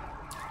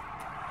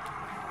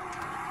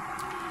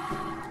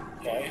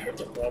 Yeah, I heard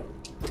the grub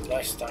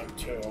last time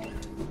too.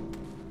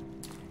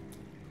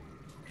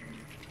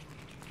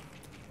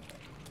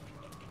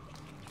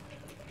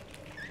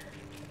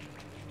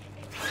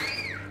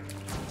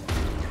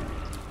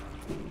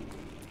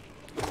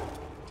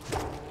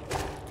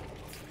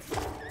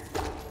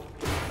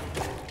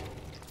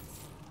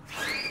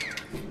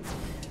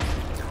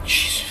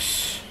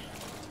 Jesus.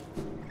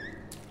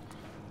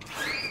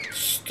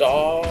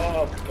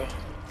 Stop.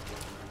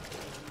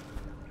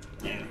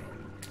 Yeah.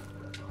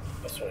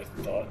 That's what I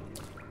thought.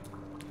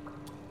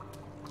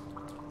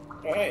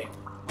 Alright.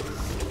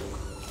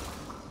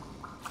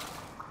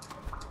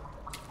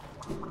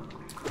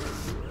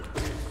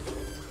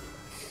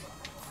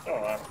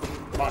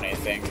 Oh, money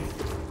thing.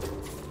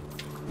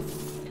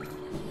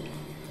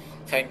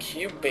 Thank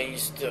you,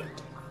 based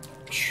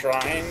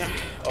shrine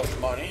of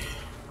money.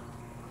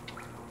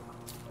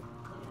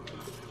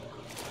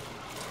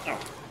 Oh.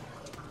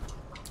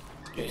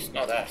 It's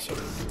not acid.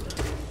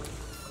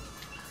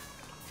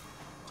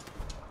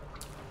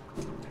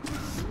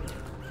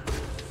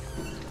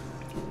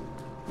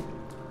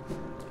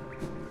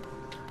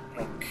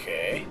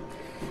 Okay.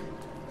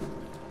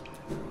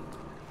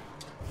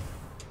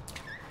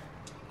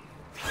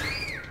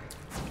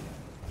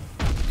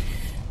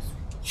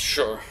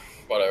 Sure,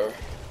 whatever.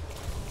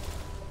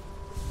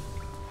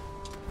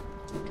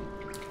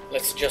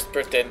 Let's just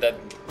pretend that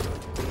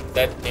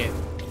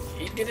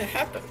it didn't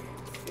happen.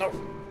 No,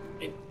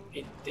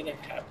 it didn't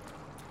happen.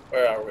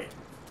 Where are we?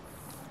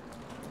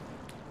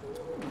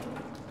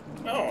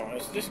 No,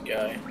 it's this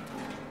guy.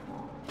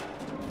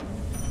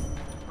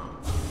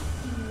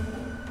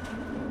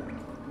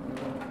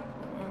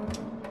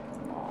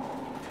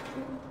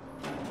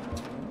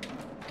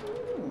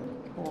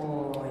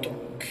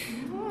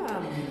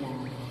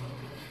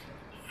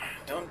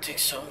 Don't take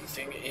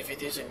something if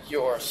it isn't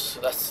yours.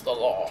 That's the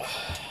law.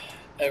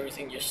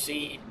 Everything you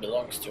see, it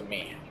belongs to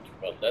me.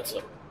 Well, that's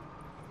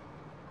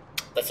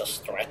a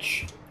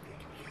stretch.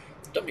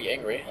 Don't be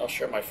angry. I'll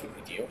share my food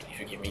with you if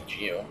you give me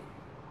Geo.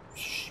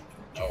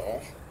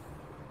 No.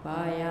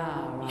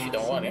 If you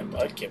don't want it,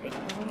 I'll keep it.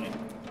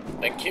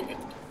 Then keep it.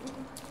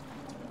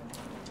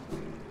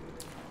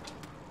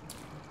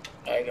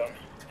 I don't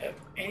have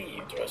any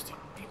interest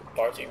in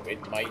parting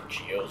with my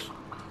Geos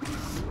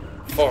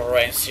for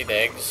rancid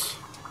eggs.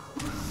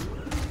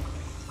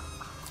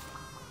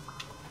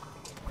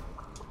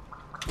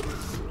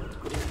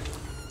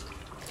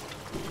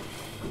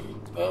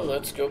 Well,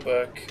 let's go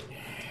back.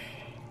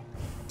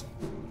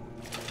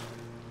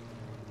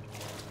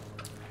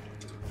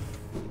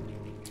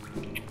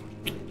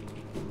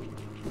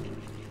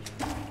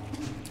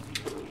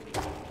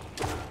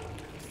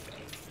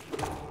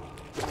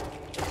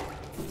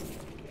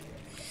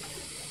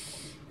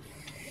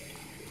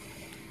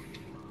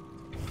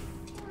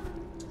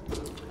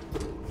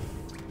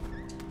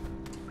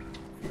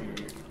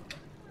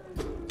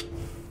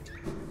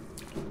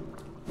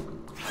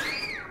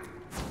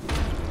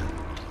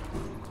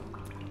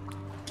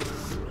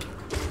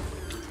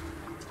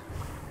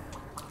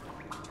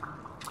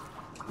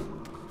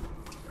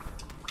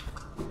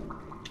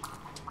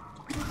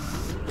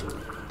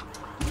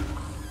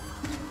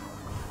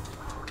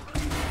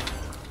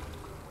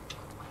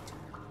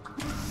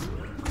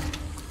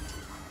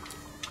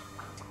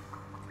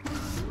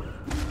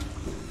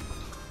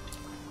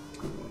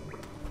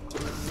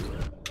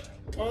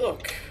 Oh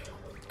look,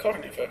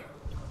 Carnival.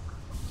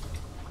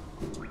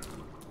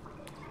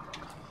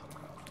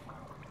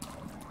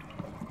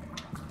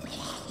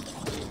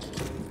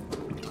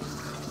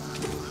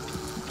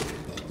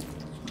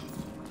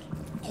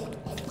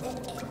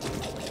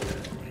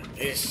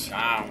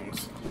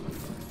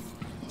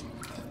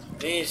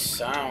 These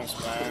sounds,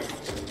 man.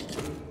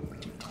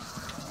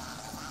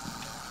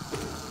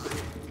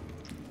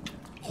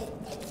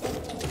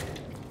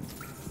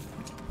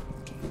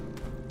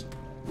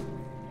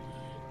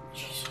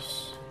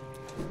 Jesus.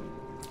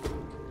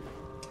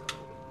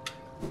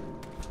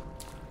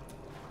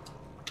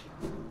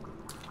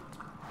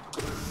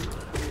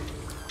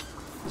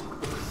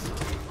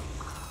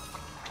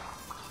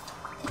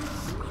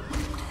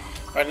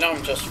 Right now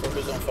I'm just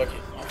focused on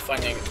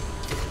finding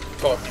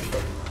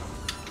Carnival.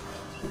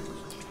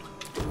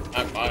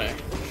 And money,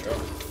 sure.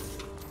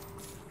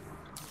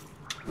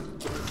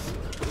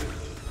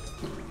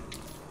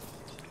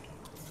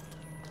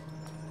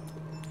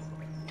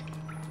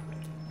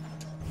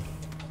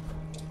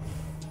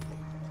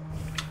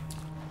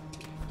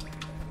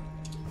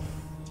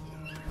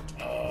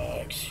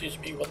 Excuse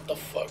me, what the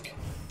fuck?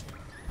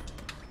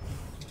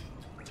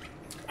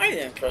 I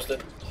didn't trust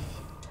it.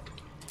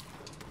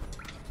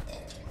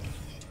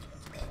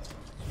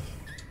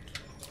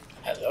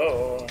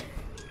 Hello.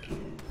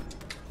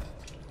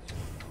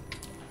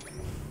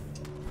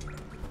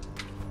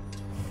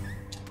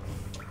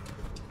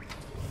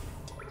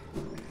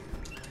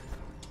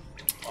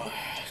 Oh,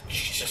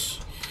 Jesus.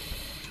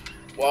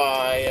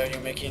 Why are you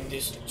making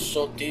this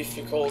so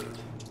difficult?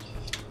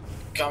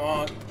 Come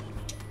on.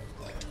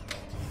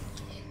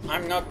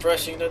 I'm not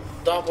pressing the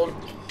double.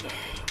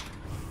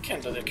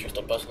 Can't do the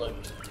crystal puzzle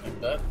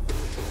like that.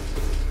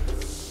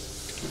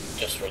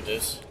 Just for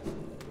this.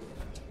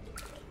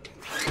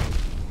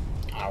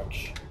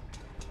 Ouch.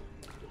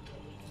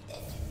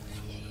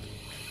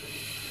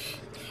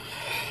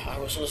 I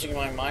was losing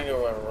my mind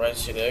over a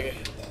rancid egg.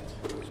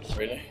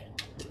 Really?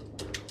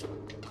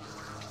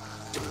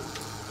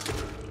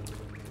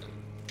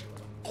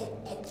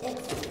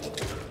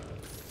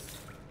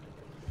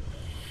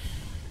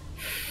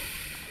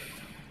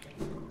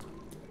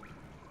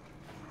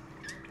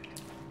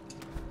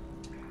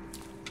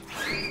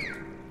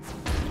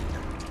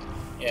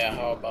 Yeah,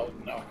 how about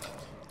no?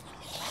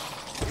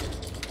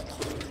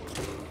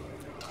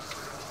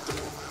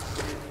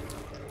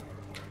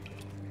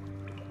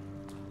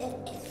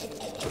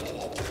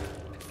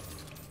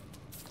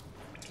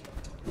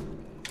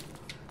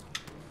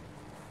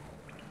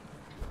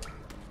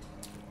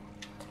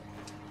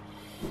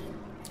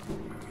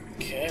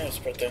 Okay, let's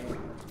pretend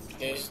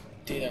this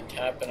didn't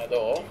happen at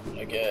all,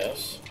 I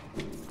guess.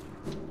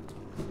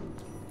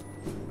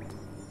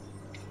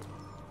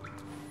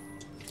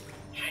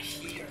 I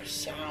hear a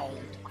sound.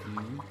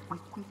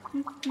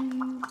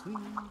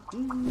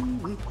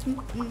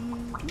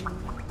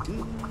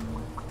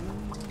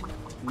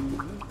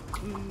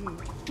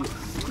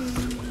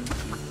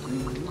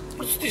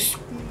 What's this?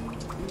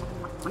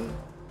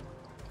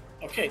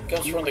 Okay, it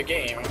comes from the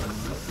game.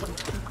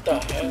 What the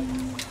hell?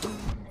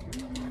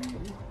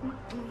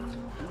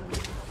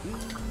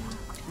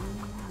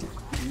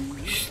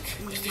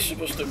 Is this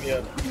supposed to be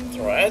a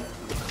threat?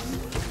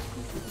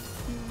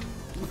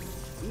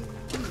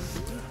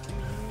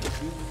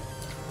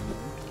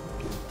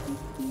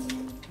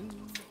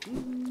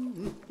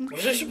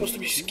 Was I supposed to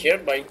be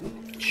scared by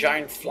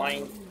giant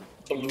flying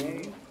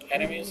balloon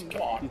enemies?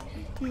 Come on.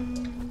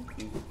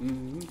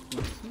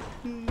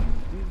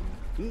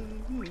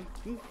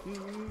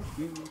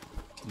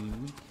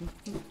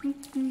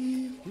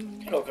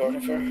 Hello,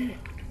 Carnifer.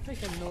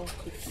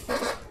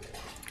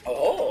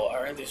 Oh,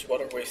 aren't these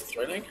waterways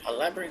thrilling? A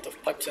labyrinth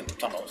of pipes and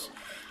tunnels.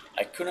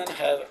 I couldn't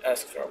have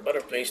asked for a better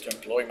place to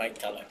employ my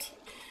talent.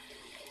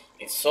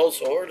 It's all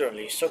so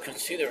orderly, so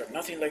considered,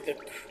 nothing like the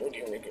crude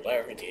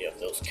irregularity of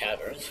those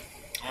caverns.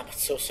 Ah, but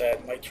so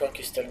sad. My trunk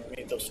is telling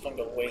me those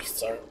fungal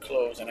wastes are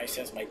closed, and I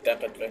sense my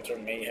damp adventure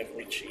may have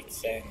reached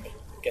its end.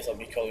 Guess I'll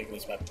be calling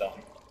this map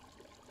down.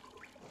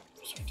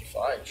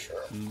 75,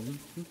 sure.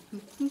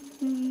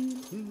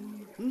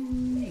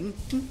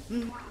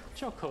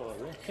 Choco,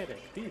 look at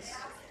this.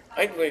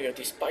 I'd wager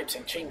these pipes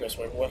and chambers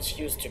were once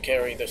used to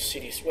carry the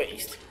city's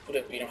waste. Would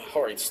have been a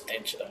horrid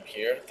stench down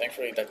here.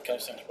 Thankfully, that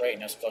constant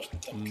rain has flushed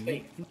them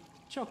clean.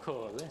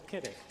 Choco, look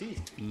at this.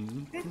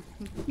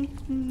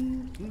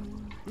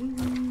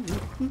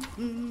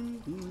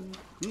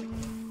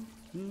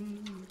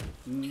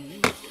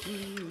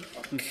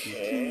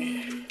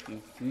 Okay.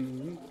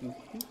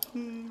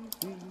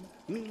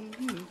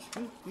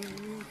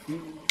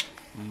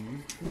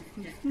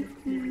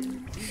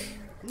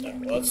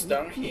 Then what's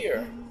down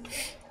here?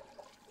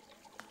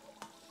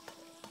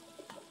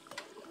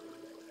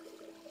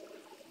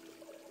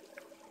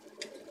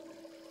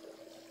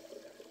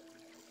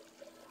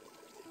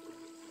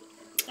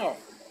 Oh.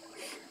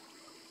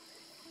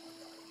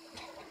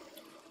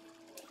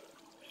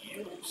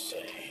 You don't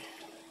say.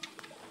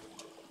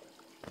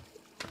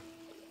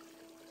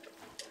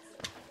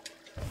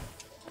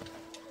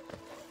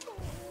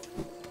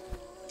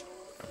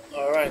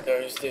 Alright,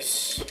 there is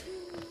this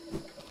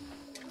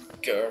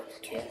girl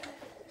too.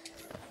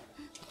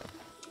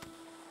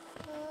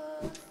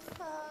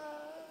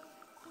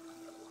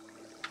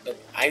 That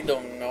I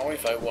don't know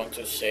if I want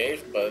to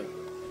save, but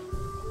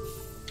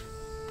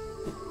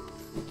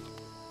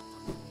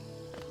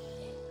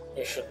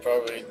we should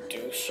probably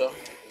do so.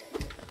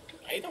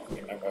 I don't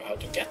remember how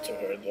to get to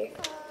her though.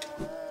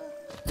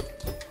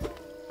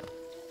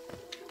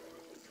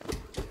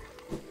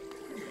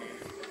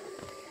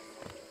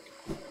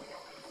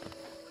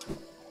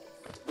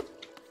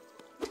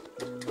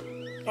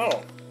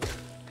 Oh.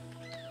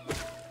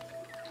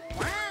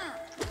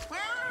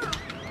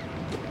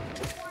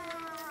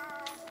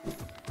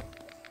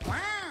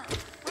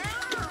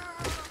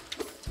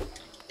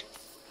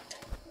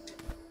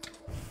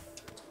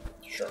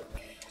 Sure.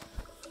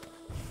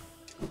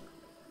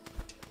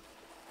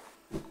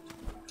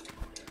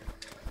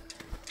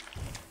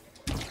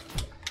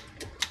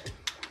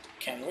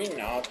 Can we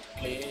not,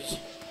 please?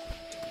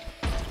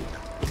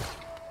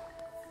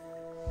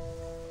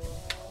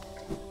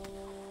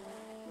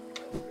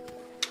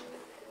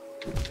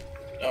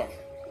 Oh.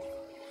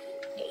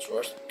 Those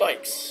were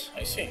spikes,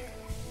 I see.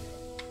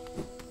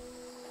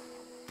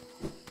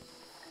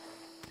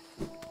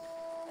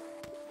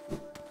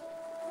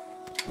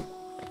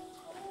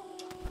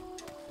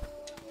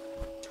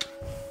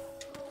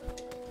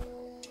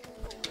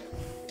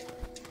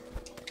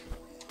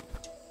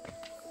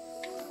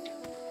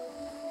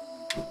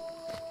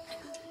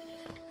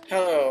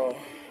 Hello.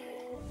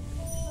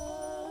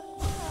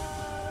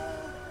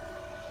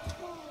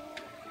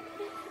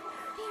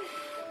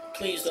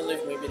 Please don't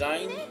leave me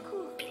behind.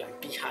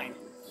 Behind.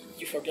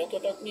 You forgot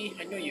about me?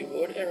 I knew you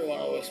would. Everyone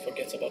always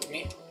forgets about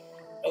me.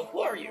 Oh, who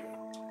are you?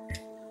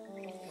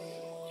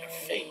 Your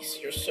face,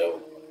 you're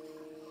so...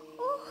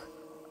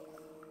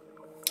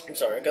 I'm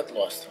sorry, I got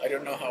lost. I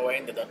don't know how I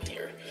ended up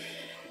here.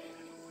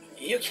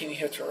 You came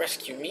here to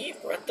rescue me,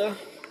 Greta?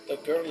 The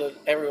girl that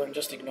everyone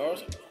just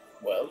ignores?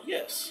 Well,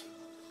 yes.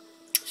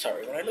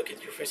 Sorry, when I look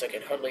at your face, I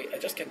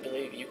just can't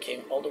believe you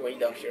came all the way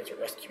down here to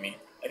rescue me.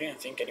 I didn't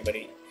think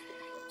anybody...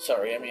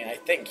 Sorry, I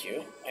thank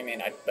you.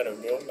 I'd better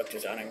go back to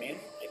town, I'd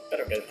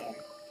better get home.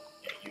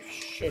 Yeah, you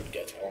should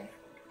get home.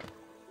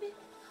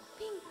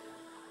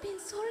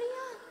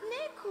 Pensolia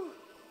Neku.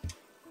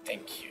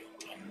 Thank you.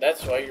 And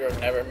that's why you're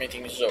never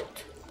meeting Zot.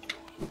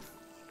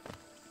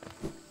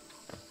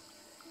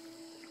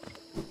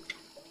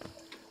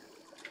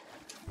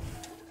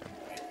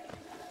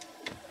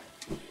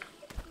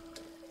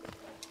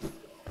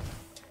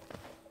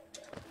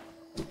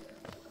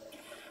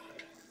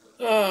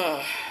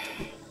 Ah.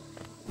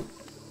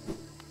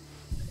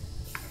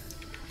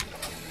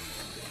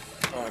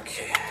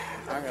 Okay,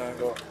 I'm gonna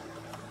go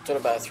to the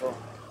bathroom.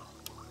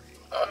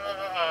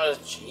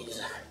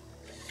 Jeez.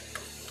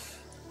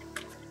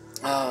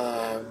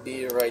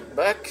 Be right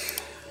back.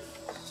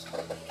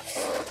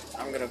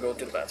 I'm gonna go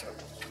to the bathroom.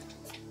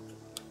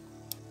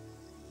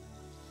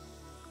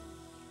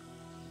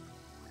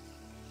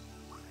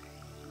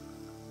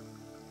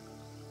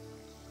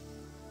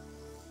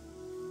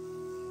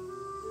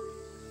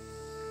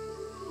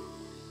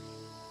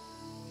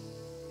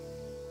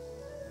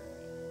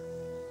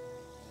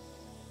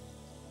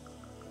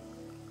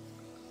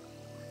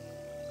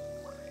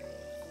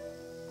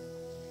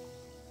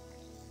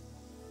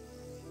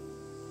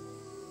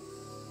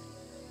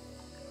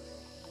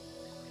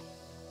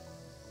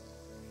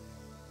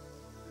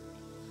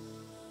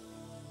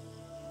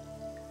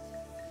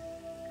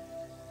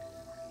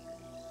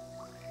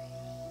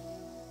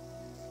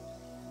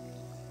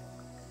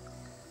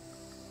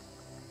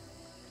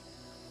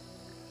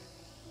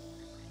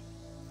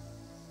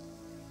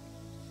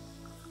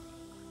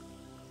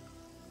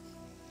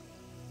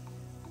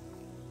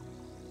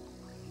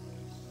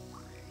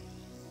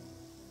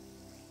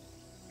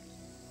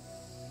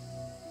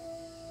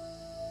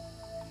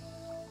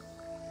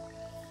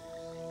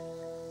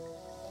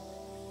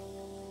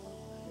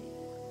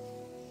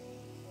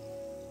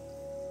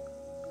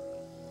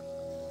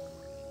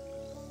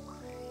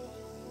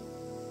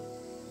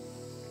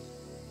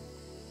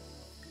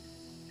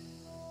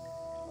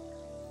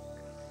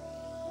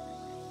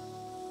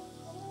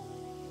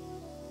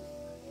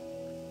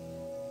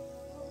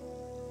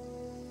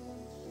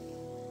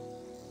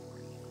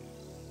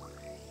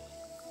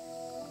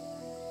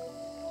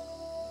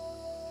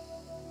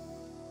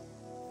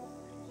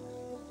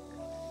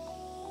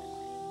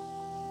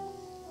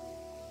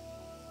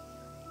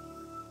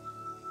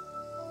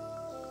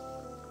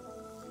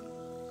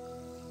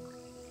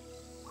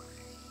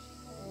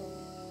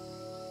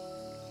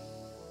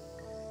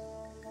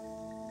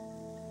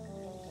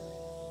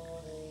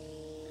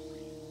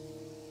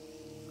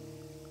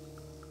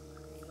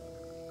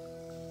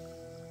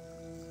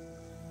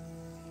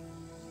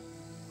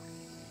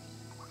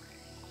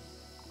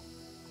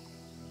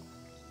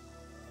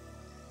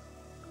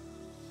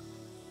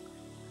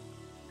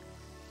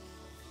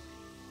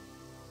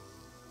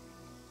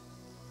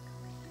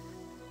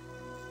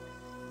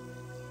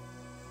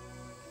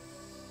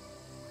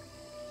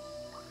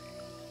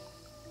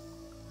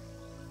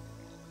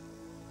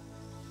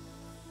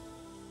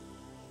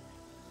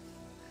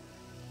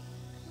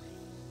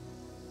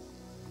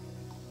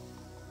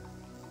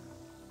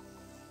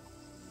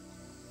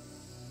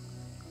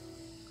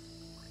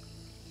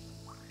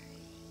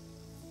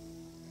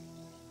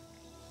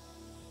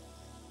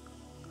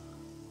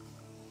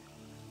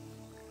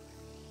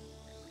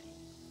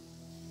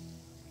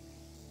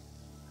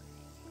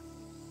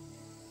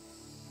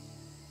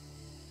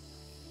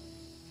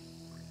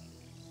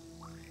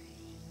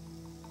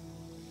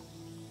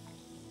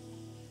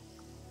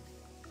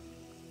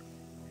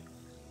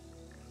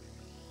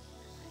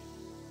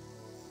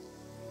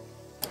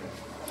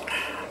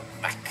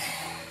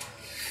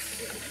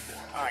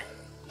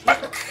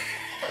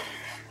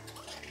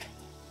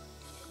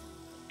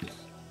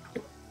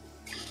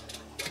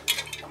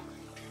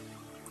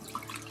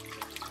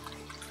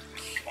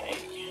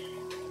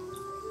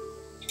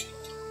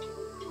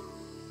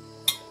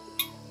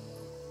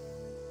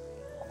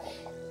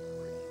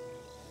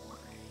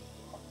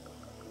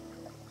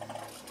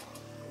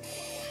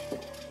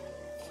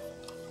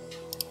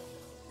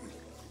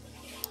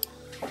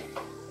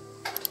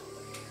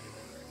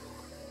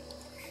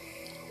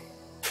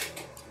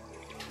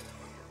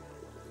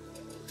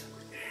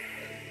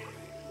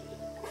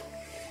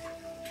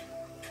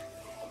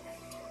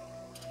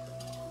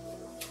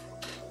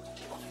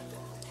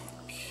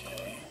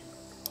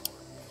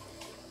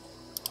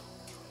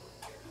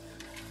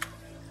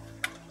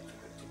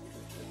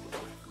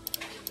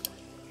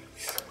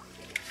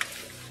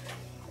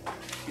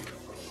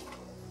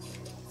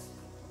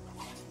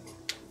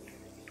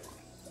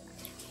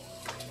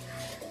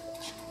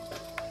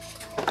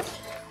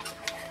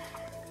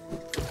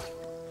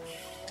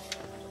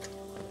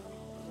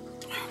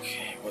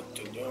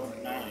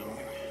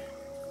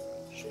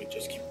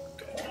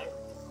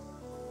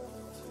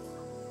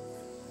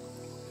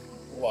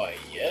 Why,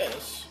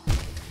 yes.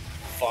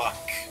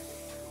 Fuck.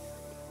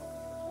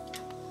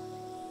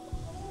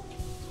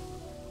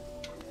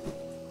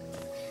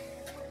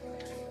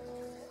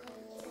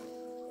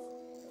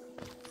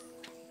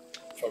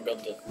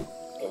 Forgot that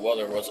the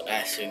water was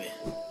acid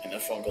and a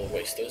fungal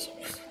waste.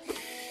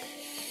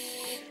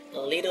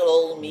 Little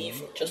old me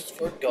just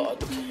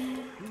forgot.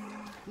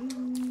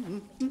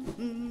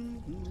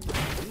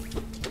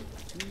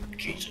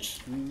 Jesus.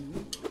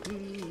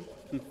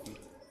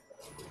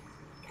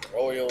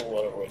 Royal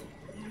waterway.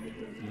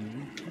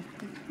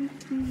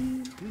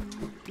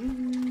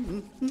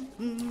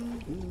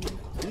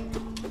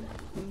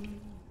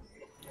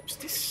 What's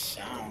this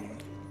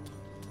sound?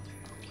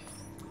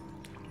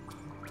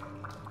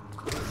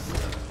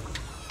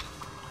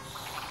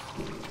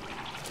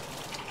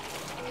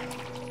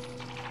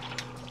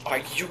 Are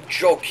you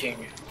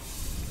joking?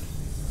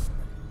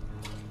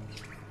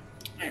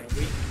 Man,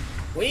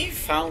 we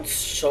found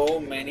so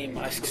many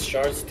mask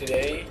shards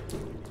today.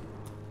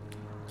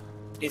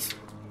 It's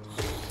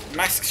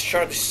mask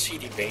shard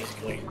city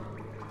basically.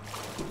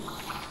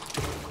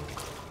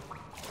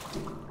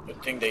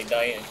 Good thing they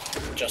die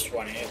in just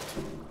one hit.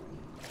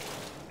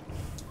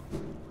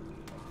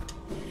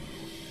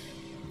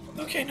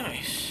 Okay,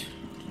 nice.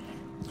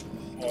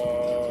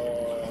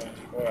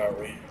 Where are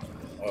we?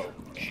 Oh,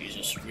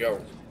 Jesus, we are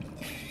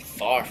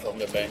far from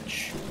the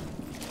bench.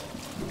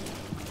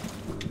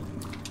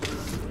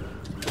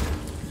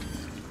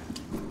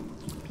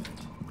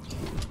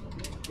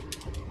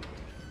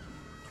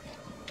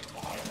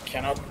 I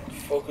cannot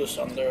focus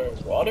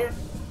underwater.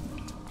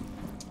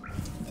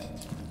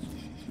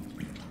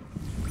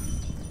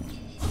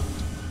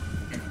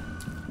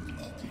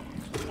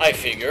 I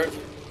figured.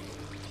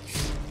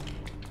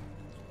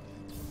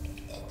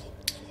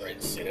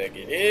 Red City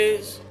it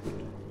is.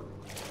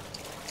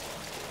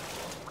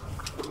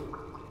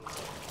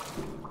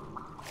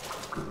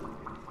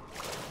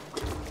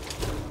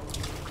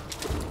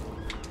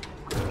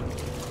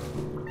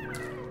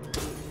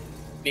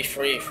 Be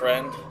free,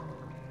 friend.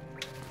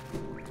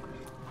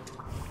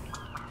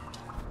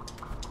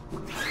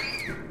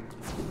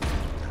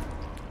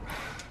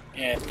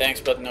 Yeah,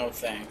 thanks, but no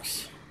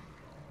thanks.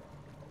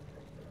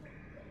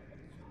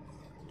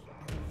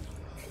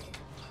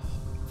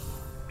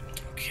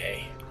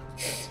 Okay.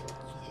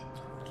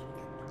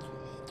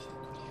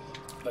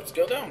 Let's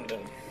go down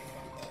then.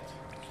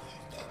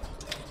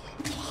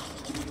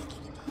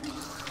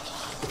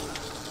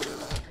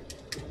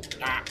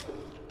 Ah.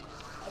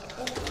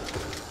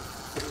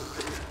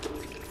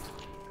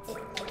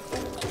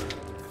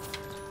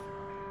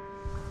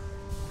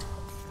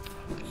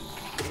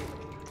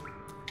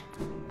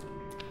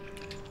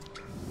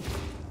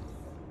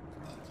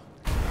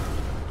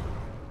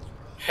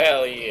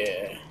 Hell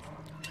yeah.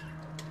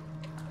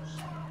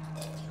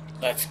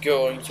 Let's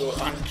go into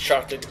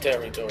uncharted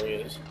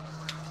territories.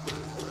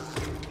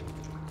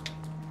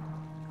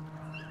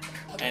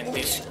 And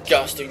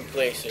disgusting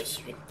places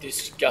with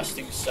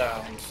disgusting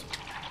sounds.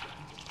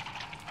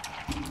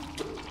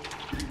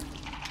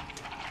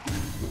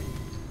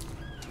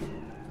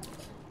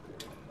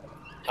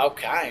 How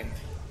kind.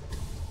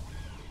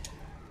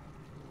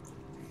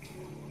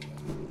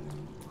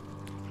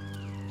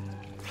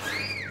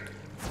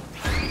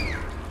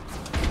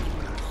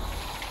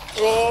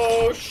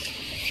 Oh,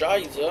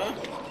 Scheiße.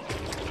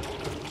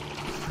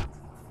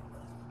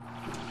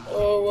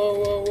 Oh, whoa,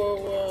 whoa, whoa,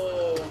 whoa.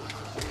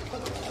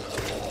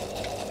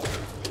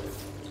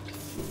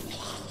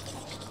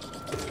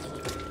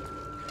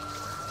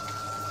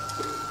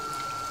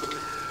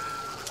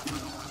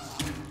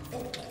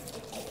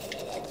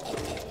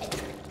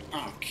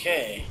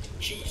 Okay,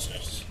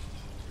 Jesus.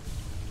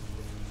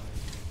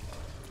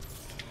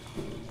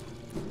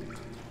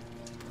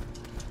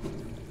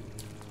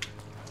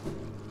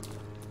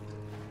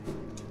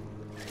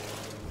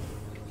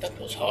 That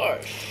was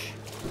harsh.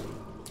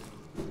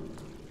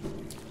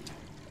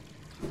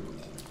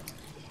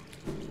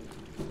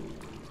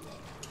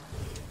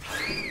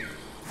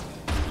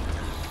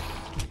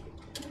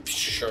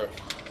 Sure.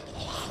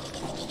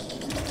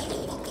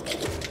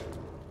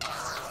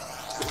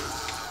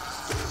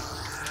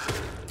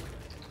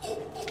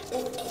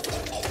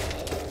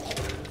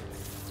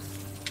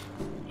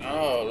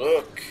 Oh,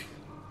 look.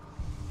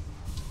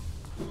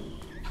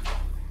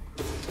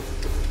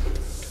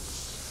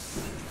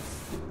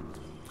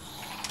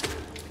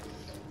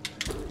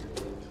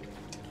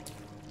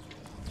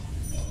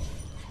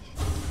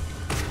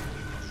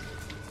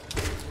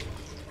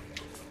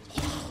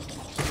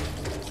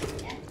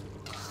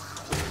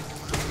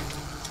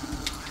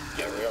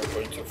 Yeah, we are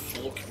going to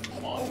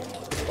Flukmon,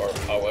 or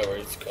however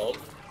it's called.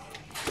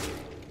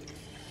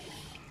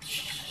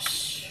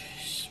 Jesus,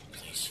 this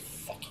place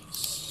fucking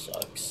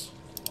sucks.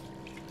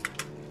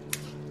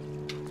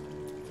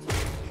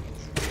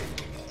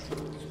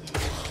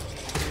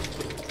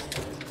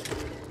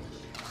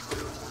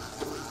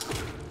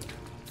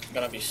 I'm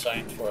gonna be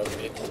silent for a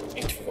bit,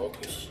 need to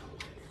focus.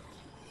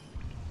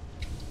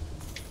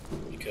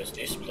 Because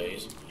this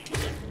place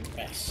is a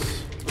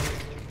mess.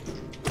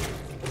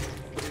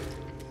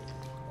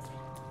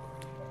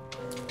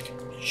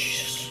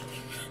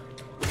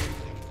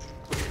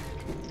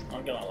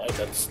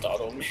 That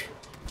startled me.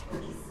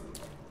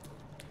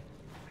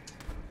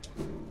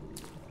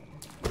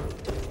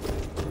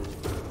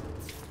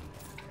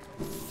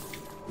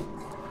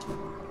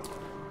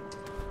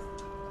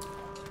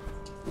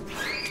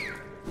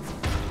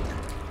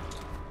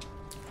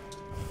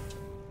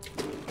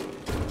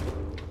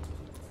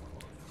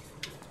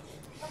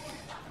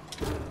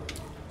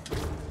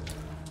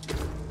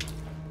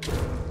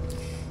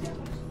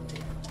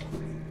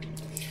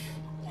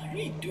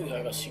 We do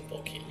have a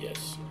simple key,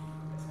 yes.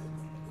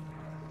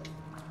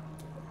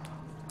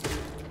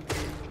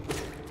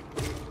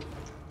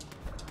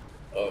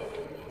 Oh,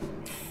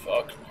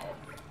 fuck no.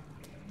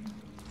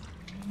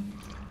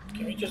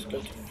 Can we just go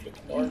to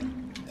Flickmore?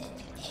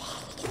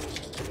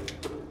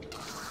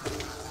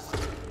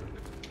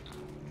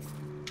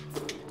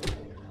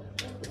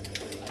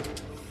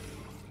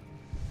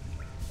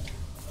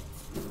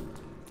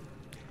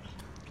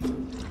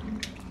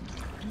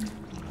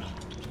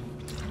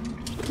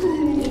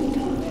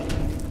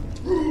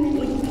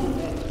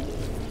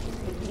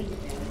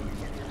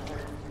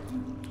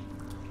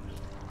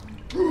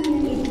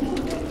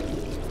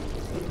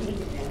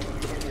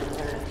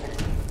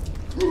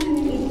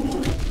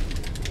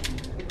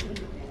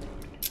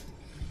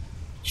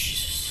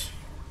 Jesus.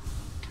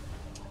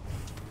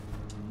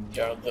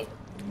 They are the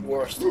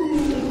worst.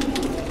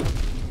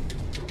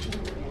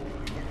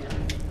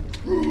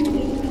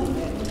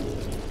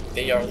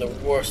 They are the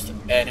worst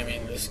enemy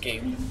in this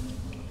game.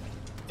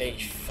 They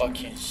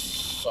fucking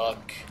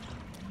suck.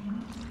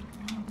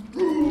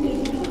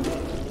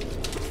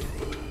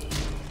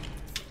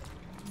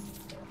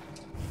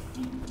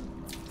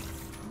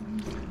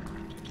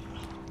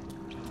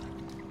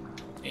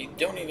 They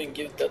don't even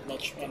give that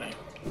much money.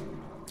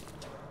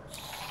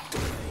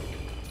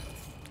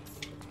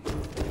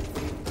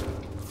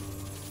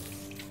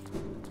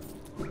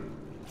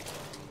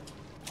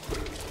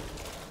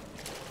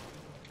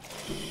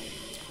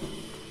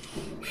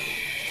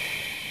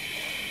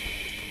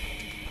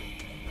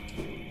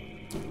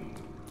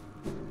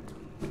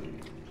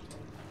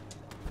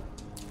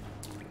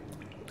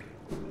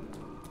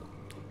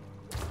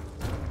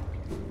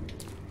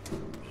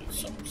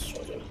 Some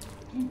sort of...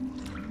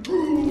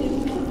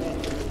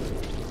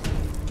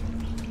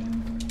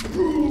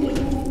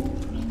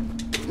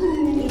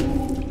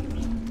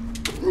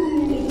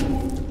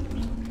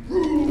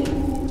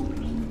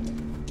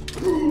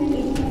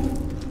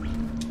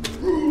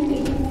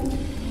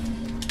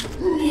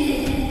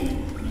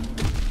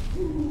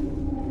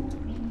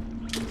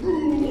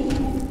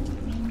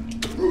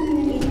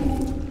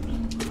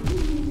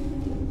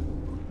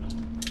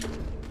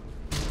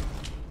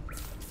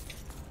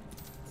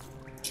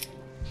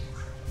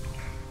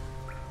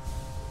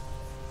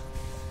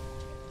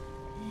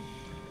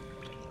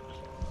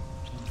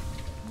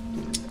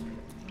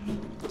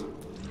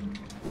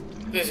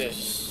 This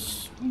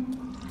is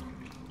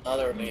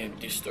utterly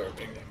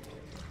disturbing.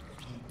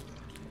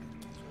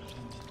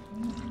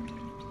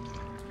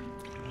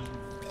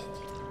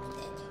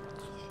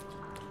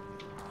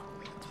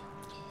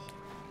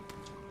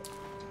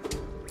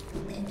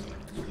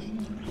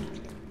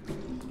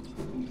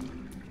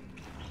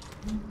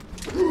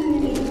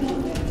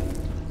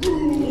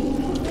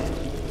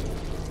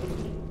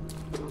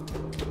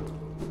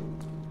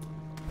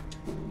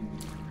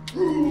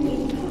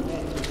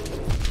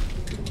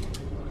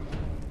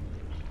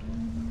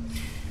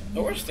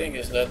 The worst thing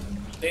is that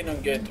they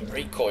don't get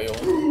recoil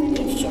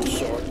of some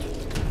sort.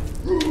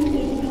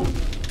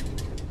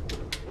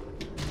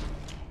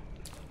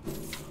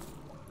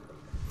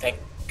 Thank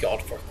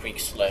God for quick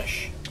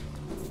slash.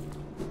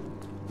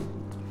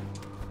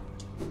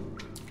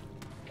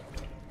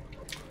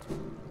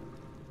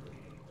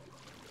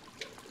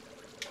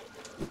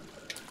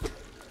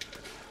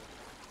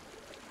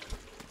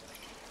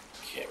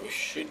 Okay, we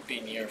should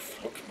be near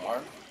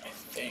Flukmar, I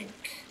think.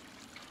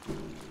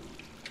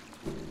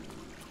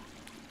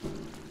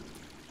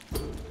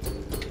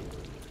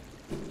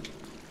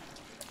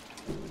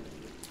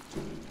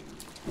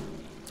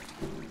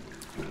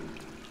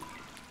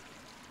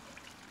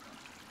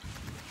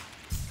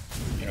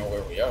 You know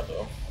where we are,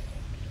 though.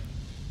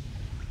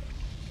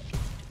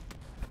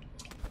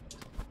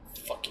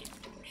 Fucking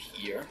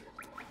here.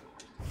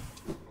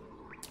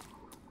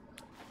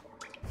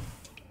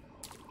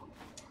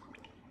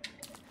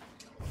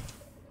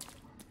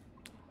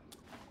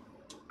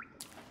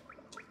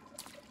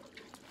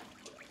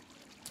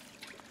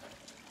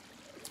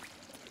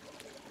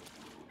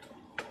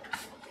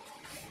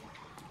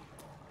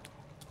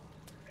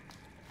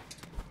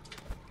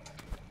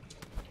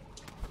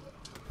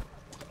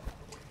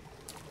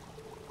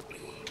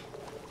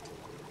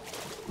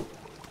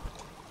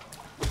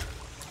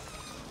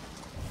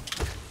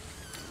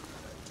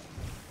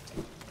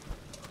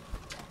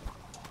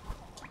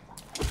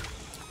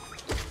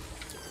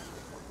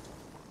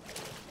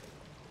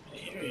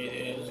 Here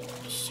it is,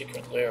 the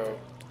secret lair.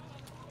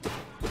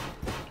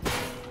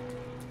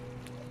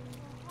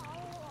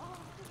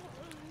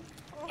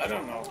 I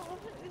don't know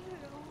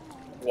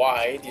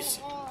why this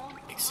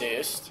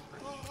exists.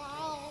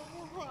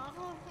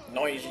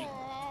 Noisy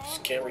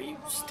Scary,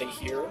 stay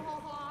here.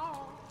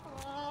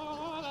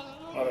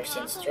 Mother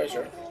sends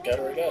treasure,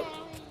 gather it up.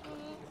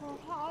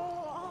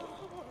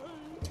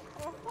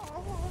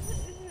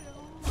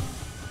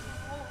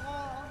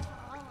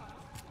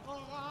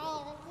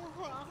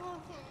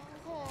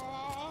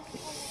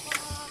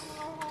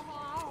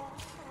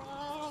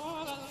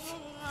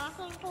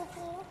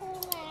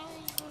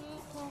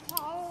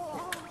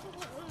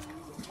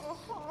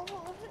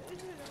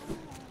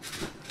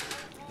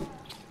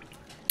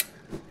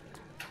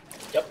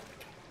 Yep.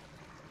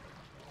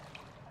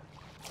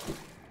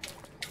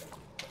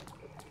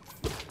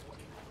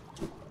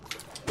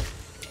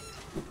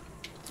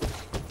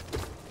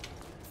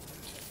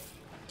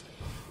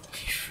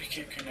 If we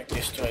can connect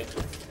this to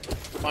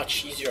a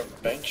much easier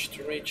bench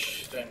to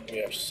reach, then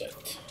we are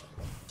set.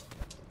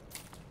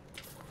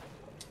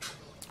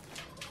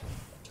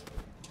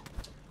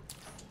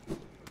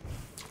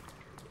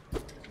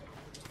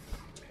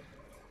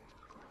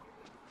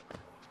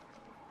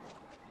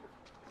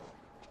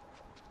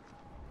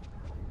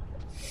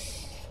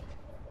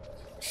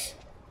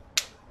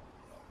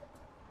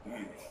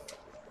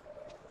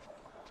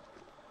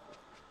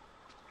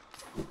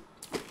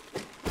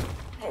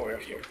 Oh, we're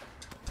here.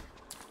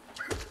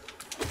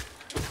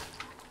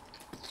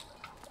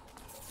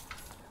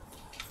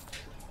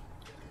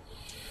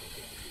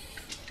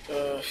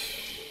 Uh,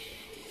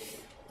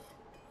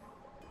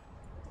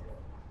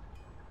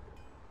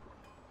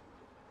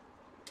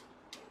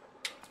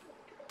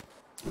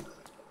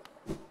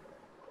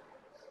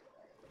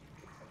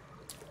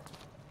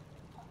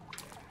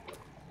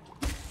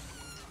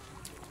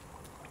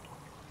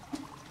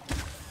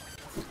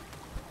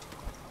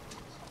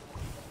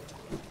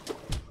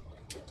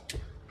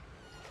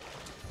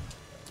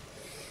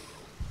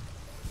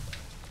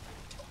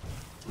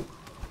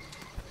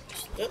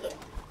 is that a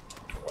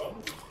drum?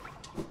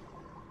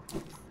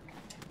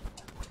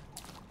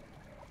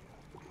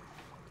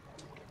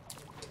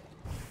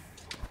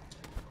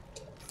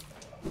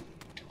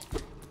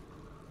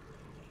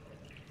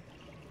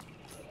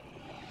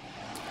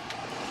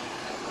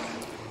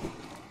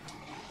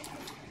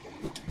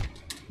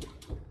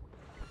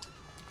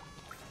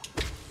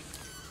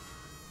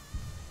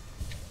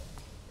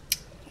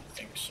 I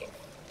think so.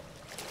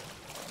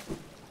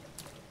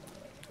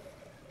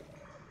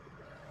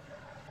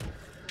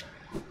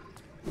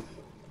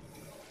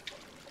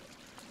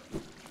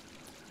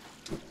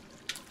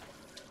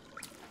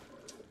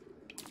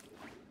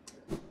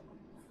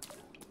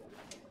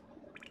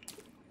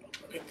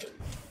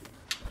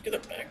 Look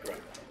at the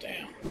background.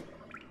 Damn.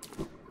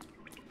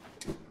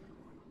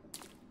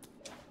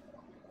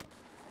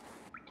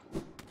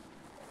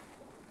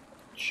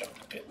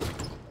 Shock pit.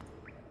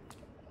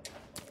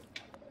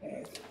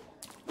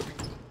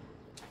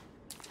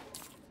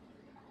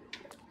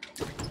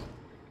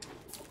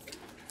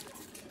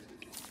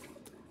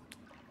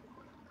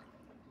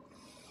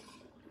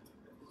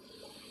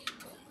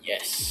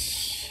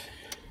 Yes.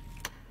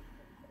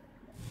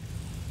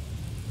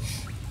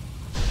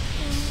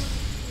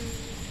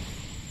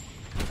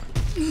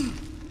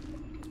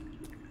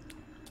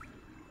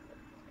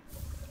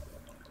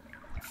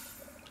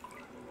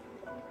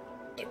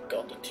 The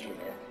god, the tuner.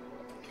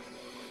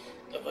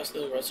 The vast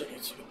that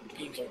resonates with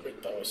beings of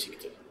great power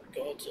seek the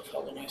gods of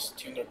hollowness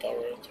tune their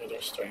power through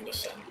their stirring the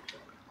sun.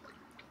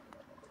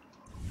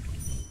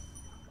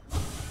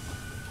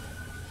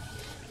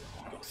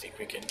 I don't think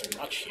we can do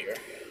much here.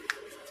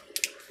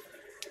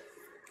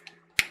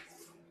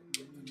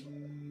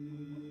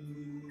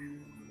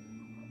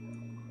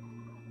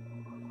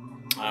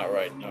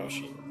 Alright, no,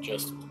 she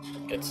just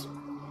gets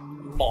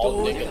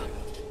mauled like a...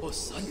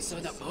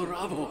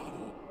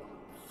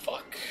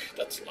 Fuck,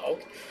 that's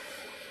loud.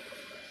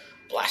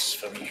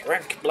 Blasphemy,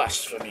 rank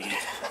blasphemy.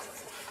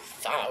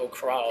 Thou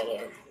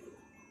crawler.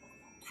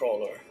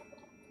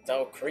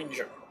 Thou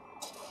cringer.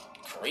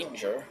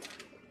 Cringer?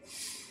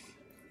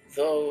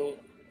 Thou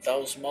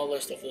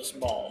smallest of the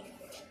small.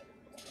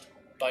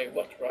 By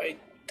what right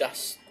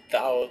dost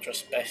thou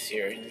trespass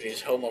here in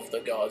this home of the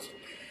gods?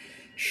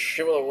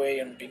 Shrivel away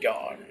and be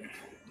gone.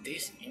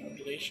 This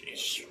English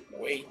is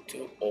way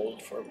too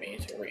old for me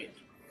to read.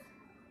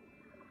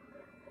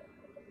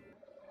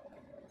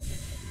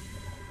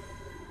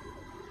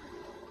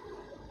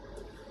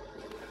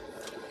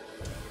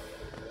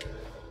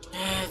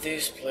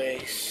 This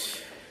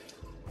place.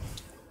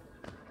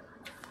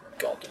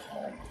 God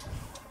home.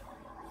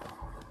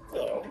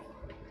 Hello.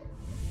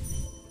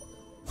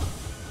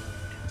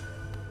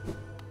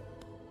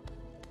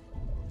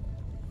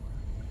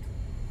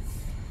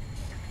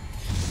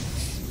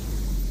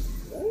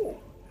 Ooh.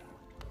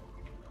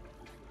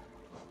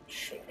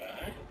 Should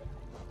I?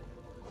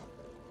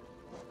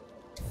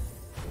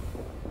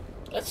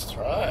 Let's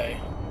try.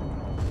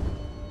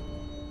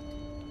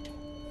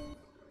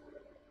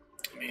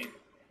 I mean,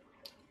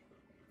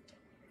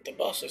 the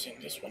bosses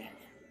in this one are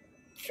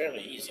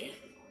fairly easy.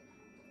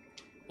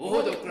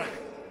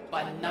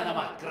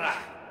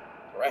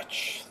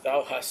 Wretch,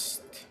 thou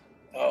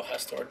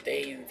hast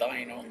ordained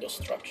thine own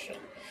destruction.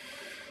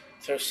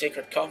 Through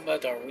sacred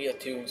combat are we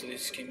attuned to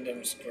this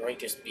kingdom's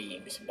greatest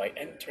beings. By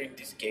entering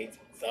this gate,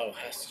 thou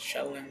hast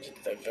challenged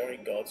the very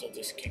gods of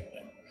this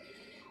kingdom.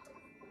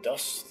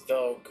 Dost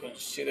thou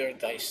consider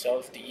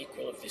thyself the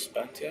equal of this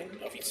pantheon,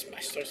 of its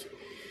masters?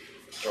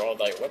 Draw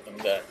thy weapon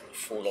then,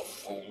 full of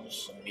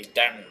fools, and be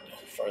damned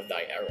for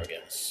thy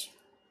arrogance.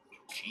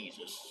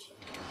 Jesus.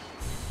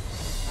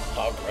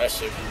 How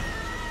aggressive.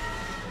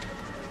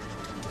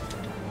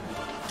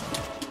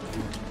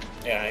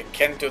 Yeah, I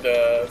can't do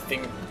the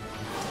thing.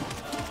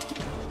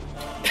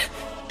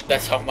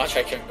 That's how much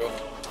I can go.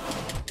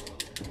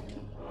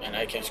 And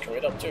I can screw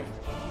it up too.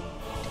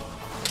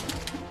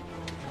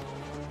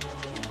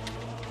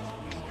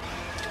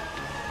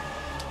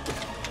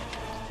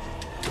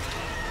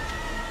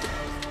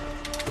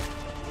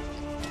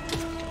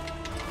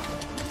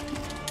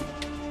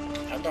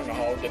 I don't know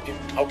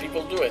how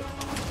people do it.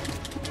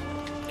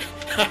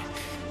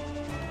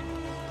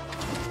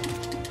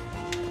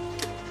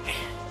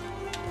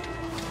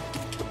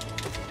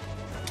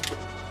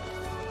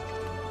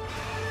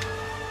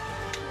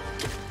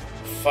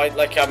 Fight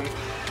like a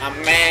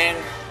man,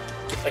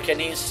 like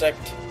an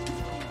insect.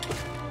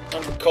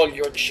 Don't call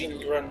your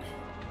children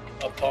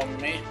upon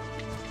me.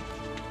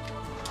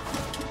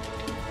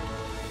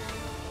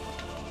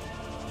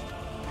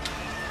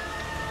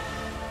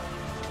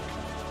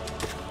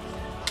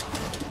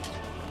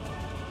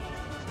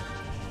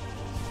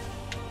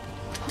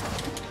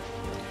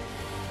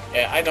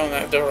 Yeah, I don't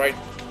have the right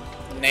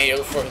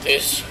nail for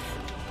this.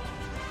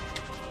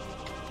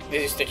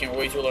 This is taking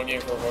way too long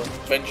here for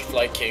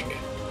Vengefly King.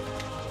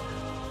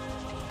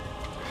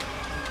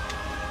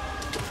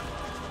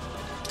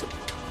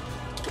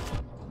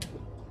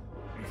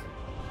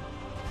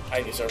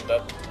 I deserve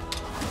that.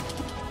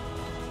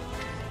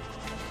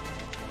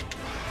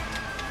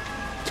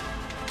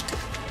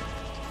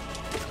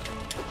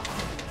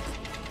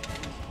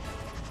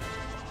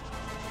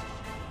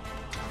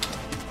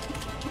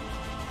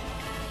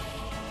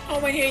 How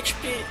many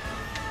HP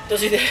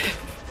does it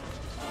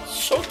have?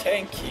 So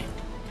tanky.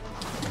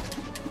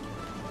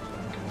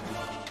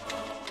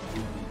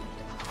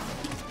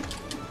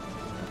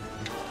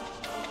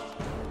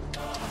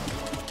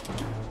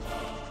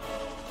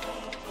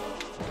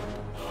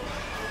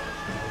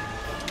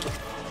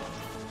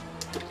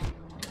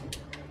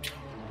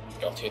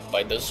 Got hit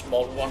by the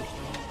small one.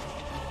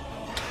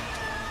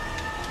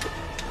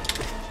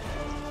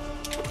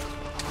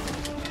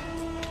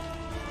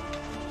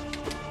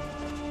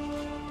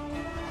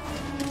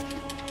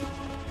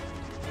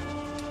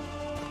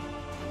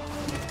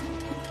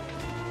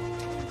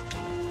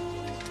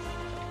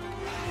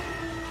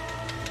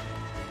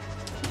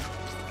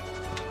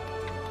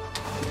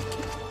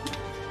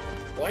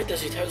 Why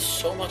does it have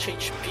so much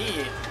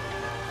HP?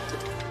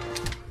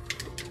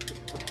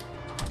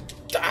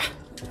 Ah!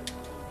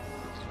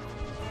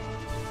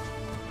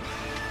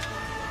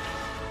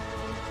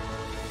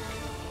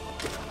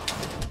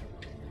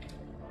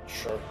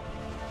 Sure.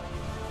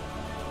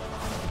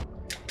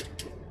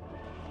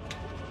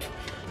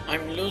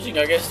 I'm losing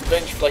against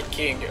Vengefly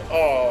King.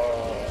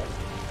 Oh,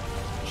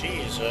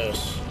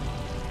 Jesus.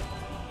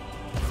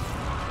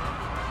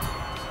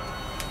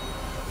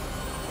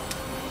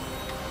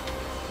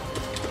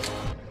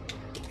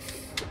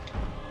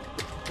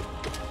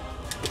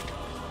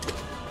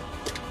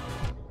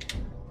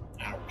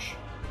 Ouch.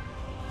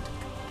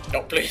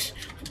 No, please.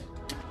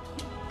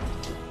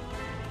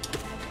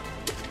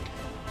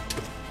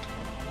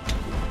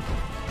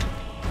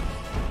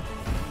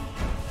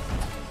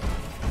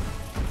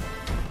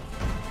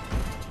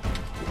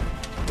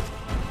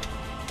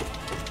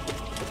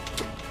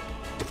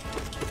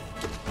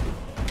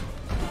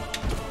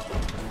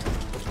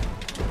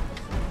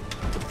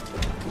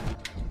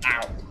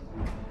 Ow.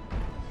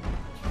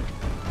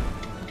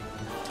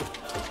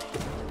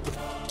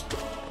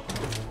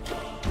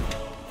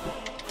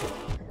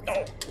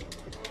 No.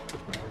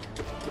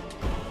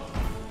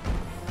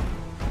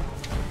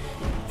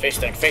 Face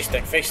tank, face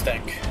tank, face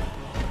tank.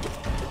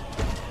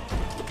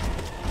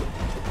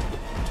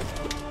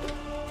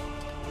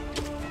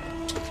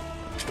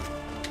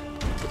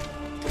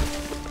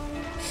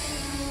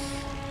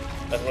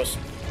 That was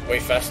way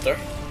faster.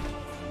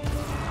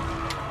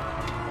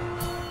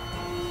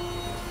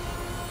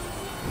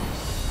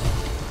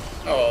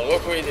 Oh,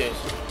 look who it is.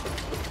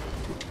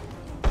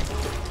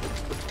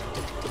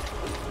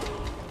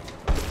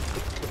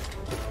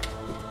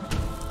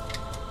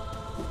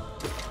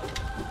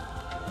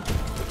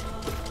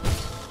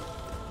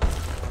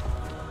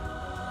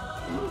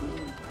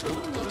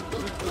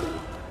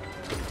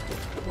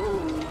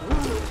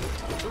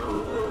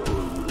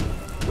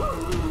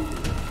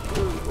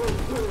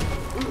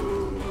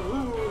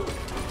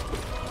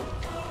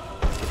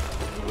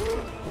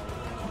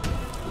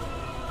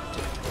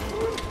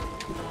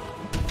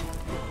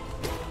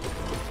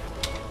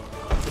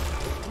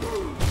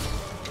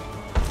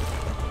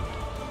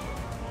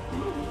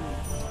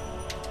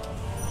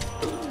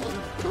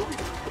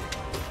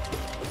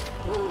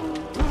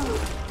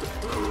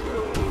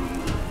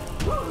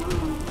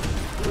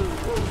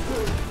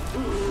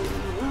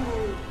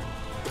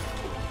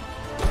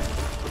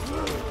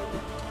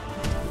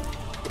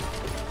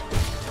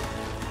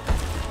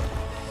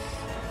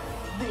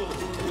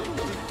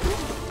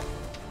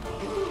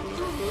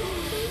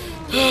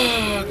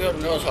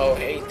 God knows how I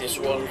hate this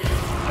one.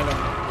 I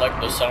don't like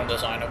the sound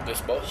design of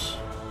this boss.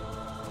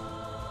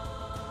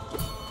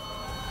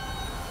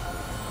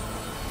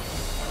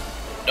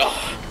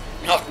 Ah,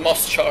 not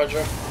Moss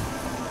Charger.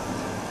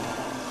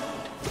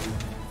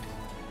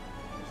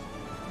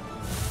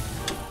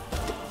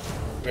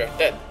 We are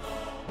dead.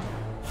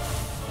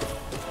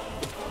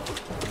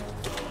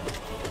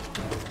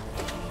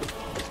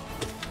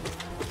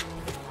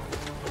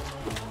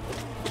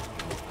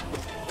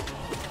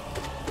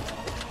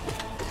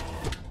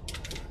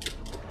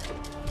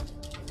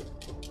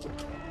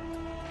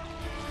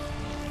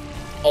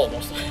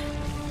 Almost.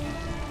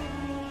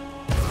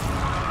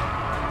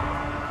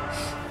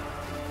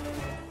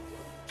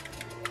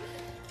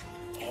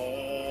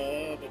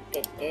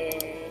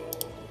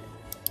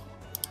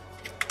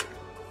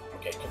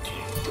 Okay,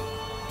 continue.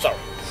 Sorry.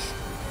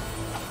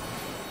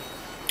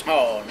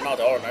 Oh, not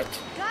Arnett.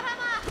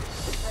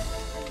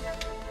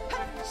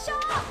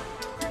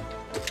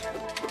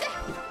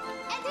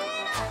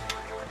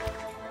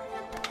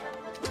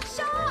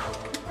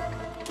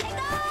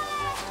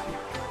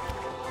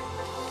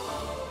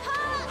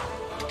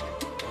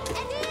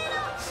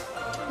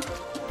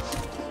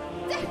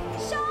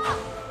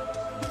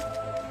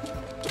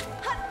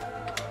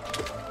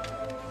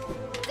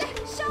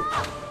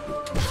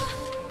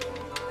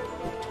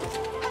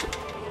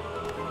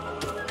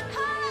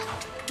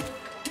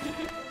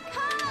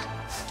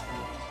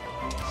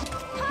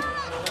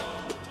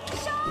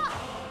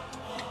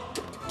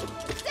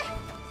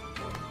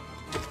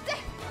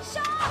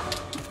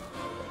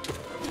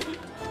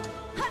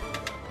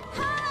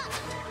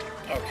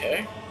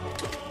 Okay.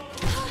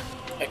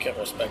 I can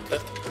respect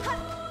that.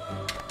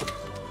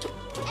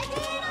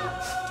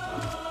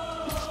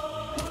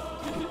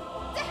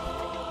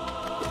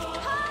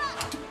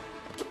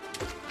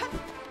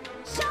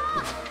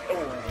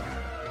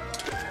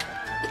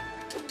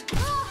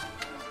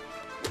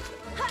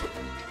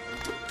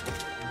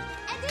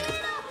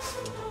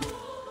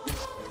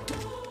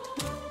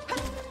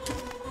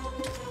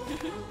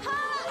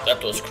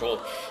 That was cruel.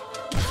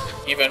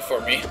 Even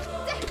for me.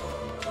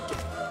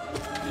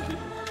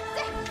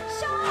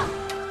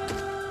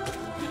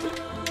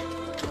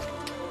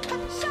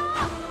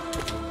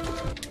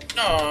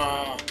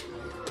 No.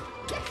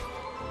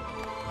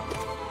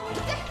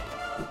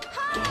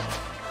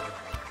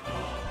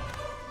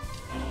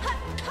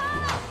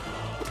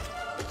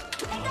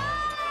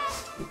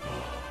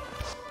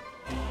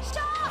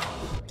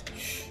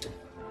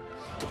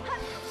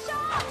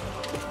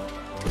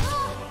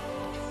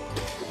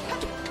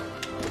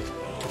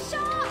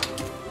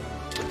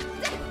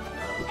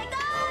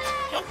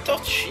 Not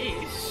that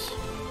cheese.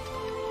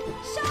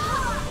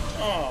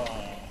 Oh,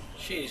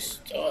 she's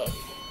tough.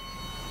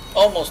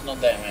 Almost no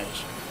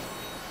damage.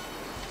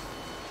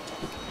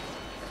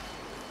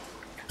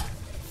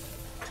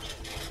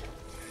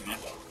 Map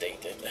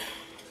updated.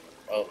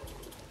 Well,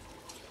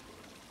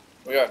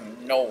 we are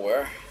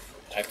nowhere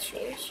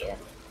actually, so.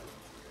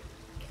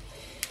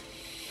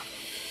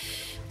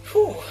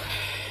 Whew.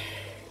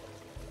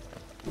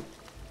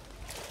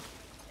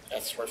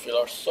 Let's refill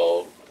our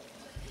soul.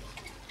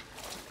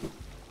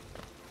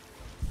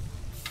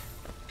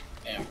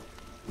 Yeah.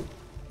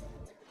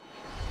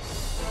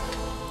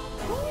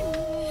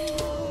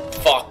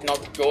 Fuck, not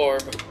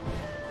Gorb.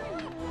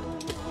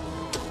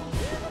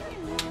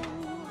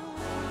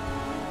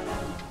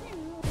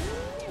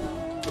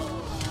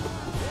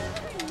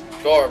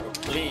 Gorb,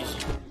 please.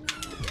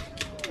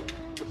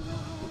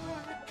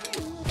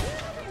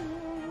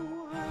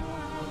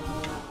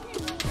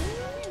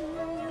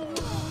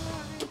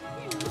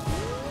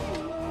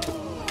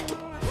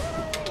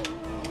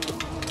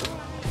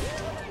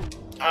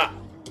 Ah.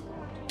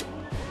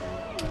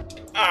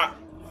 Ah.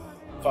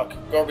 Fuck,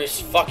 Gorb is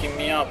fucking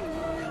me up.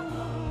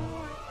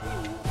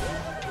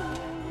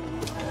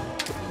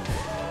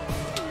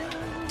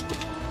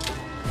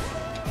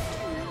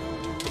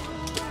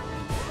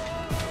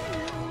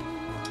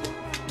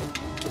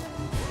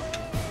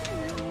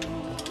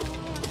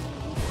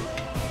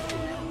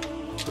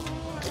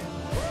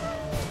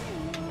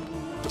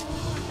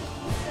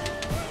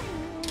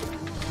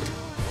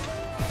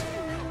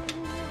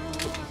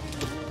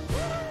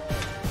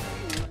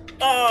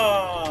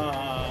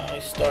 Ah, I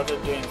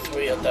started doing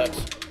 3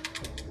 attacks.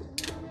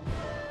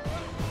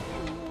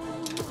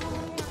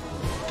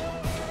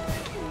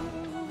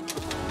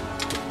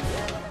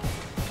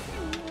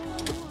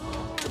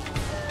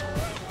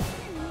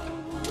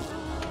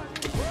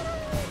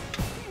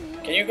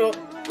 Can you go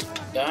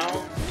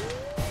down?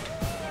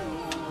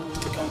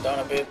 Come down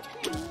a bit.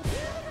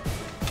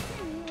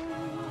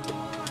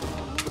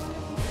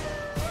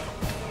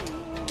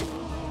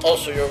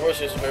 Also, your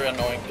voice is very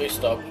annoying. Please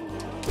stop.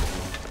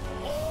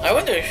 I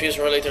wonder if he's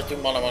related to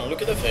Monoman.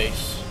 Look at the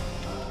face.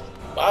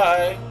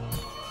 Bye.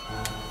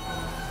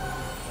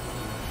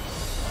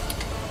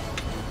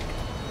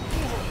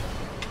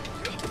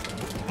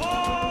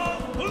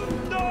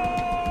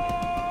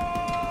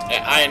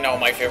 Yeah, I know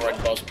my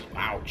favorite boss.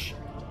 Ouch.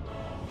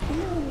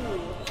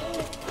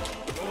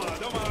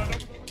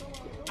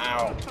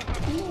 Ow.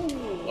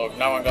 Look,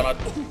 now I'm gonna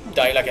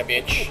die like a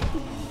bitch.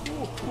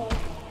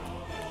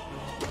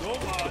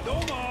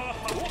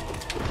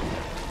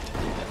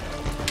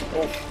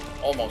 Oh,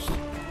 almost.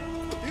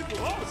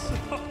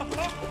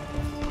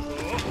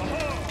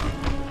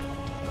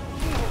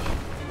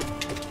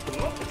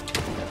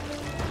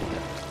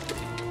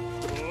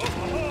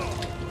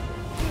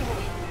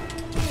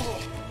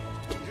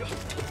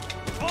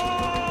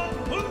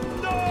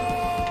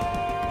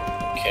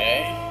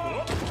 Okay.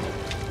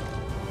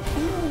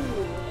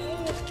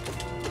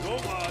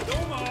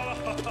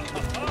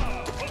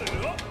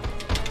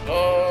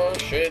 Oh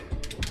shit.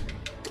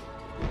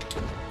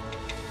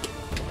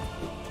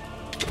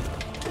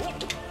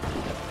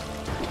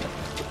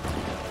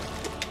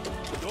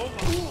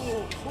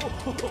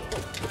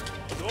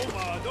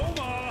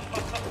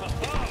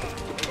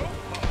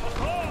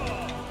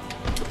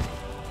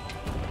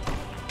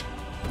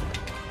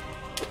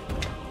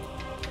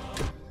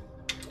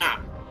 Ah.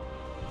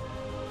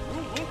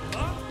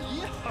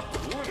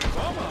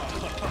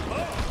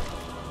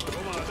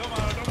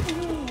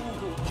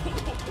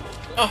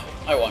 Oh,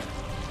 I won.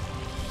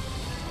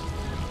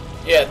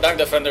 Yeah, Dark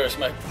Defender is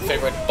my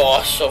favorite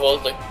boss of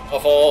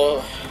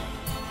all.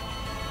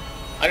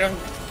 I don't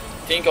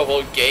think of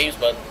all games,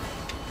 but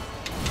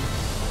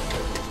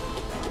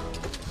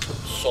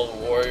Soul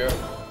Warrior.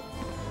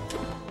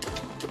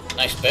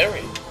 Nice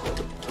berry.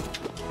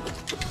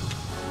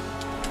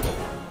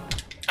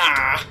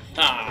 Ah!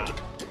 Ah!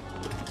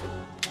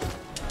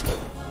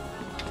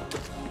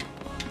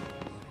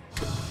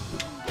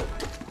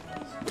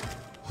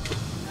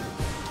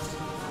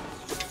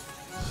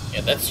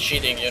 Yeah, that's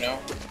cheating, you know.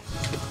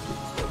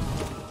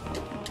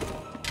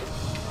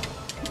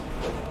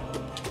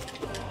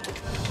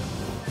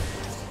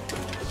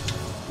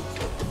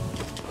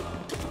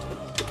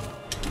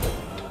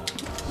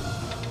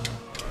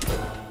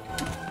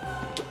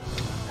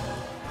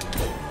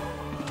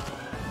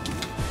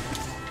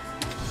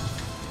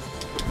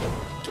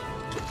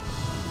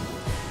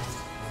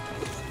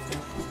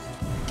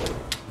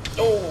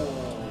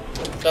 Oh,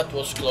 that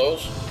was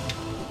close.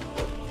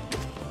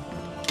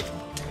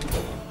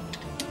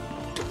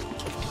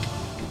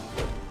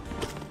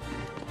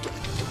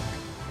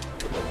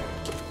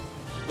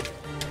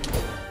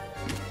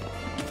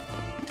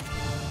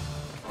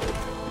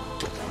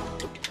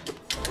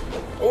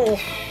 Oh,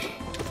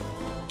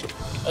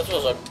 that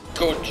was a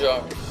good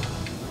jump.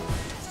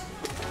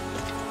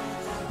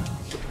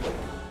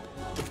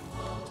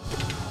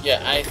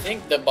 Yeah, I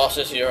think the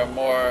bosses here are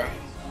more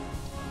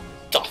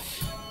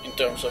tough in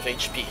terms of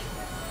HP.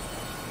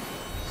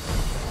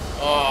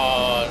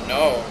 Oh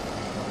no.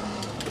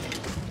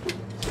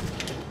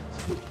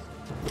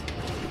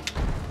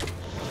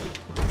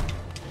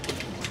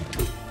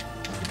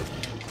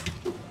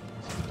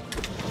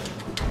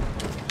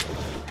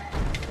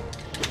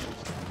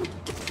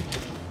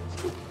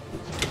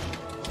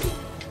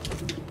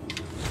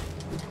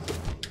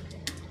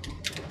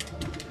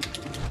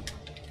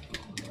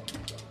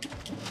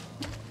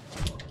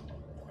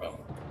 Well,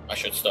 I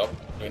should stop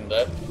doing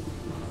that.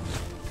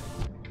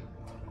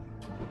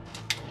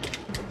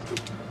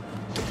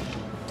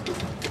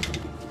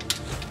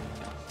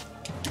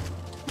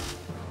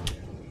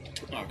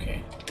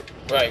 Okay.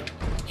 Right.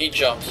 He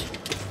jumps.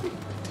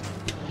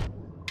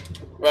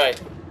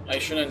 Right. I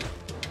shouldn't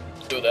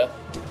do that.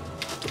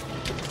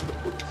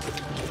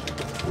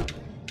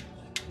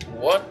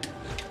 What?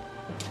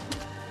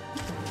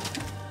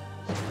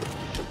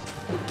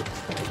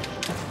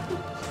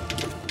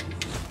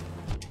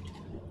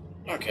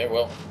 Okay,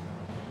 well.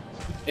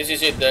 This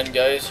is it then,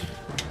 guys.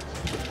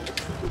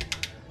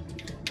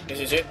 This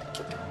is it.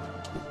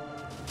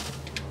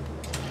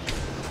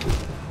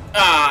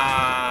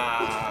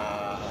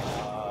 Ah!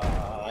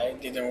 I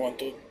didn't want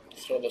to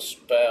throw the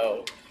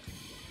spell.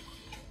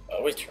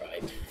 We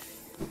tried.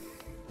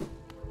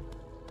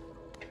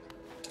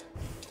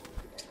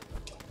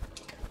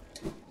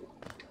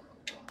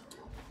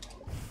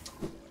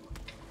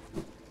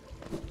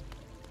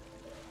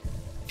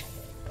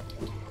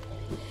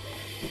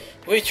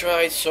 We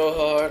tried so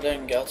hard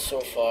and got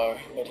so far,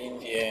 but in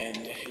the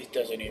end, it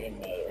doesn't even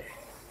matter.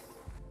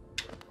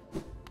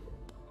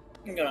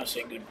 I'm gonna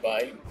say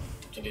goodbye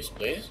to this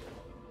place.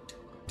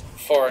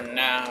 For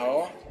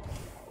now,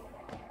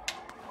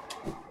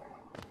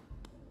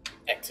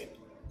 exit.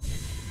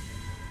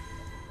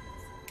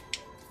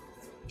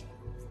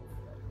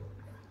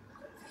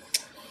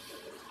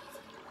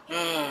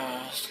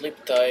 Ah, sleep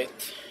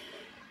tight,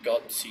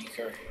 God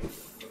Seeker.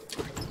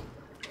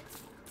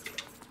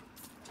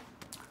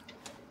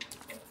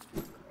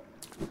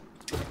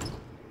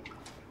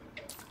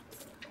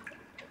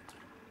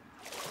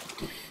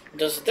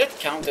 Does that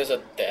count as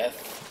a death?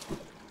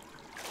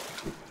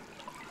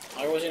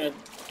 I was in a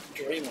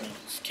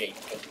dreamscape,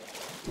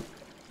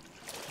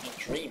 a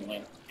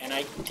dreamland, and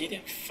I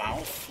didn't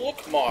found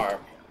Flukmar.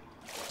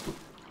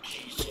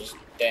 Jesus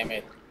damn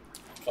it.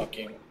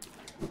 Fucking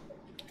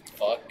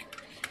fuck.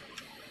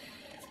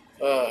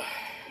 That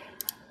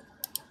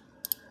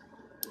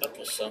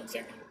was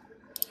something.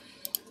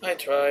 I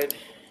tried.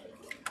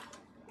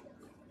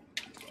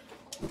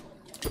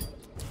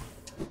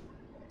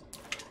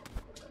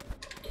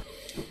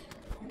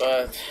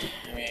 But,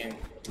 I mean,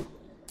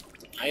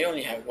 I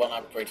only have one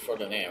upgrade for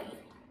the nail,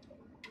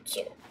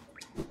 so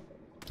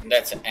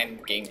that's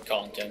end game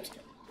content.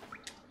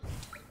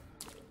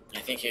 I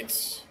think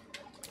it's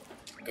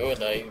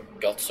good I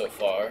got so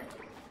far,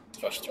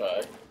 first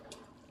try.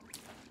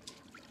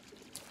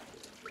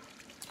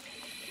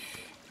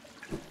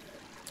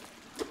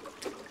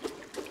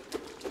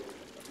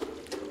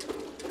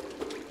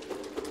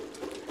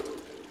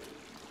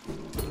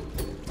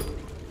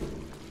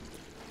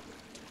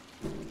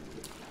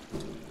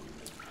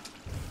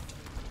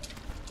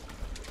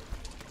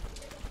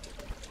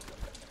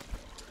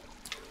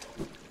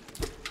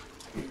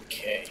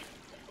 Okay.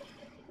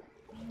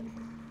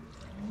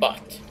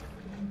 But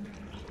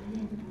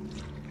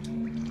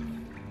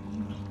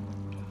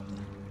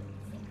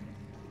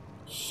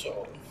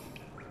so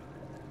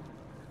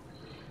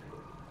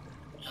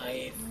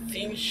I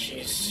think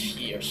she's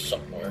here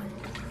somewhere.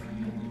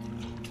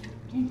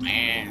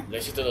 Man,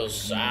 listen to those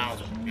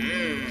sounds.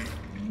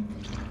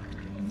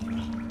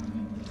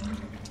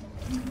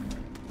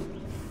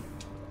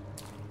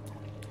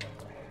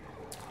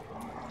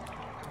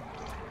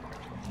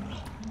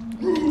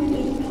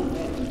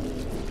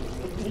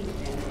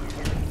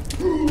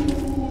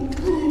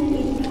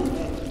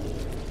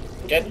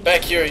 Get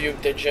back here, you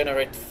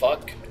degenerate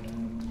fuck.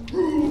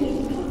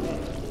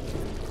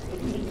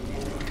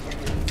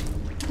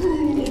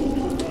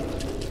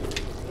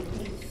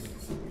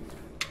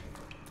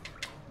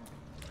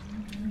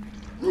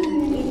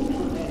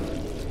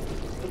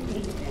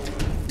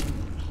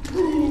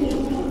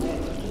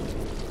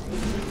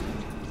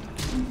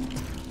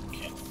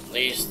 Okay, at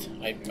least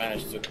I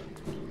managed to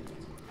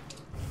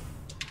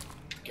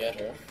get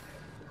her.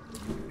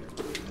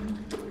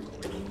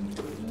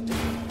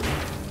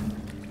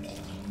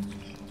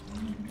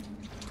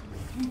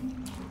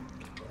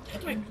 How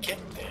do I get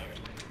there?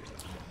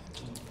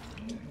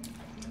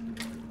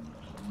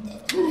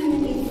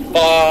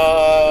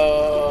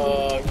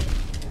 Fuck!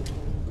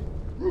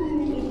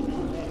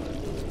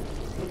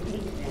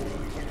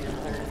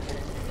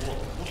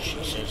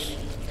 Jesus.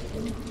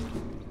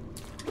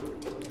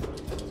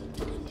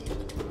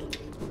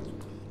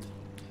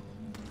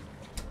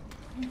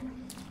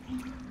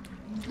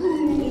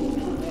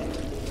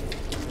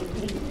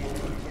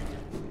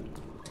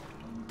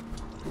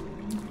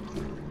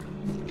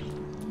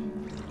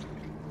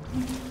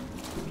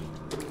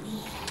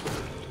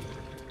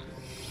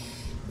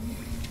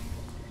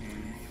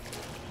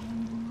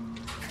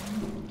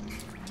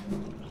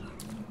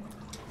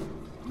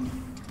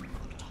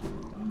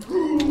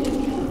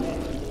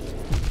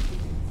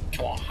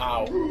 Come on,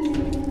 how?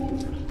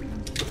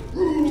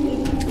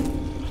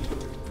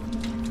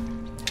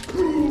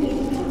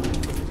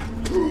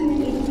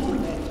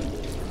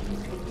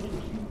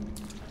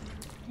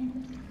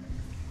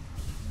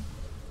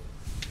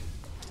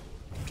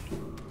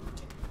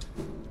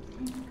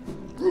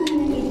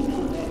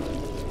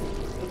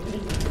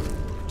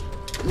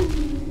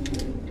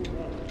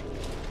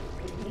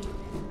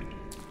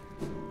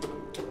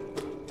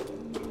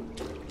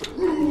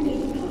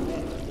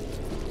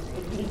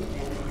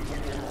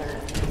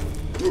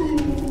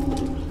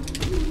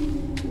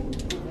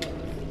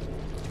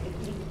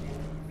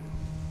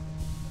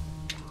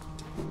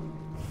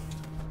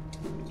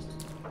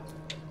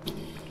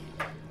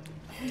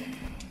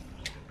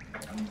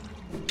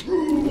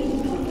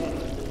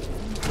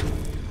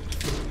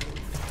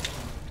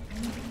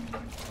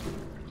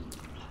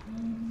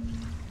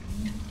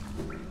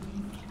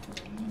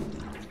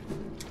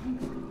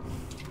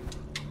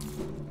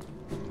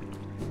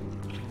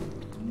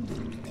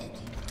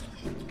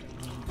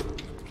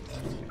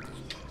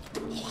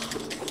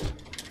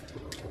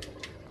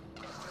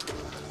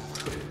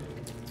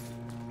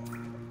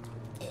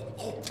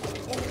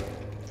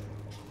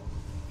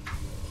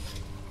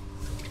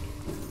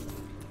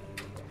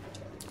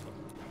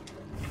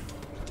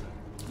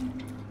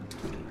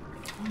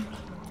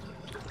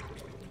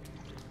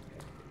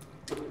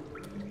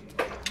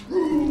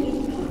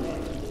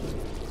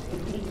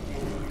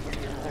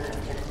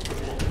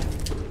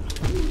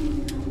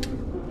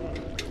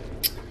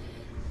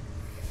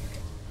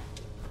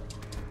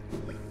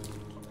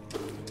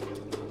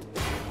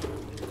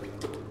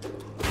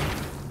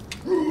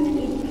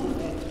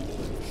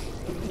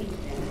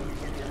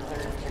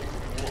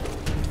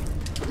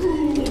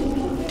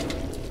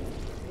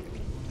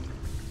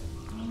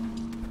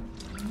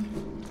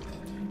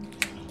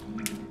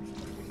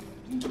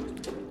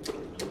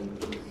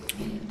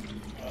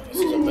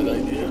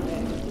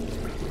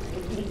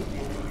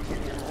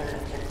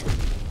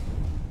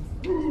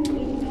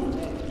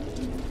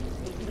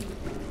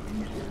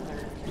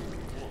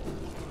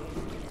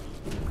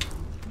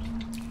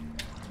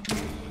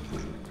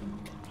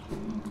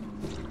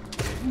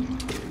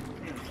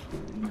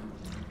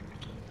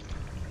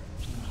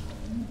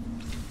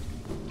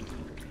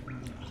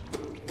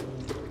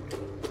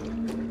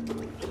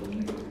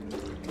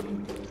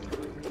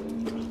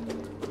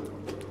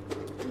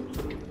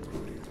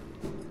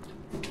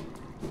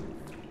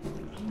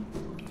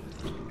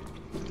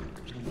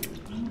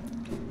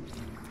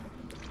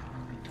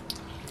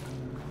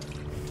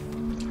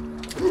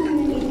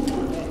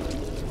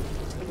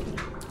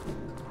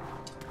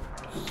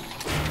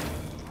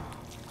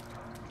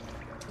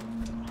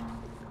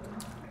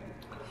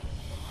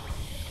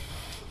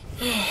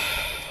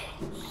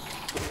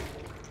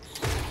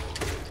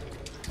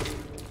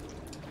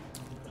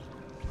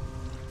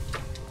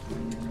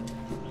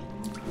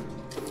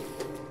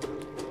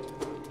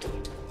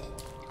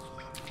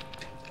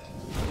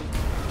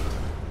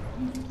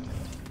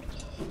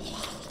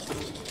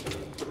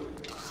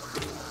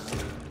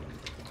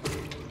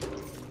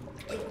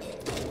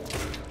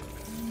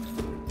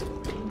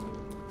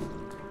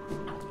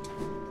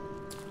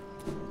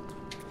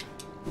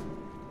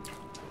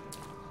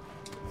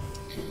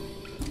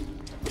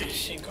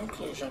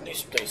 conclusion,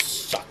 this place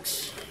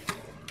sucks.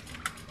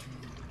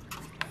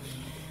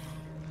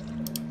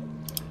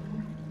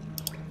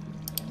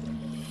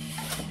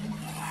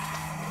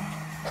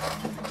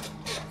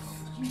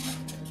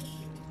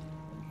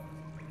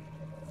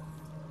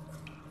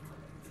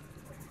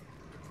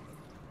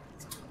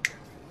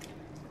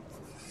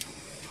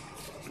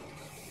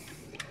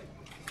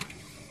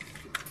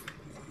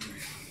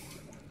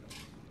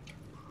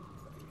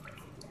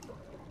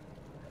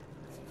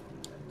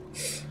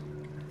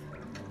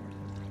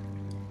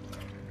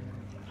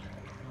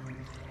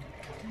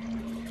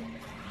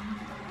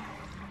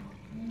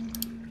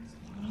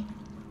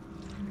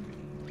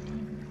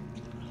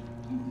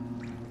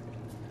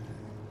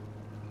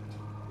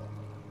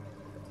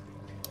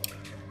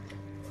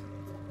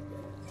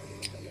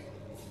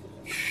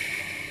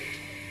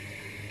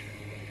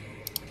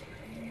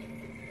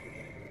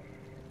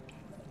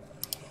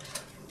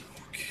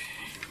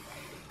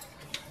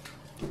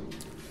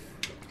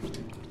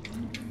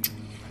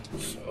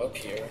 Up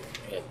here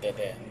at dead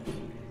end.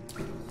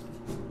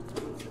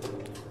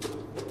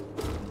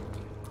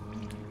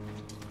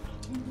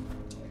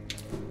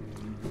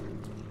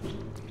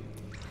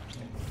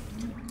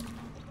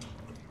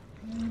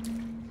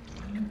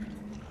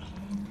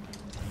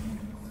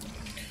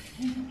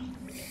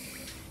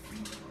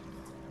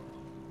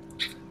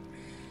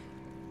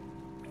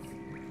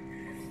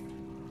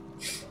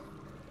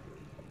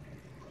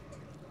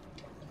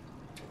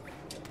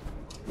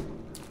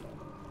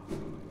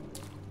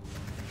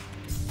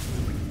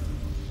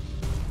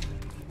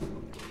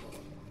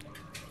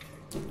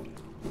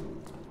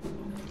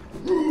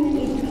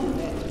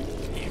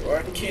 You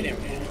are kidding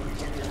me.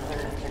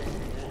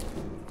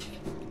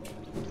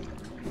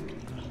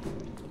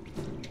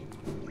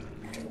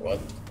 What?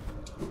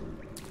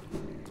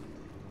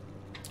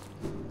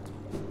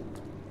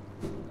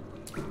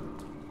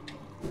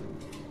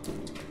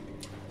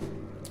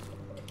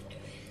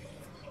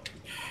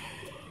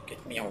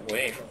 Get me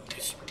away from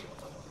these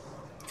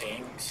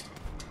things.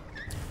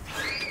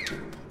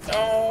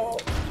 No!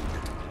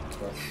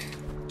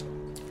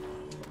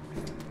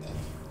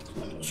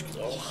 That was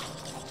close.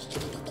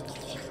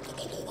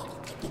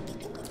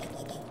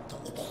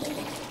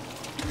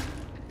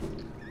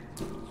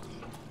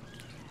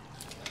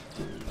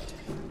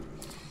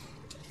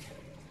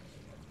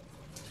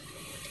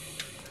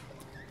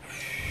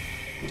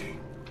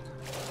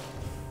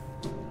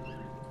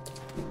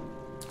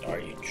 Are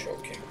you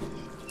joking?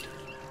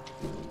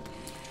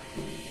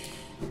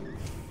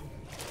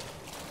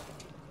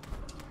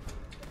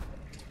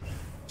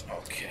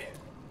 Okay.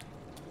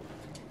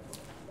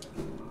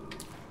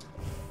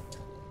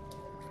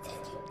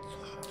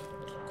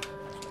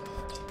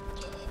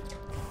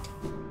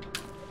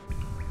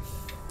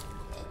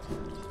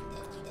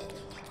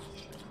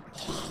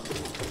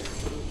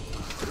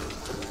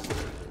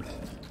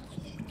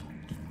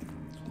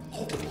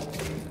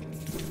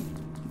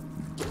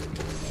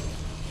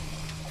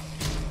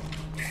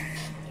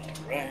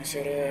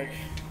 Rancid egg.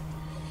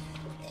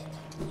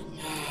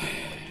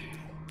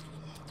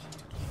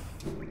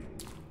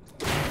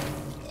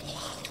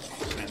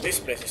 Man, this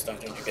place is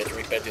starting to get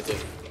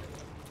repetitive.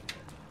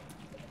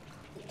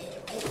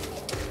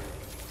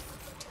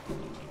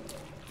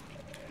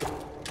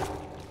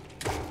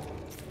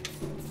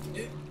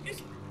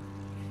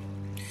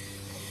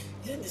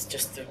 Isn't this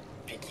just the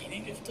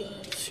beginning of the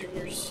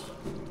sewers?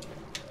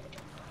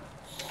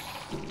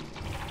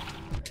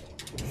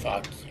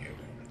 Fuck you.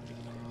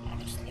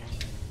 Honestly.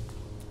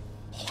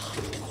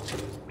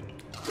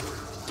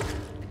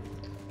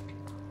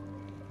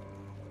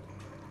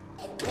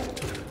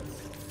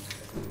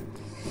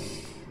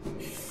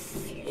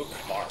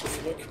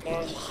 Look,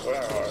 Mark,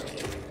 where are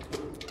you?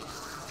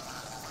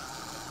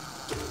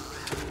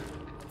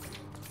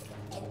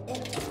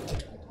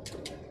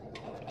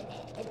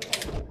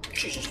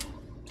 Jesus.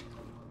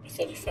 I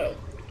thought he fell.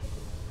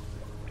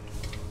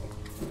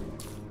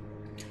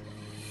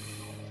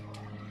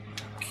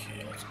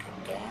 Okay, let's go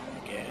down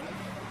again.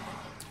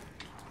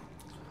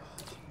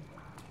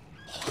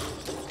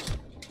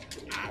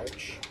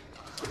 Ouch.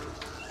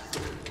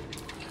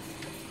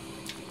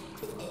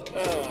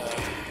 I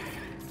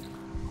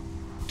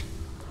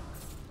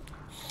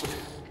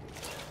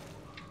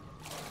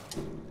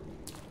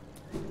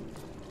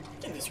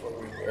think this is where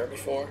we were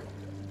before.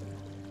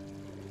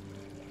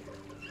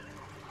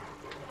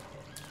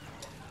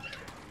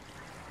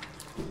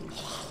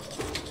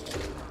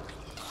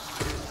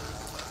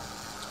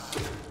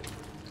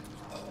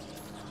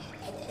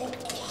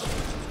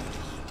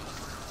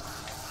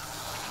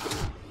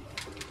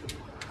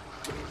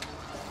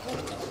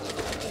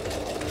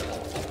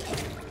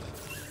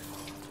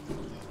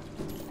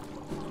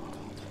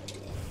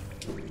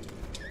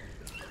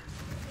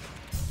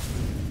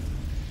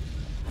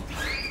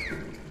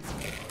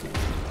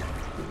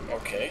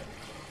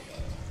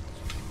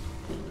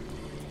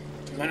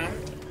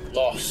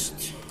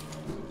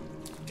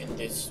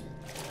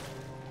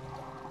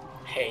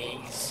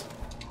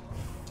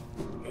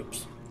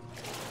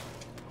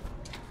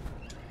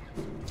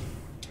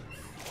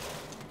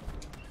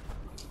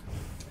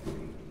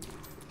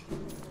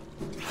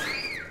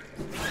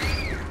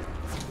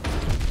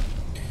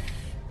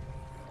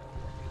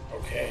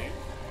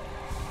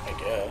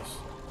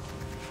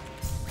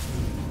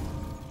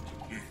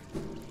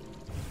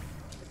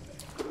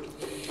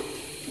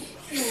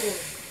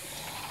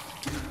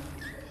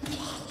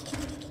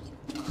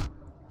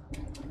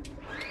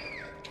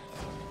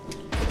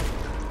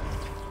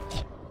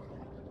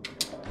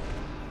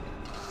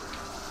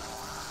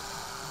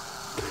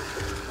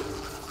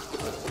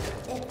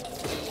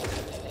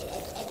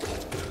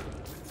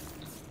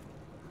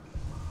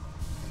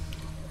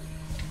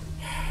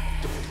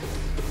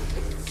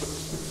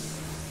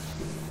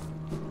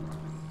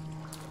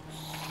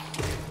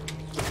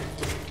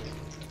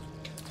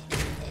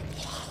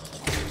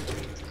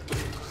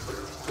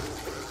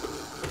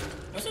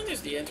 Wasn't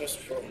this the entrance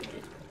from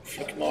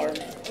Flickmarm?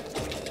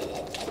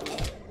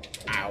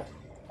 Ow.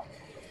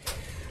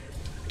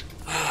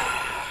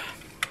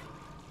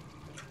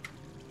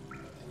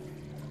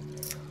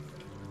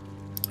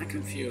 I'm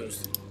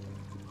confused.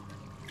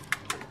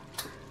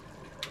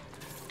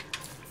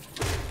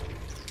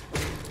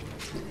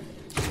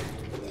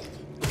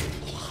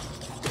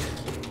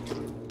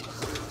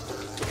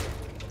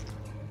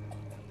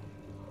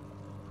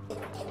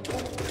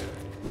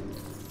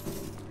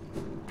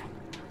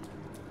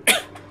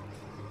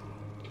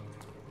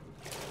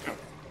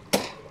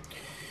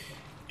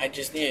 I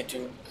just needed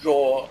to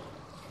go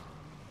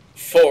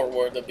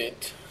forward a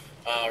bit.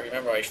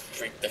 Remember I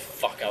freaked the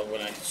fuck out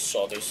when I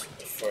saw this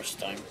the first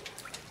time.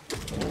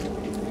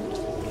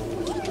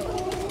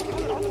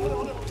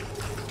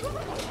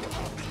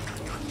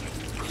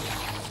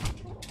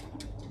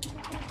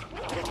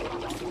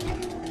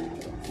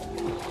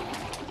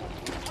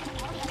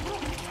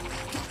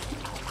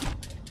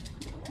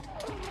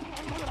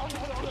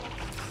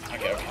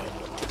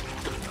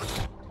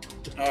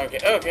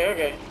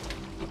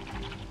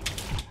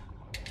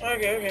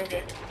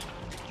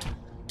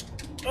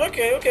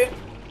 Okay. Okay.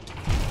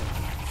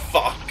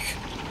 Fuck.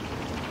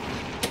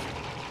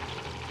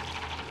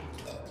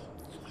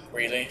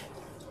 Really?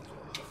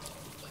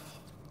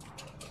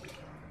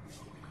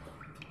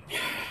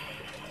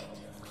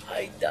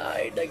 I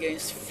died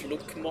against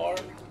Flukmar.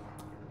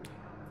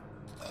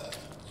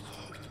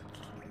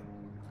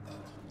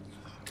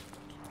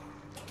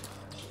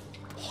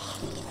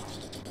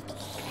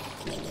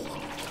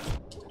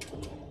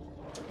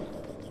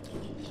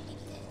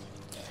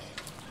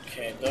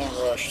 Okay, don't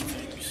rush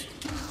things.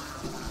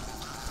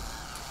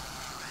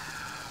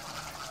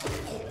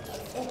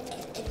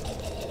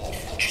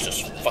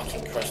 Jesus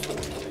fucking Christ.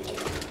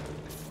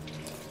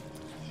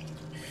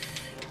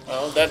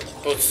 Well, that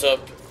puts up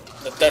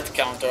the death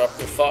counter up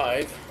to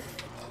 5.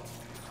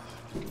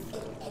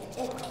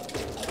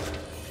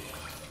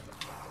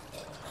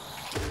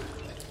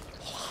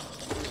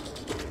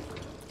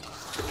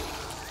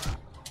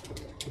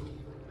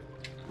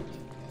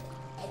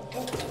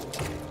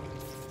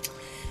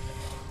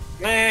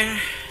 Man,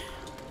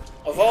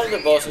 of all the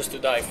bosses to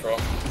die from,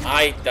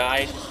 I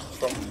died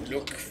from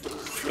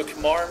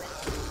Flukmar.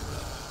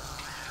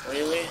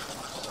 Really?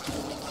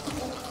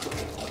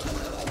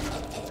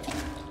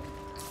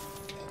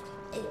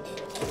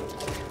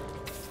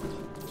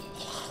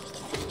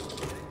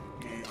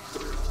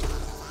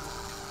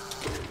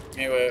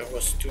 Maybe I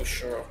was too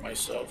sure of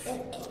myself.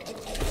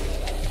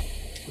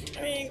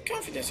 I mean,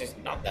 confidence is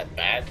not that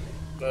bad,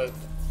 but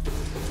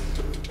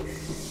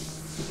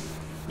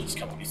just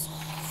come on, it's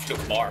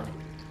Flukmar.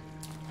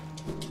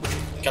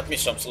 Cut me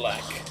some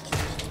slack.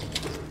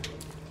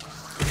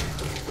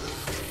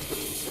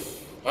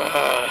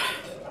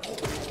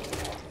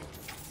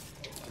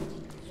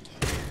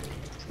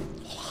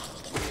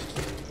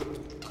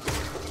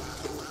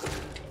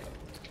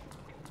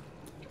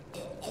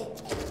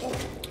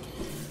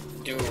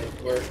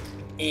 Dude, we're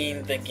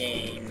in the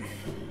game.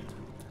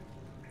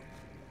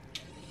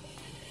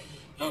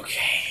 Okay.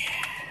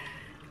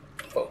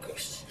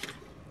 Focus.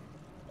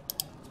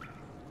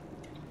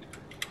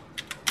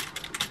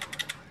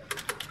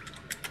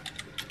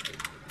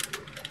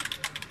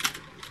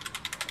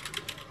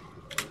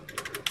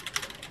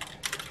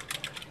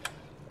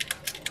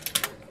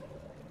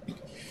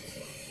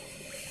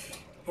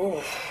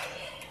 Ooh.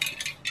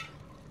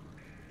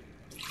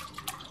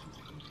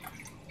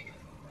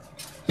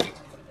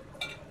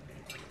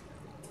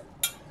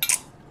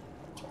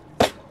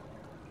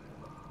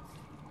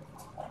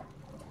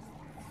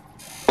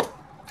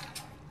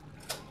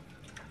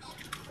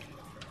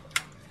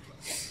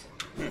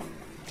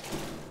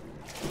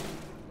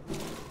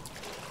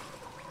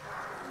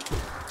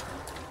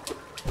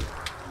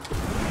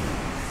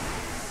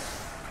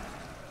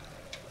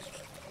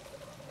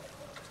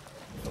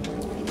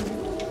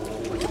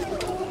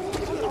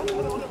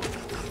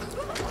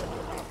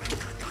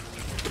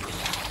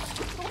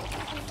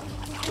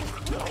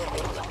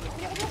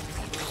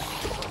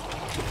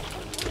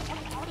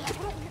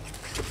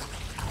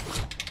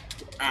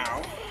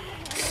 Ow.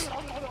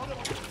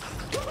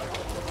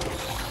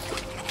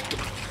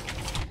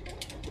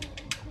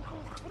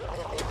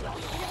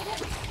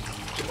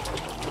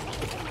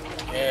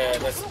 Yeah,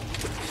 that's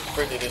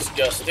pretty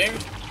disgusting.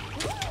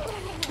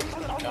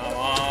 Come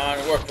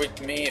on, work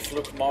with me,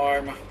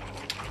 Flukmarm.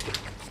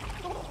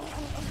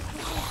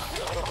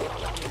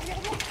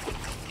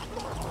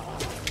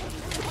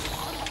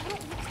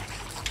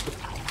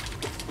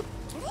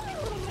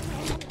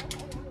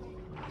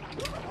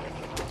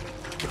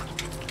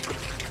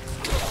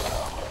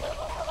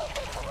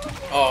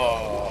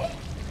 Oh.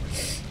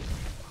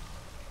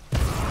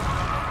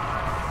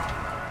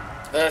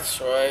 That's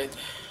right.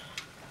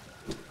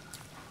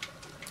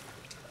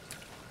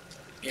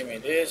 Give me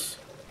this.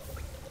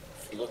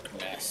 Fluke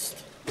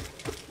nest.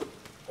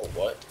 Or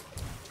what?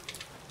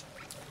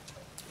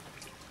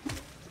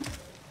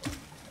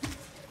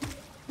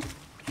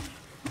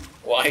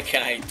 Why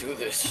can't I do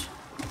this?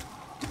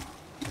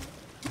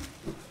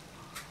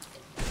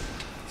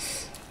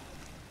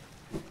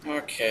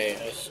 Okay,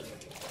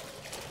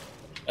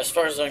 as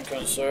far as I'm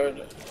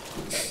concerned,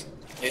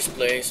 this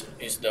place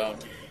is done.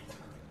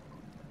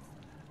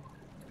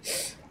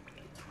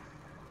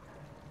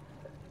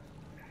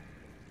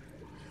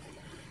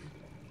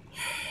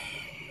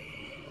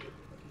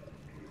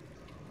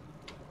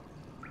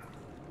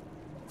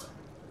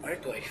 Where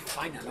do I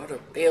find another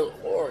pale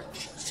ore?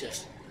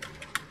 Jesus.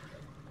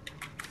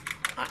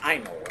 I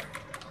know where.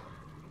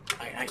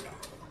 I know.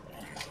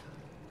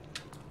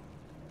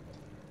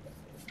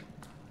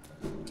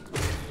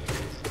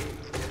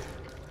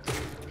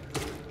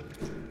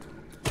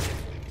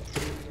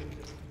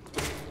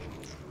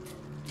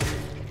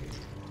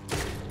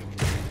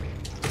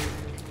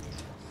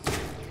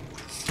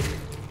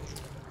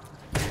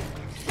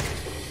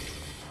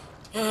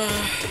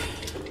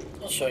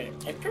 Also,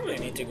 I probably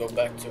need to go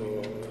back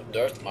to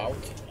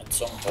Dirtmouth at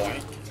some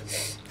point.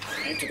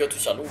 I need to go to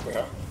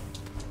Salubra.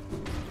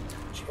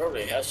 She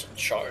probably has some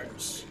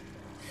charms.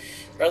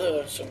 Rather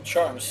than some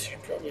charms, she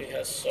probably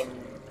has some...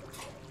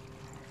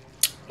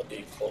 What do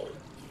you call it?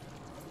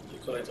 You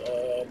call it,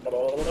 blah,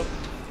 blah, blah.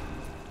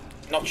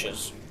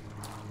 Notches.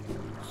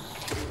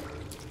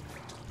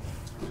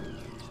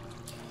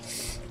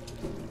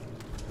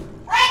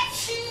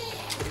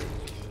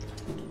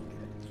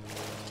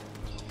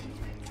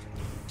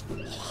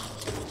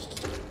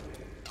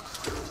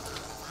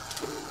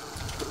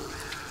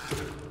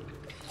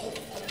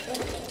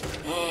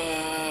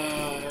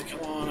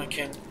 Come on, I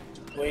can't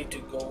wait to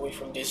go away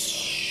from this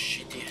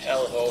shitty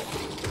hellhole.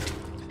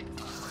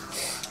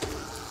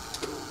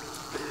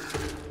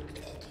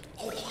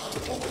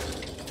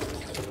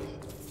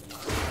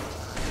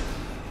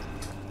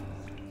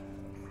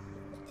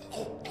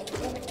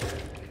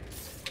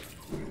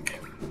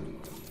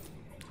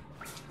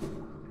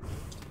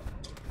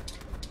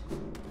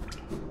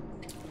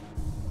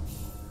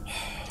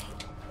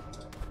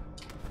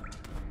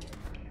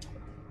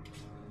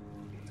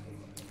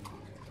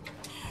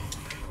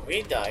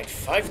 We died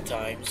 5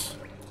 times.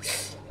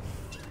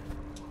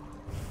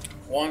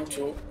 1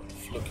 to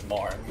Fluke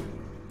Marm.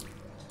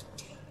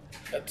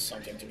 That's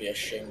something to be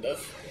ashamed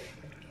of.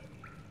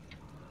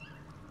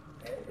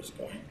 Where was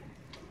going?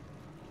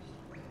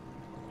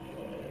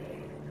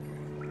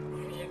 Where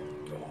was it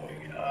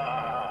going?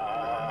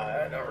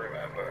 I don't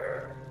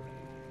remember.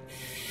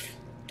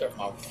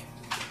 Dartmouth.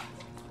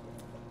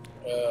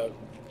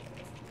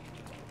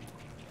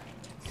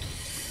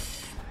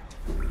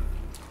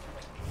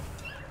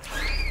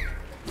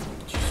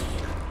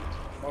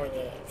 Or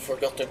the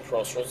Forgotten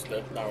Crossroads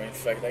that now in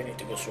fact I need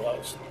to go to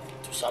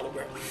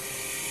Salubra.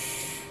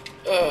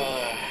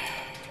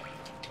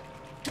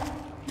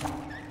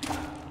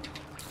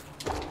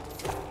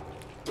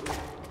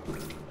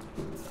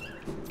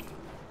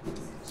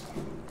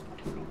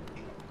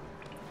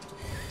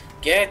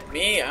 Get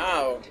me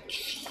out!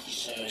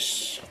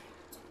 Jesus.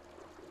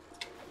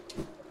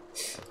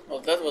 Well,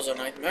 that was a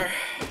nightmare.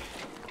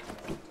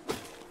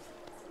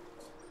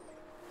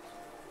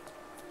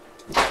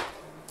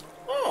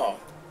 Oh!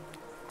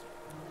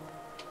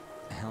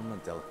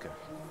 Helmadelka.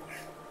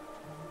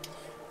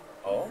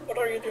 Oh, what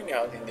are you doing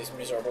out in this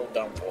miserable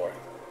downpour?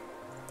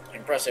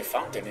 Impressive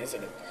fountain,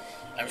 isn't it?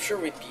 I'm sure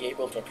we'd be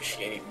able to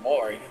appreciate it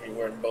more if we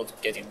weren't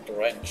both getting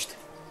drenched.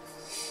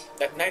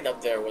 That night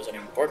up there was an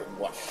important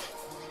one.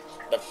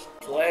 The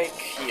plaque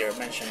here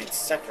mentioned its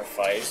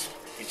sacrifice,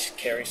 which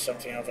carries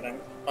something of an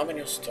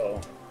ominous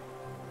tone.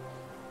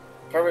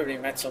 Probably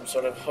meant some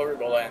sort of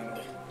horrible end,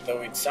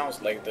 though it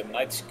sounds like the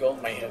knight's goal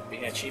may have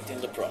been achieved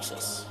in the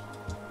process.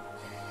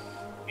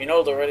 In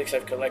all the relics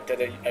I've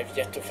collected, I've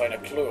yet to find a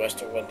clue as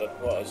to what that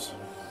was.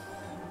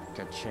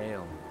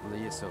 Kachael,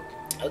 Liasok.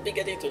 I'll be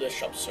getting to the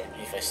shop soon.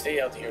 If I stay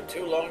out here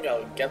too long,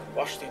 I'll get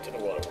washed into the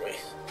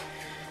waterways.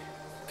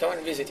 Come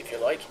and visit if you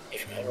like,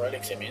 if you have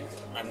relics, I mean.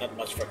 I'm not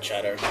much for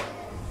chatter.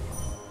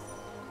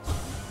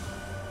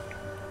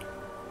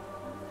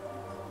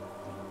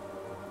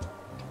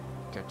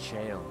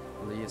 Kachael,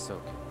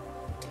 Liasok.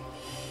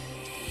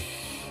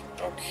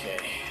 Okay.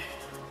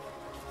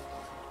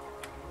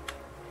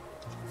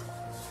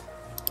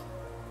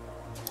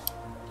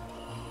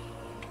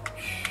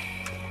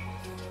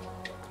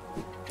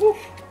 Whew.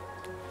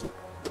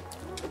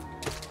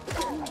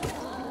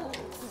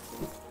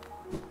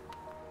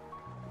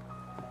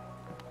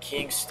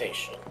 King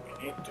Station.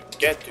 We need to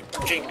get to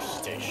King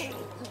Station.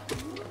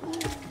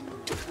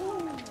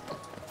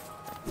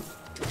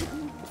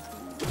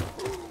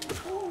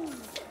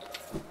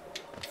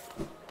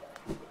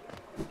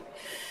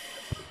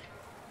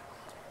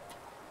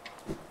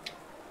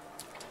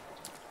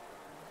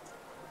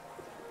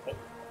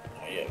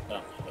 Oh yeah,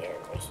 no, there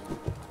it was.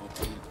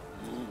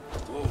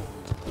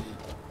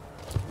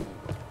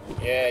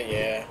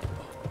 Yeah.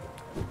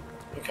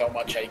 Look how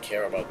much I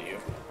care about you.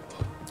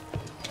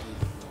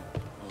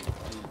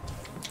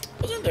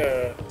 Was Wasn't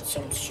there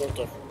some sort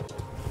of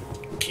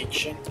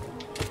kitchen?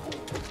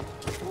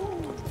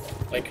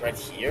 Like right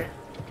here?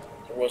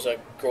 There was a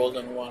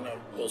golden one of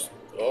those.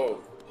 Oh.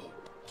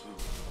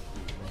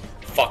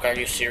 Fuck, are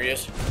you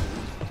serious?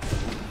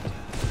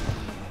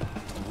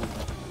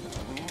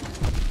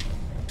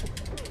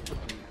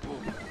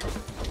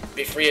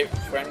 Be free,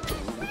 friend.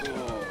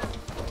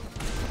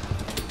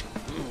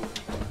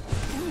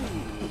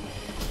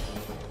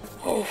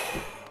 Oh,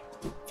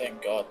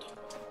 thank God.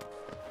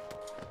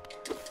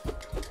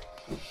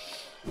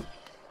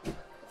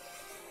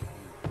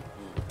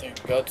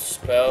 Thank God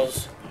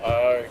spells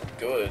are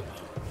good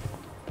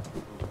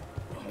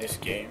in this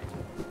game.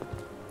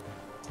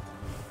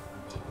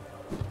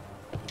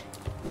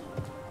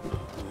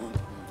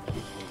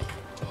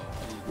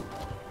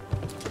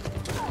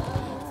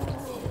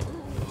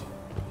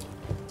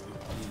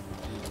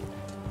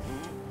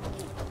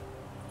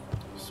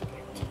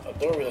 A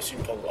door with a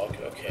simple lock,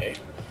 okay.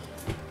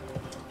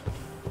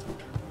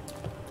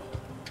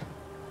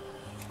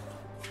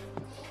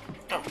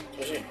 Oh,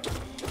 let's see.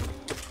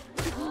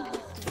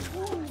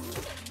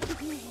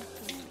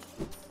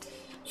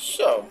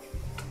 So,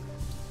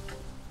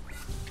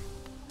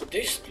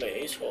 this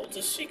place holds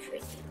a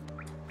secret.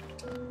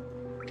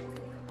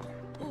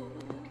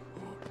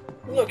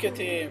 Look at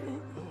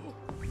him.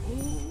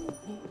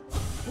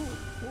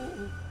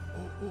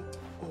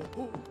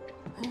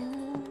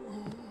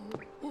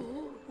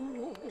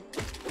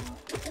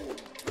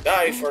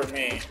 Die for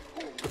me.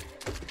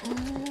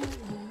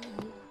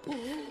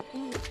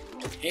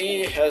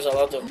 He has a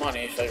lot of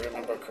money, if I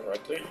remember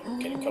correctly.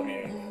 Can you come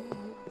here?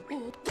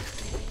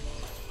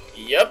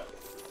 Yep.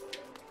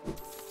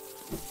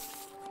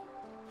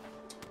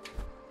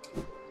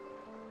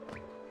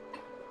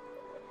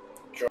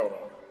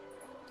 Journal.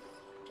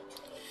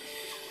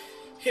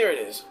 Here it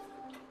is.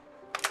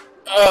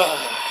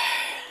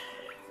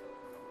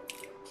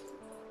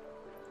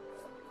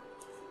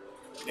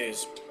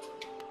 This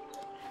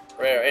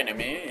rare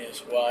enemy is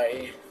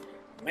why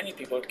many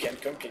people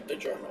can't complete the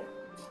journal.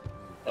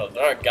 Well,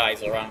 there are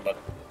guys around, but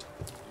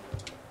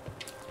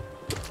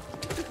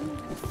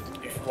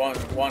if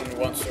one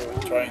wants to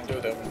try and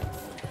do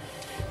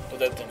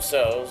that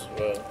themselves,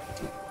 well,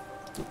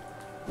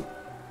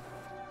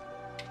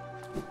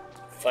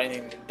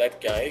 finding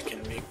that guy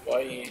can be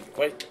quite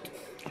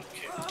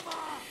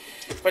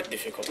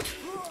difficult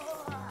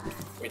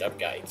without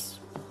guides.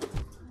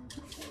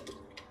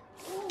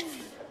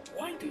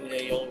 Why do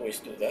they always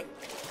do that?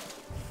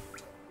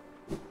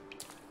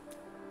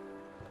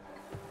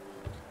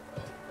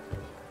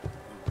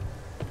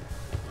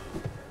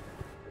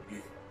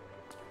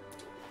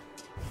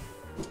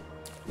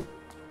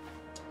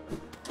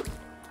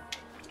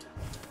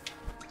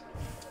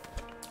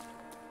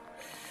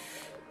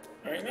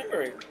 I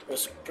remember it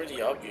was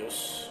pretty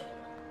obvious,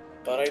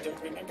 but I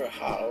don't remember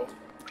how.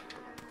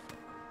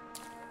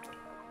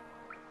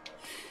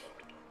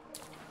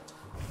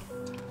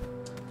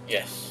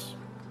 Yes,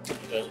 it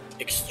was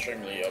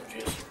extremely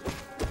obvious.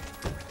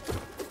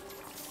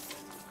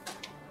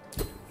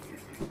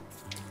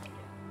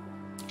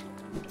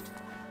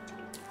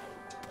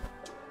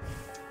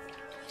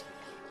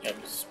 Yeah,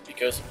 it's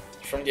because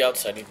from the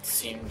outside it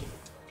seemed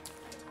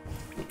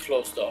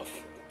closed off.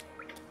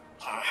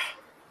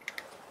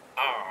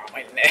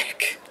 My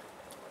neck.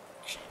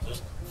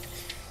 Jesus.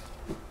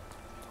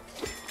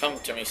 Come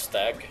to me,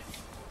 stag.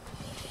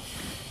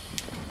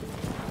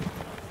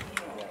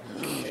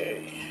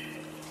 Okay.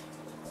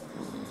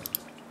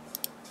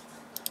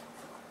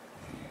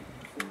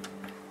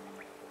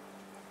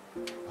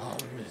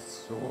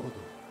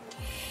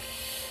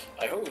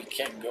 I hope we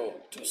can't go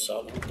to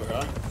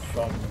Salubra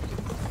from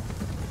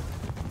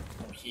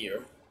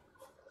here.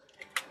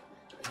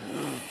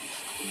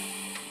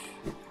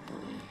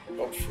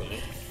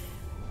 Hopefully.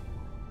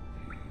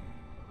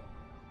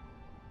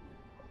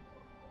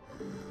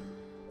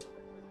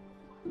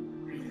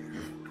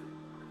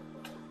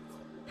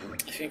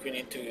 I think we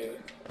need to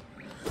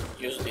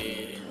use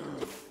the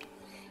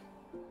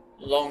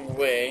long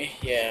way.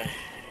 Yeah,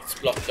 it's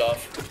blocked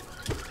off.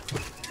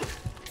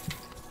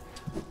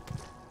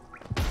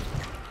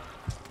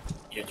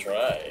 You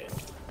tried.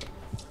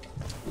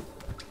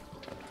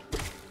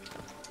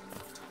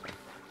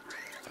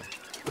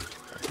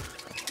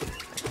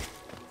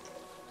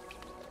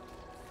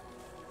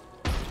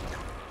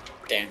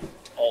 Damn,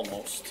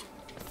 almost.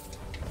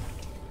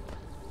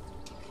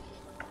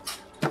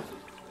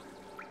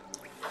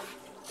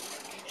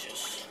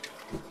 Jesus.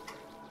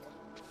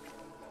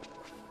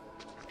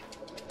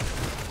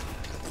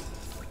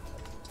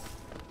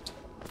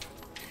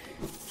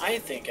 I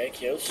think I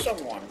killed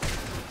someone.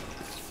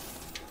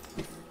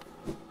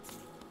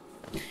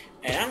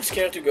 And I'm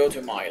scared to go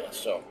to Mila,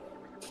 so.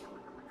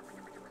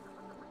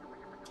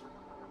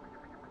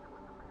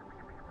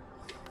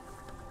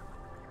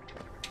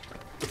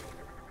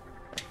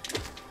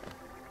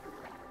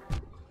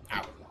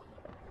 Ow.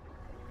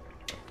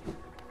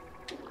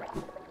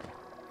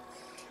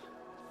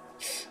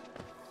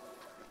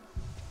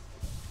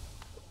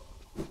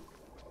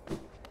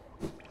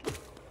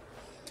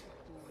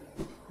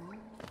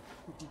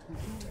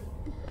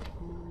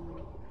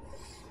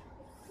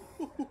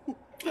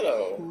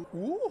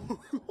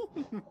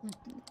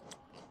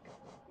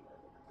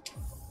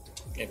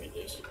 Give me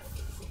this.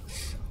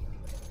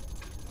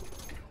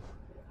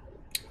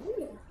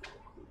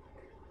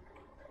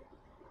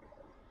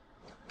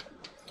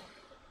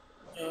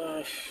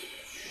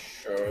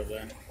 Sure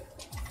then.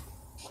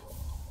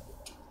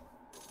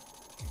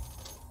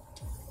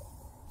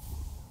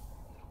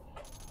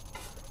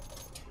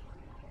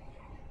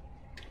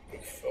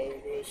 Quick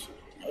focus.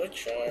 Another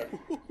char.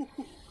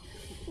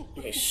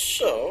 Okay,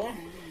 so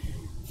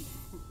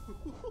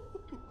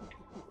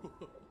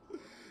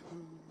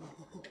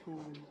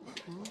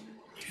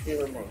if we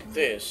remove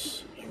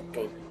this and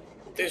put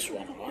this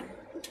one on,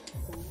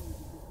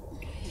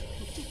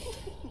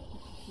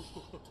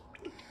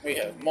 we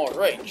have more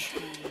range.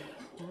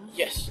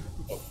 Yes.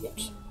 Oh,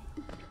 whoops.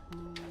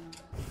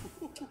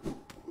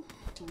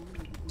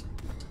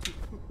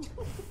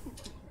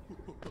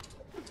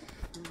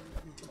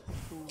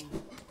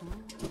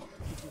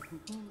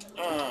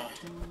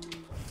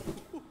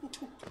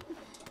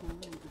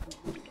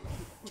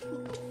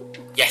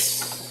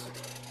 Yes.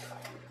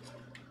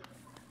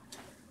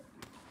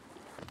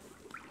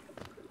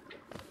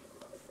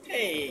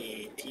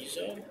 Hey,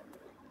 Tizo.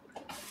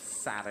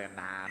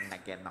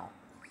 Saranageno.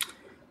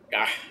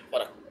 Ah,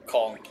 what a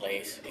calm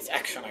place. It's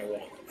action I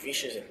want.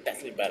 Vicious and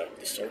deathly battle.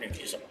 Discerning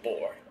is a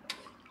bore.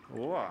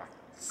 Whoa,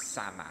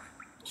 Sana.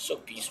 So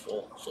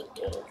peaceful, so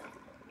dull.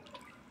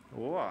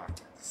 Whoa,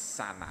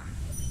 Sana.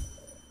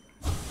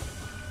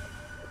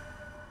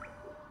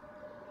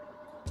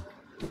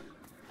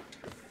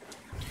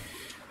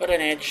 What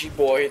an edgy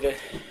boy,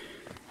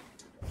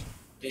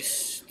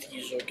 this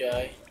Tizo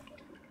guy.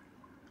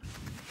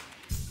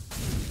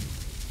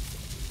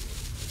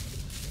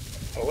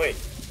 Oh wait.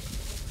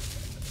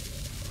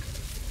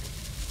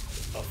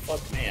 Oh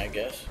fuck me, I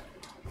guess.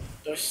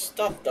 There's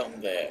stuff down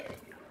there.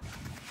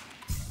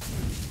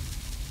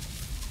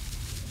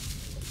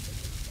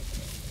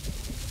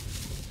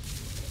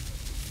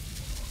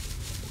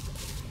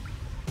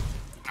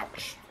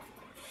 Ouch.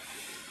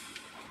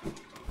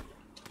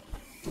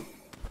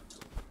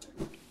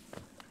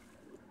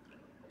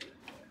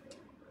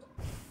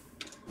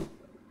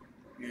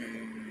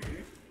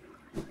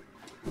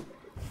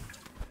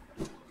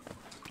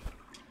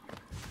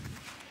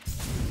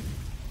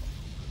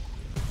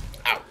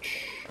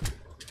 Ouch.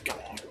 Come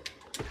on.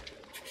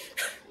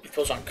 It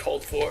was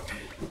uncalled for.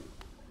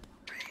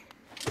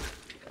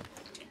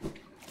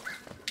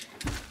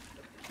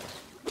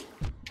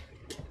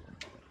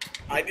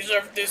 I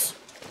deserve this.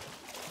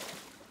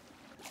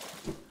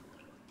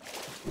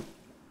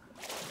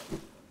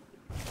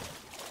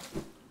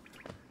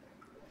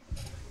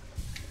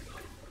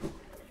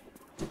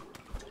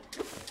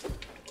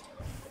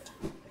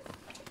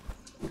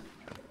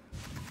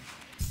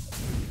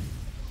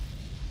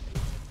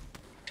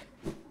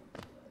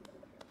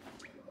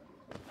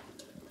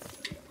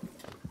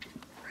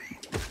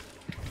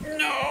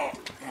 No!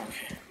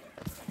 Okay.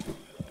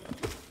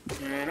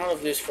 And all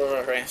of this for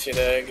a rancid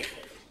egg.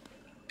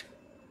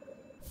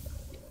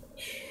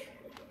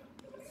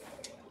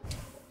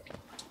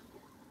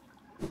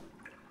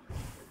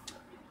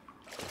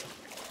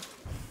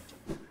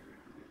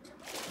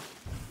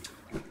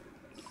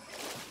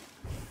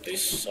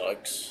 This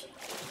sucks.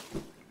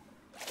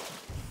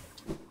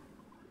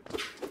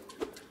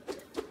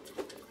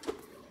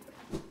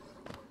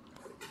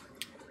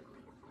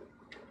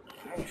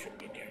 Now we should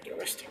be near the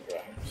resting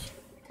grounds.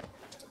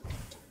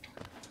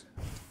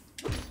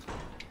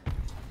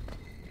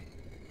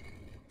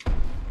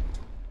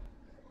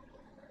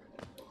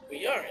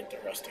 We are at the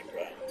resting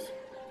grounds.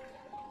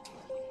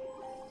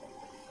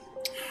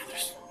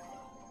 There's...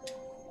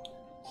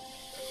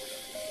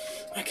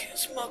 I can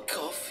smell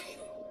coffee.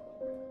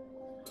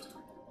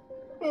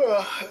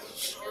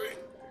 Sorry.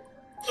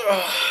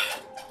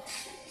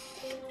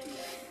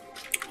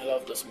 I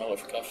love the smell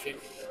of coffee,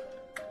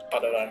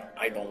 but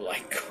I don't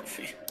like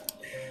coffee.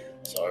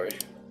 Sorry.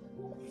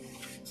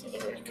 It's not a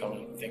very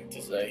common thing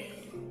to say.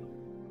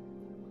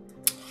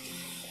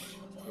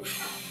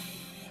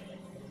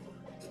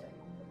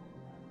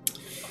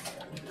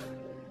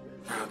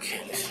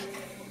 Okay, listen.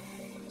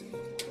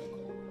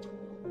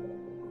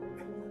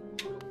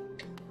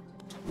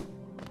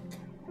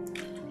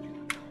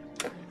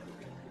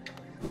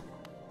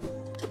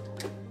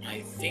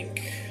 I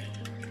think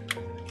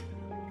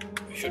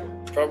we should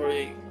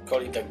probably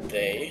call it a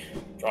day.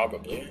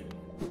 Probably.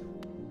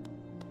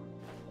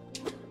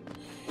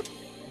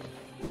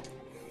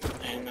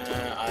 And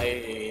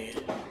I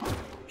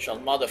shall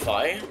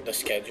modify the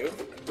schedule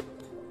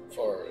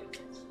for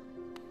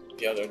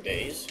the other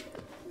days.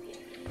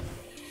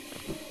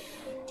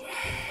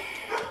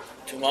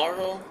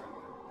 Tomorrow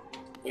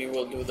we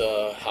will do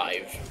the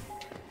hive.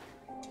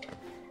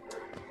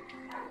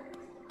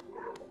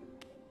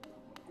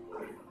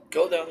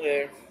 Go down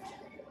there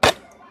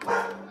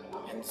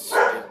and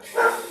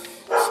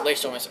slay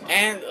some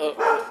and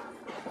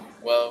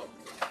well,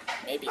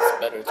 maybe it's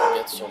better to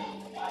get some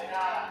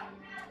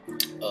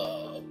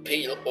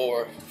pale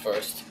ore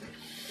first.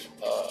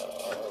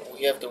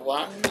 We have the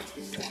one.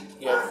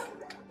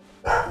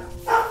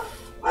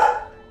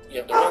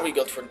 Yeah, the one we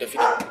got for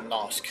defeating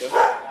Nosk.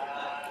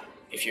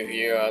 If you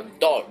hear a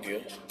dog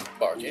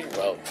barking,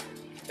 well,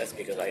 that's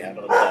because I have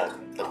a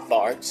dog that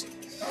barks.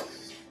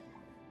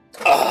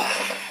 But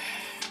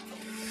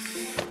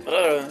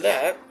other than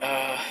that,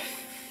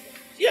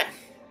 yeah.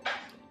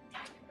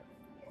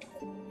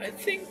 I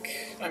think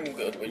I'm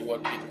good with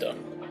what we've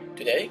done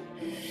today.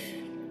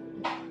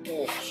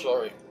 Oh,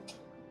 sorry.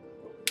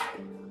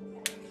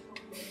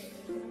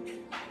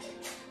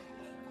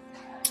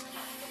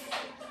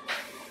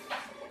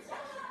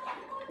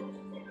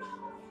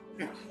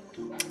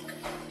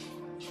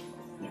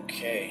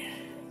 Okay.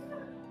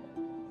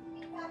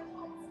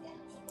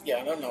 Yeah,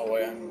 I don't know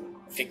why I'm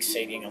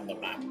fixating on the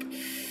map.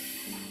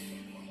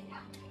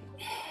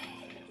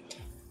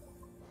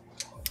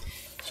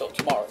 So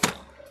tomorrow,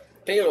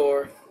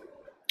 Paylor,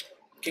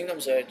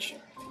 Kingdom's Edge,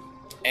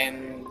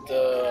 and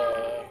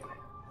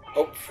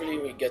hopefully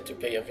we get to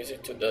pay a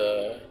visit to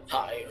the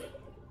Hive.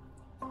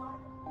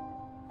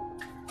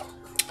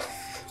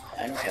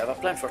 And we have a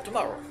plan for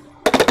tomorrow.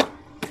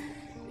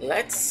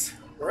 Let's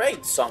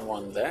raid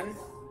someone then.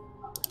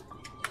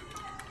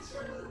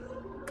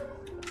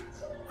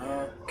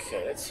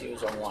 Okay, let's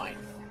use online.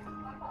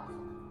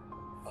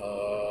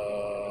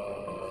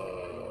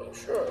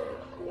 Sure,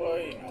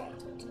 why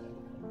not?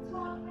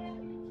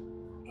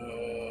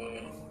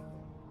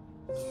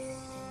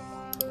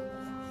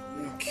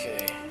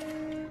 Okay.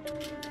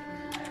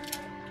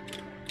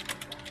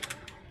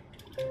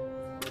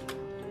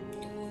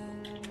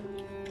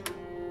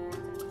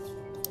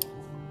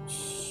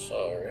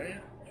 Sorry.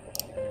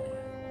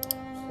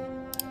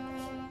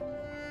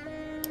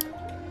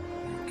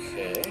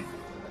 Okay.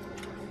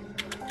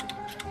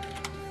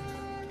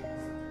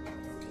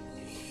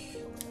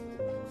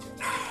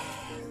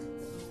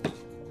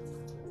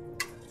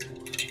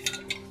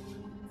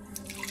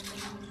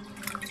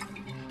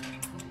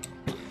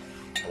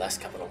 Last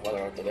cup of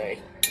water of the day.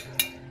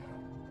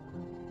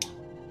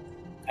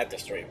 At the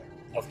stream.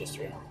 Of the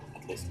stream,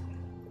 at least.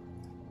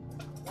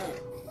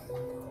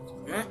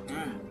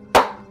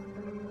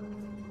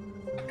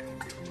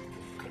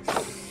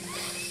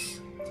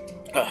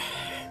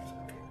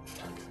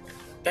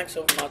 Thanks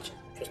so much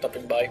for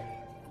stopping by.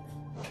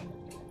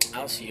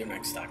 I'll see you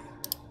next time.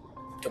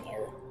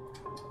 Tomorrow.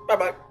 Bye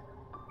bye.